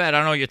not a fed, I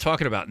don't know what you're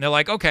talking about. And they're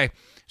like, okay.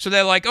 So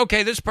they're like,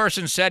 okay, this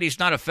person said he's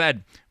not a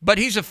fed, but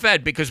he's a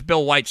fed because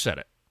Bill White said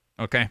it.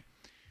 Okay?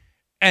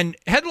 And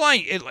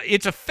Headline,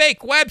 it's a fake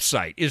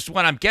website is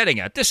what I'm getting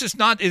at. There's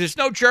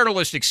no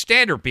journalistic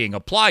standard being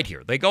applied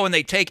here. They go and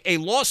they take a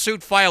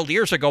lawsuit filed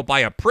years ago by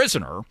a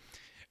prisoner,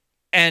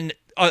 and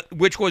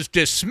which was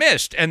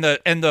dismissed, and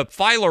the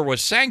filer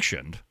was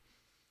sanctioned,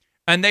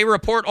 and they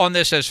report on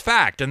this as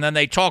fact, and then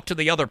they talk to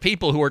the other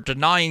people who are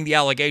denying the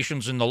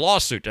allegations in the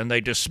lawsuit, and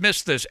they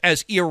dismiss this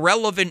as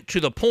irrelevant to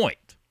the point.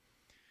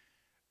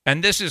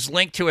 And this is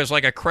linked to as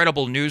like a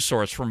credible news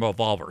source from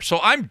Revolver. So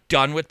I'm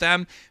done with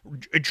them.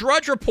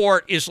 Drudge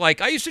Report is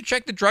like, I used to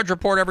check the Drudge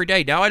Report every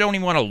day. Now I don't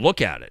even want to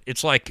look at it.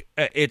 It's like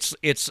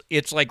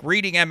it's like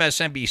reading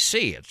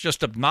MSNBC. It's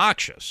just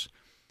obnoxious.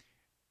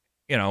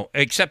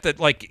 Except that,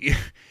 like,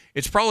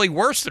 it's probably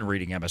worse than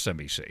reading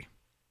MSNBC.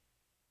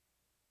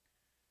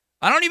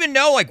 I don't even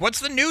know, like, what's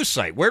the news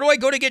site? Where do I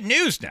go to get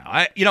news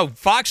now?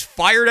 Fox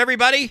fired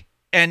everybody.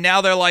 And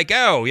now they're like,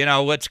 oh,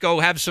 let's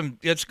go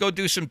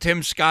do some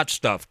Tim Scott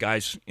stuff,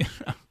 guys.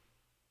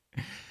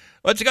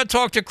 Let's go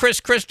talk to Chris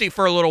Christie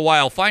for a little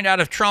while. Find out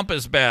if Trump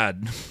is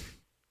bad.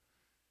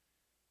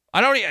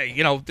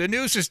 The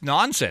news is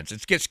nonsense.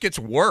 It gets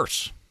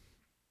worse.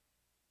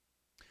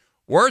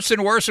 Worse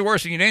and worse and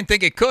worse, and you didn't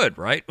think it could,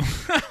 right?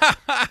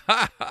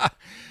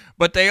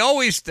 But they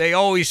always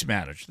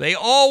manage. They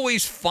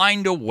always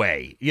find a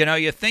way.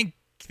 You think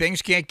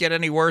things can't get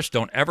any worse?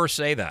 Don't ever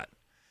say that.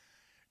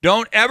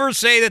 Don't ever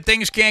say that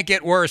things can't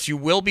get worse. You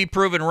will be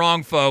proven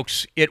wrong,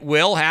 folks. It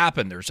will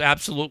happen. There's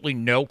absolutely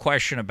no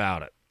question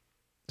about it.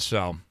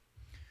 So,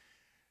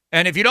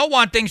 and if you don't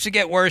want things to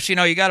get worse,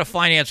 you got to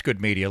finance good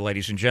media,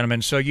 ladies and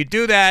gentlemen. So you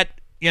do that.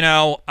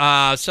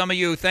 Some of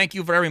you, thank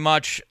you very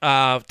much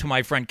to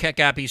my friend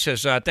Kekap. He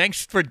says,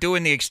 thanks for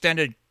doing the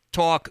extended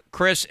talk,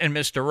 Chris and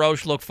Mr.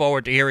 Roche. Look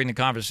forward to hearing the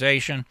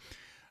conversation.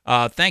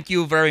 Thank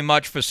you very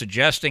much for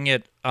suggesting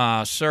it,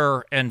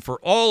 sir, and for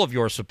all of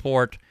your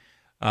support.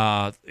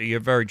 You're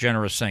very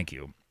generous. Thank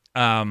you.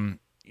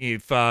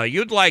 If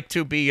you'd like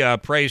to be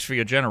praised for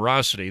your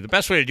generosity, the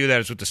best way to do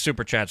that is with the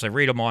super chats. I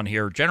read them on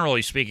here.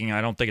 Generally speaking,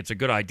 I don't think it's a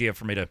good idea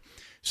for me to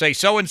say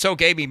so-and-so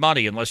gave me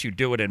money unless you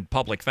do it in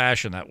public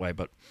fashion that way.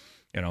 But,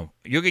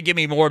 you could give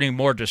me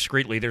more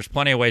discreetly. There's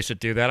plenty of ways to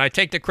do that. I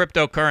take the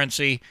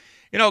cryptocurrency.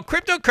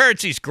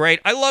 Cryptocurrency is great.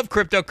 I love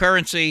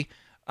cryptocurrency.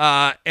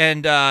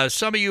 And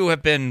some of you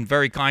have been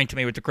very kind to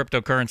me with the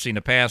cryptocurrency in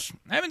the past.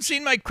 I haven't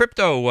seen my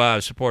crypto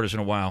supporters in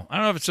a while. I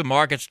don't know if it's the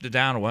markets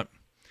down or what.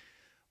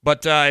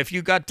 But if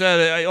you got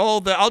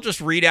I'll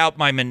just read out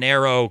my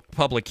Monero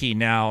public key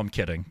now. I'm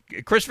kidding.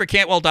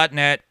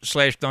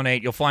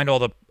 ChristopherCantwell.net/donate. You'll find all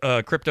the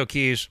crypto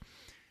keys.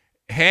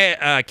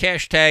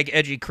 Hashtag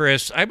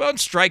EdgyChris. I'm on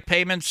Strike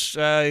Payments.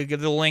 Give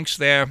the links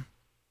there.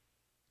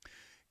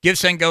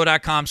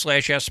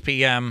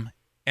 GiveSendGo.com/SPM.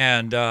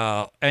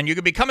 And you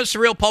can become a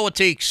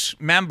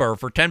SurrealPolitiks member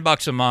for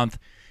 $10 a month.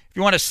 If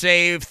you want to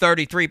save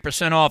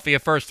 33% off for your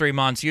first 3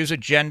 months, use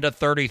Agenda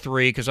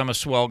 33 because I'm a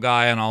swell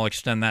guy and I'll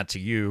extend that to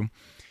you.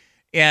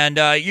 And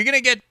you're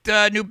going to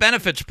get new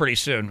benefits pretty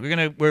soon.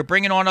 We're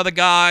bringing on other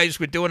guys.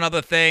 We're doing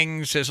other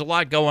things. There's a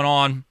lot going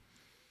on.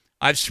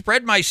 I've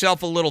spread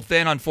myself a little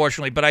thin,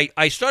 unfortunately, but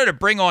I started to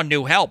bring on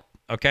new help,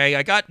 okay?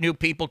 I got new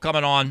people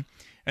coming on,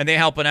 and they're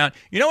helping out.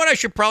 You know what I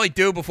should probably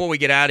do before we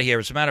get out of here?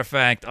 As a matter of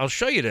fact, I'll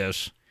show you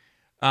this.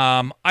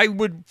 I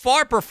would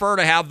far prefer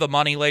to have the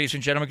money, ladies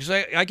and gentlemen,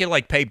 because I can,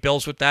 pay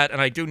bills with that, and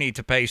I do need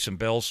to pay some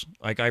bills.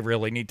 I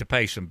really need to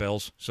pay some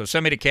bills. So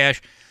send me the cash.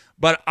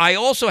 But I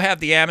also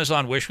have the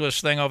Amazon wish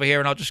list thing over here,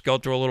 and I'll just go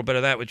through a little bit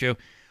of that with you.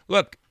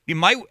 Look,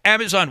 my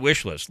Amazon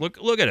wish list, look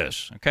at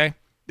this, okay?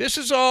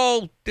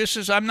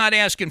 I'm not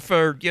asking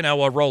for, a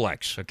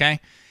Rolex,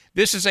 okay?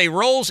 This is a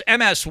Rolls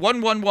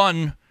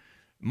MS-111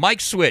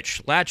 mic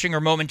switch, latching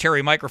or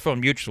momentary microphone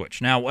mute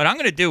switch. Now, what I'm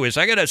going to do is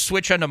I got a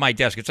switch under my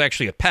desk. It's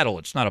actually a pedal.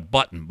 It's not a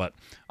button, but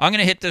I'm going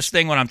to hit this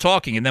thing when I'm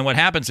talking, and then what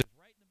happens is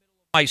right in the middle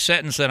of my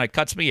sentence, then it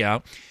cuts me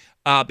out.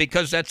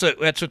 Because that's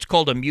what's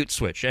called a mute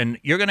switch. And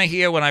you're going to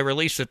hear when I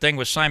release the thing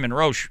with Simon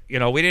Roche, we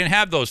didn't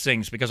have those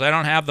things because I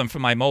don't have them for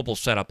my mobile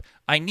setup.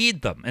 I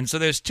need them. And so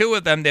there's two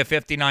of them. They're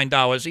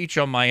 $59 each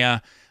on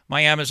my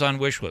Amazon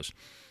wish list.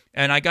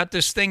 And I got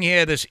this thing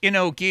here, this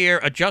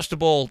InnoGear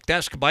adjustable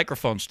desk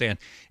microphone stand.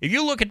 If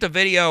you look at the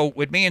video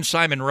with me and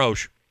Simon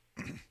Roche,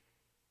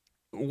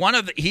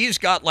 he's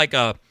got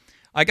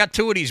I got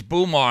two of these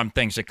boom arm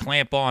things that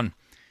clamp on.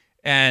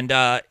 And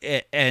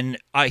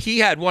he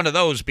had one of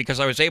those because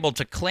I was able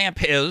to clamp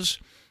his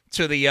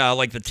to the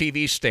the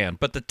TV stand.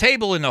 But the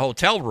table in the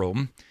hotel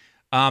room,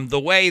 the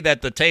way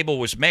that the table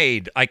was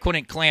made, I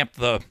couldn't clamp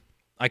the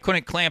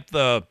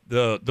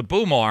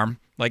boom arm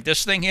like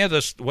this thing here.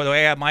 The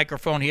way I have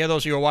microphone here.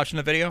 Those of you who are watching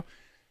the video,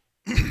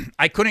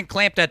 I couldn't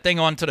clamp that thing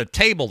onto the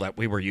table that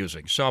we were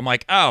using. So I'm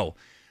like, oh.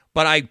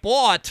 But I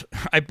bought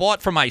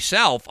for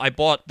myself, I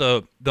bought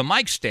the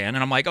mic stand,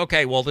 and I'm like,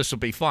 okay, well, this will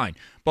be fine.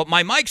 But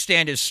my mic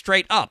stand is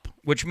straight up,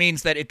 which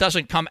means that it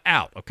doesn't come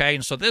out, okay?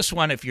 And so this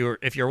one, if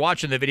you're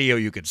watching the video,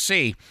 you could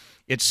see,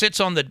 it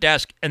sits on the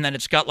desk, and then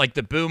it's got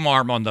the boom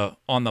arm on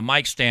the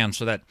mic stand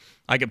so that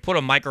I could put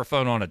a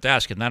microphone on a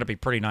desk, and that'd be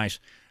pretty nice.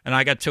 And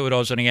I got two of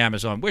those on the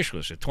Amazon wish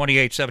list at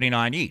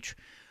 $28.79 each.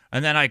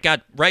 And then I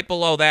got right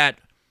below that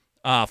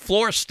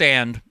floor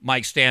stand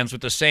mic stands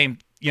with the same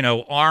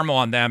arm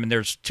on them, and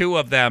there's two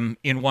of them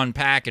in one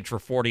package for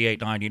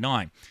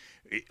 $48.99.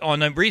 On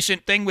the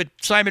recent thing with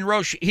Simon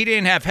Roche, he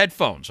didn't have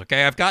headphones,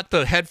 okay? I've got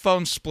the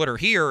headphone splitter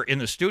here in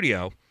the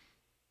studio.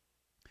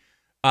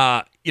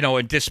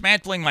 And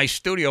dismantling my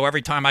studio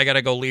every time I got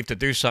to go leave to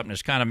do something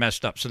is kind of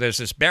messed up. So there's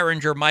this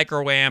Behringer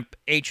Microamp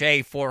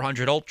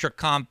HA400 Ultra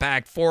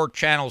Compact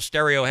 4-channel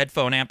stereo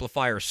headphone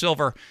amplifier,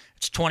 silver.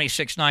 It's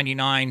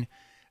 $26.99.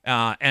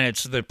 And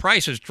the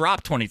price has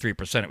dropped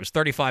 23%. It was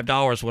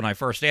 $35 when I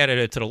first added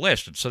it to the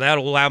list. And so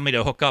that'll allow me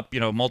to hook up,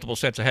 multiple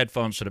sets of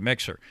headphones to the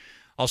mixer.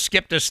 I'll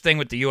skip this thing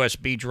with the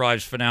USB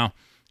drives for now.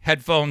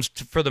 Headphones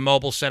for the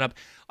mobile setup.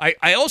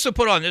 I also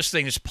put on this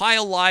thing, this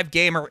Pile Live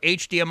Gamer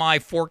HDMI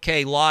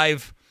 4K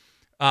live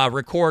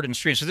record and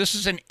stream. So this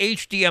is an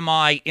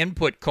HDMI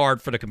input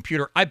card for the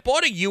computer. I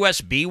bought a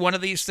USB one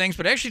of these things,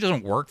 but it actually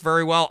doesn't work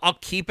very well. I'll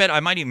keep it. I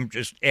might even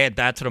just add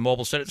that to the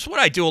mobile setup. It's what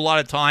I do a lot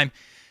of time.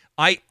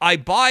 I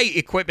buy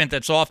equipment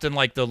that's often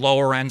like the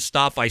lower end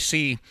stuff. I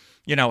see,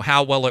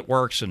 how well it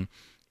works, and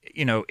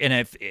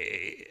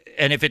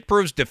and if it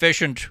proves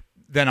deficient,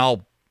 then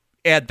I'll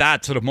add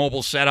that to the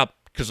mobile setup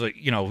because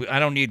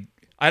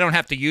I don't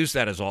have to use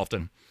that as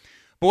often.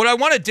 But what I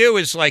want to do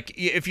is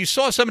if you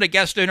saw some of the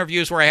guest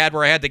interviews where I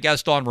had the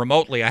guest on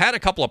remotely, I had a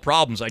couple of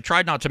problems. I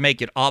tried not to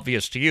make it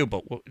obvious to you,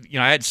 but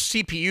I had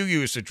CPU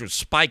usage was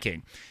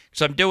spiking.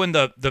 So I'm doing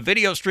the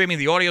video streaming,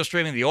 the audio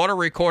streaming, the auto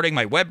recording,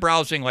 my web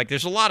browsing.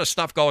 There's a lot of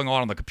stuff going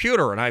on the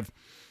computer,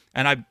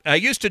 and I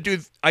used to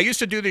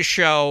do this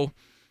show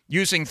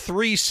using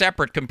 3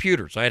 separate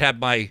computers. I'd have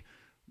my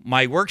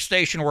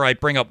workstation where I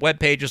bring up web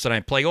pages and I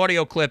play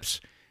audio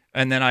clips,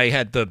 and then I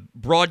had the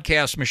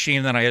broadcast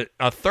machine, and then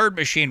a third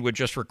machine would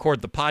just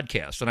record the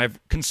podcast. And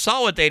I've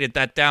consolidated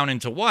that down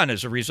into one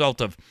as a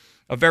result of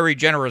a very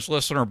generous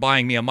listener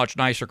buying me a much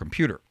nicer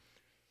computer.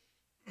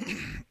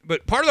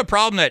 But part of the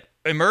problem that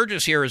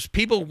emerges here is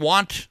people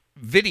want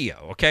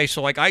video, okay?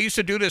 So I used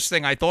to do this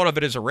thing, I thought of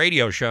it as a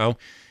radio show,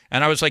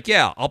 and I was like,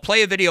 yeah, I'll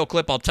play a video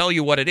clip, I'll tell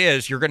you what it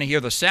is, you're going to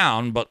hear the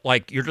sound, but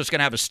you're just going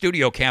to have a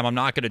studio cam, I'm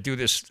not going to do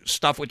this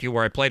stuff with you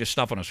where I play the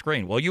stuff on a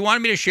screen. Well, you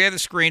wanted me to share the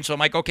screen, so I'm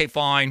like, okay,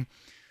 fine.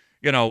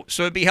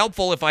 So it'd be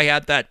helpful if I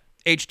had that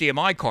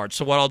HDMI card.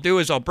 So what I'll do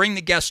is I'll bring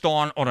the guest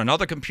on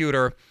another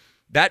computer.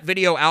 That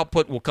video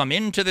output will come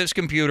into this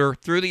computer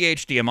through the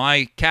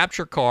HDMI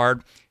capture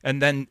card,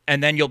 and then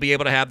you'll be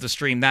able to have the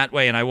stream that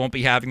way, and I won't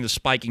be having the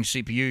spiking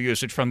CPU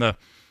usage from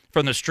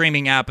the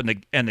streaming app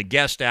and the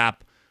guest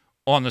app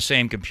on the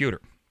same computer.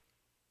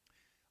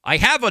 I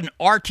have an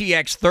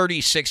RTX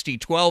 3060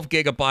 12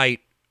 gigabyte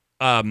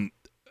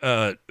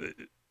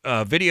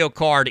video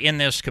card in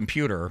this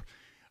computer.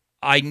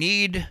 I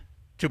need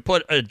to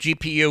put a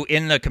GPU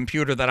in the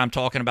computer that I'm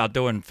talking about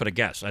doing for the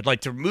guests. I'd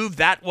like to move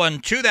that one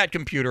to that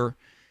computer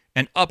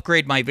and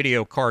upgrade my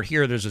video card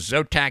here. There's a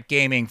Zotac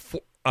Gaming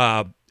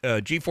GeForce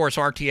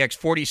RTX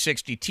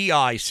 4060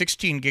 Ti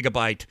 16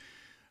 gigabyte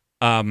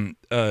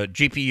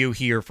GPU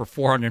here for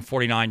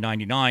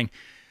 $449.99.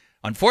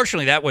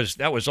 Unfortunately, that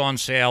was on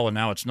sale, and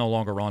now it's no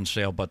longer on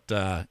sale. But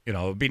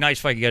it'd be nice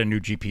if I could get a new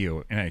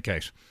GPU. In any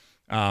case,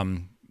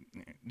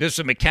 this is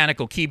a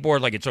mechanical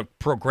keyboard, like it's a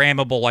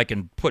programmable. I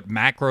can put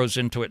macros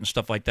into it and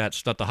stuff like that.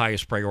 It's not the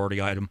highest priority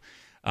item.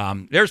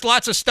 There's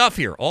lots of stuff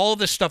here, all of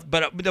this stuff.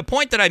 But the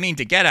point that I mean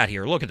to get at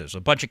here, look at this, a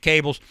bunch of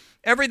cables,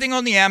 everything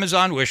on the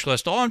Amazon wish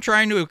list. All I'm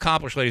trying to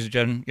accomplish, ladies and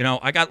gentlemen,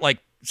 I got like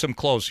some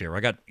clothes here. I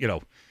got,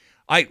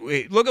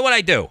 look at what I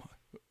do.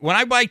 When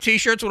I buy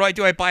T-shirts, what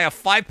do? I buy a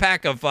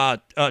 5-pack of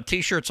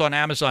T-shirts on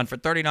Amazon for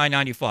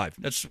 $39.95.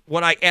 That's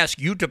what I ask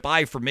you to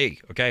buy for me.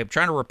 Okay, I'm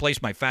trying to replace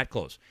my fat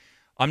clothes.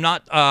 I'm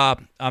not.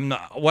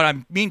 What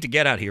I mean to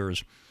get at here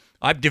is,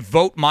 I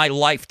devote my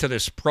life to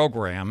this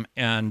program,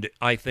 and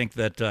I think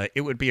that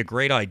it would be a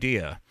great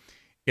idea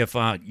if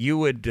you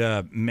would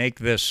make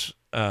this.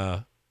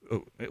 No,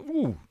 I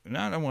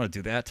don't want to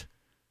do that.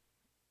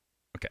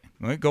 Okay,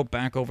 let me go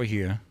back over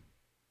here.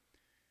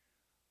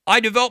 I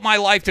devote my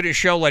life to this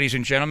show, ladies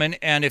and gentlemen,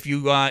 and if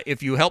you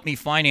help me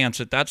finance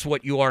it, that's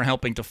what you are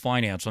helping to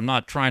finance. I'm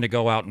not trying to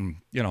go out and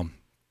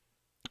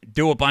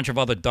do a bunch of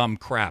other dumb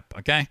crap.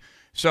 Okay,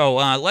 so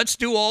let's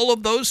do all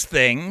of those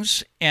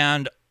things,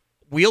 and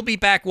we'll be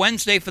back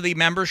Wednesday for the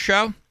members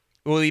show.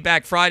 We'll be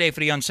back Friday for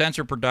the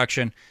uncensored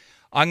production.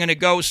 I'm going to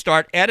go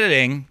start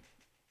editing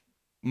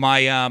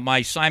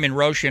my Simon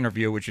Roche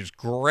interview, which is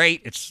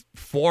great. It's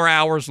 4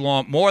 hours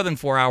long, more than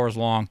 4 hours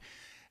long.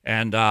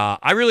 And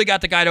I really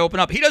got the guy to open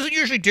up. He doesn't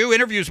usually do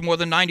interviews more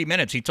than 90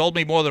 minutes. He told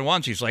me more than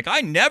once. He's like,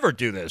 I never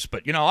do this.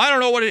 But, I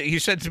don't know what he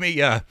said to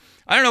me. I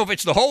don't know if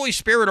it's the Holy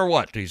Spirit or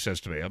what, he says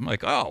to me. I'm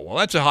like, oh, well,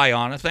 that's a high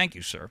honor. Thank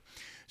you, sir.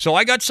 So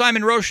I got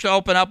Simon Roche to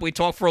open up. We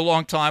talked for a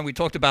long time. We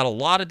talked about a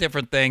lot of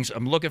different things.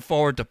 I'm looking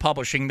forward to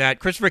publishing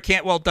that.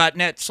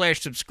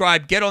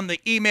 ChristopherCantwell.net/subscribe. Get on the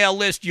email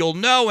list. You'll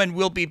know, and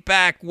we'll be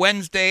back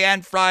Wednesday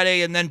and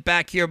Friday, and then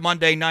back here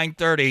Monday,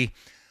 9:30.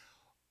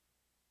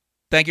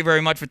 Thank you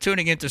very much for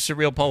tuning in to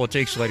Surreal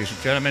Politics, ladies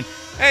and gentlemen.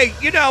 Hey,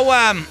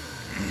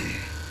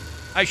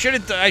 I should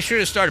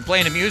have started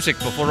playing the music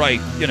before I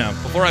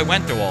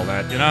went through all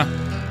that,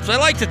 So I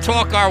like to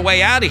talk our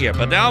way out of here,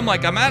 but now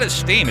I'm out of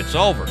steam. It's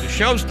over. The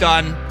show's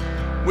done.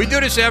 We do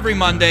this every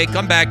Monday.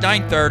 Come back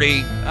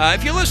 9:30.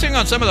 If you're listening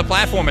on some of the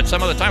platform at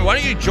some other time, why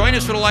don't you join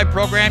us for the live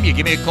program? You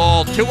give me a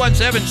call,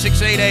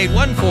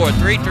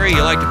 217-688-1433.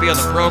 You like to be on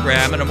the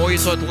program, and the more you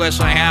talk, the less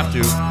I have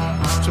to.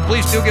 So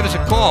please do give us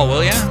a call,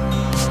 will you?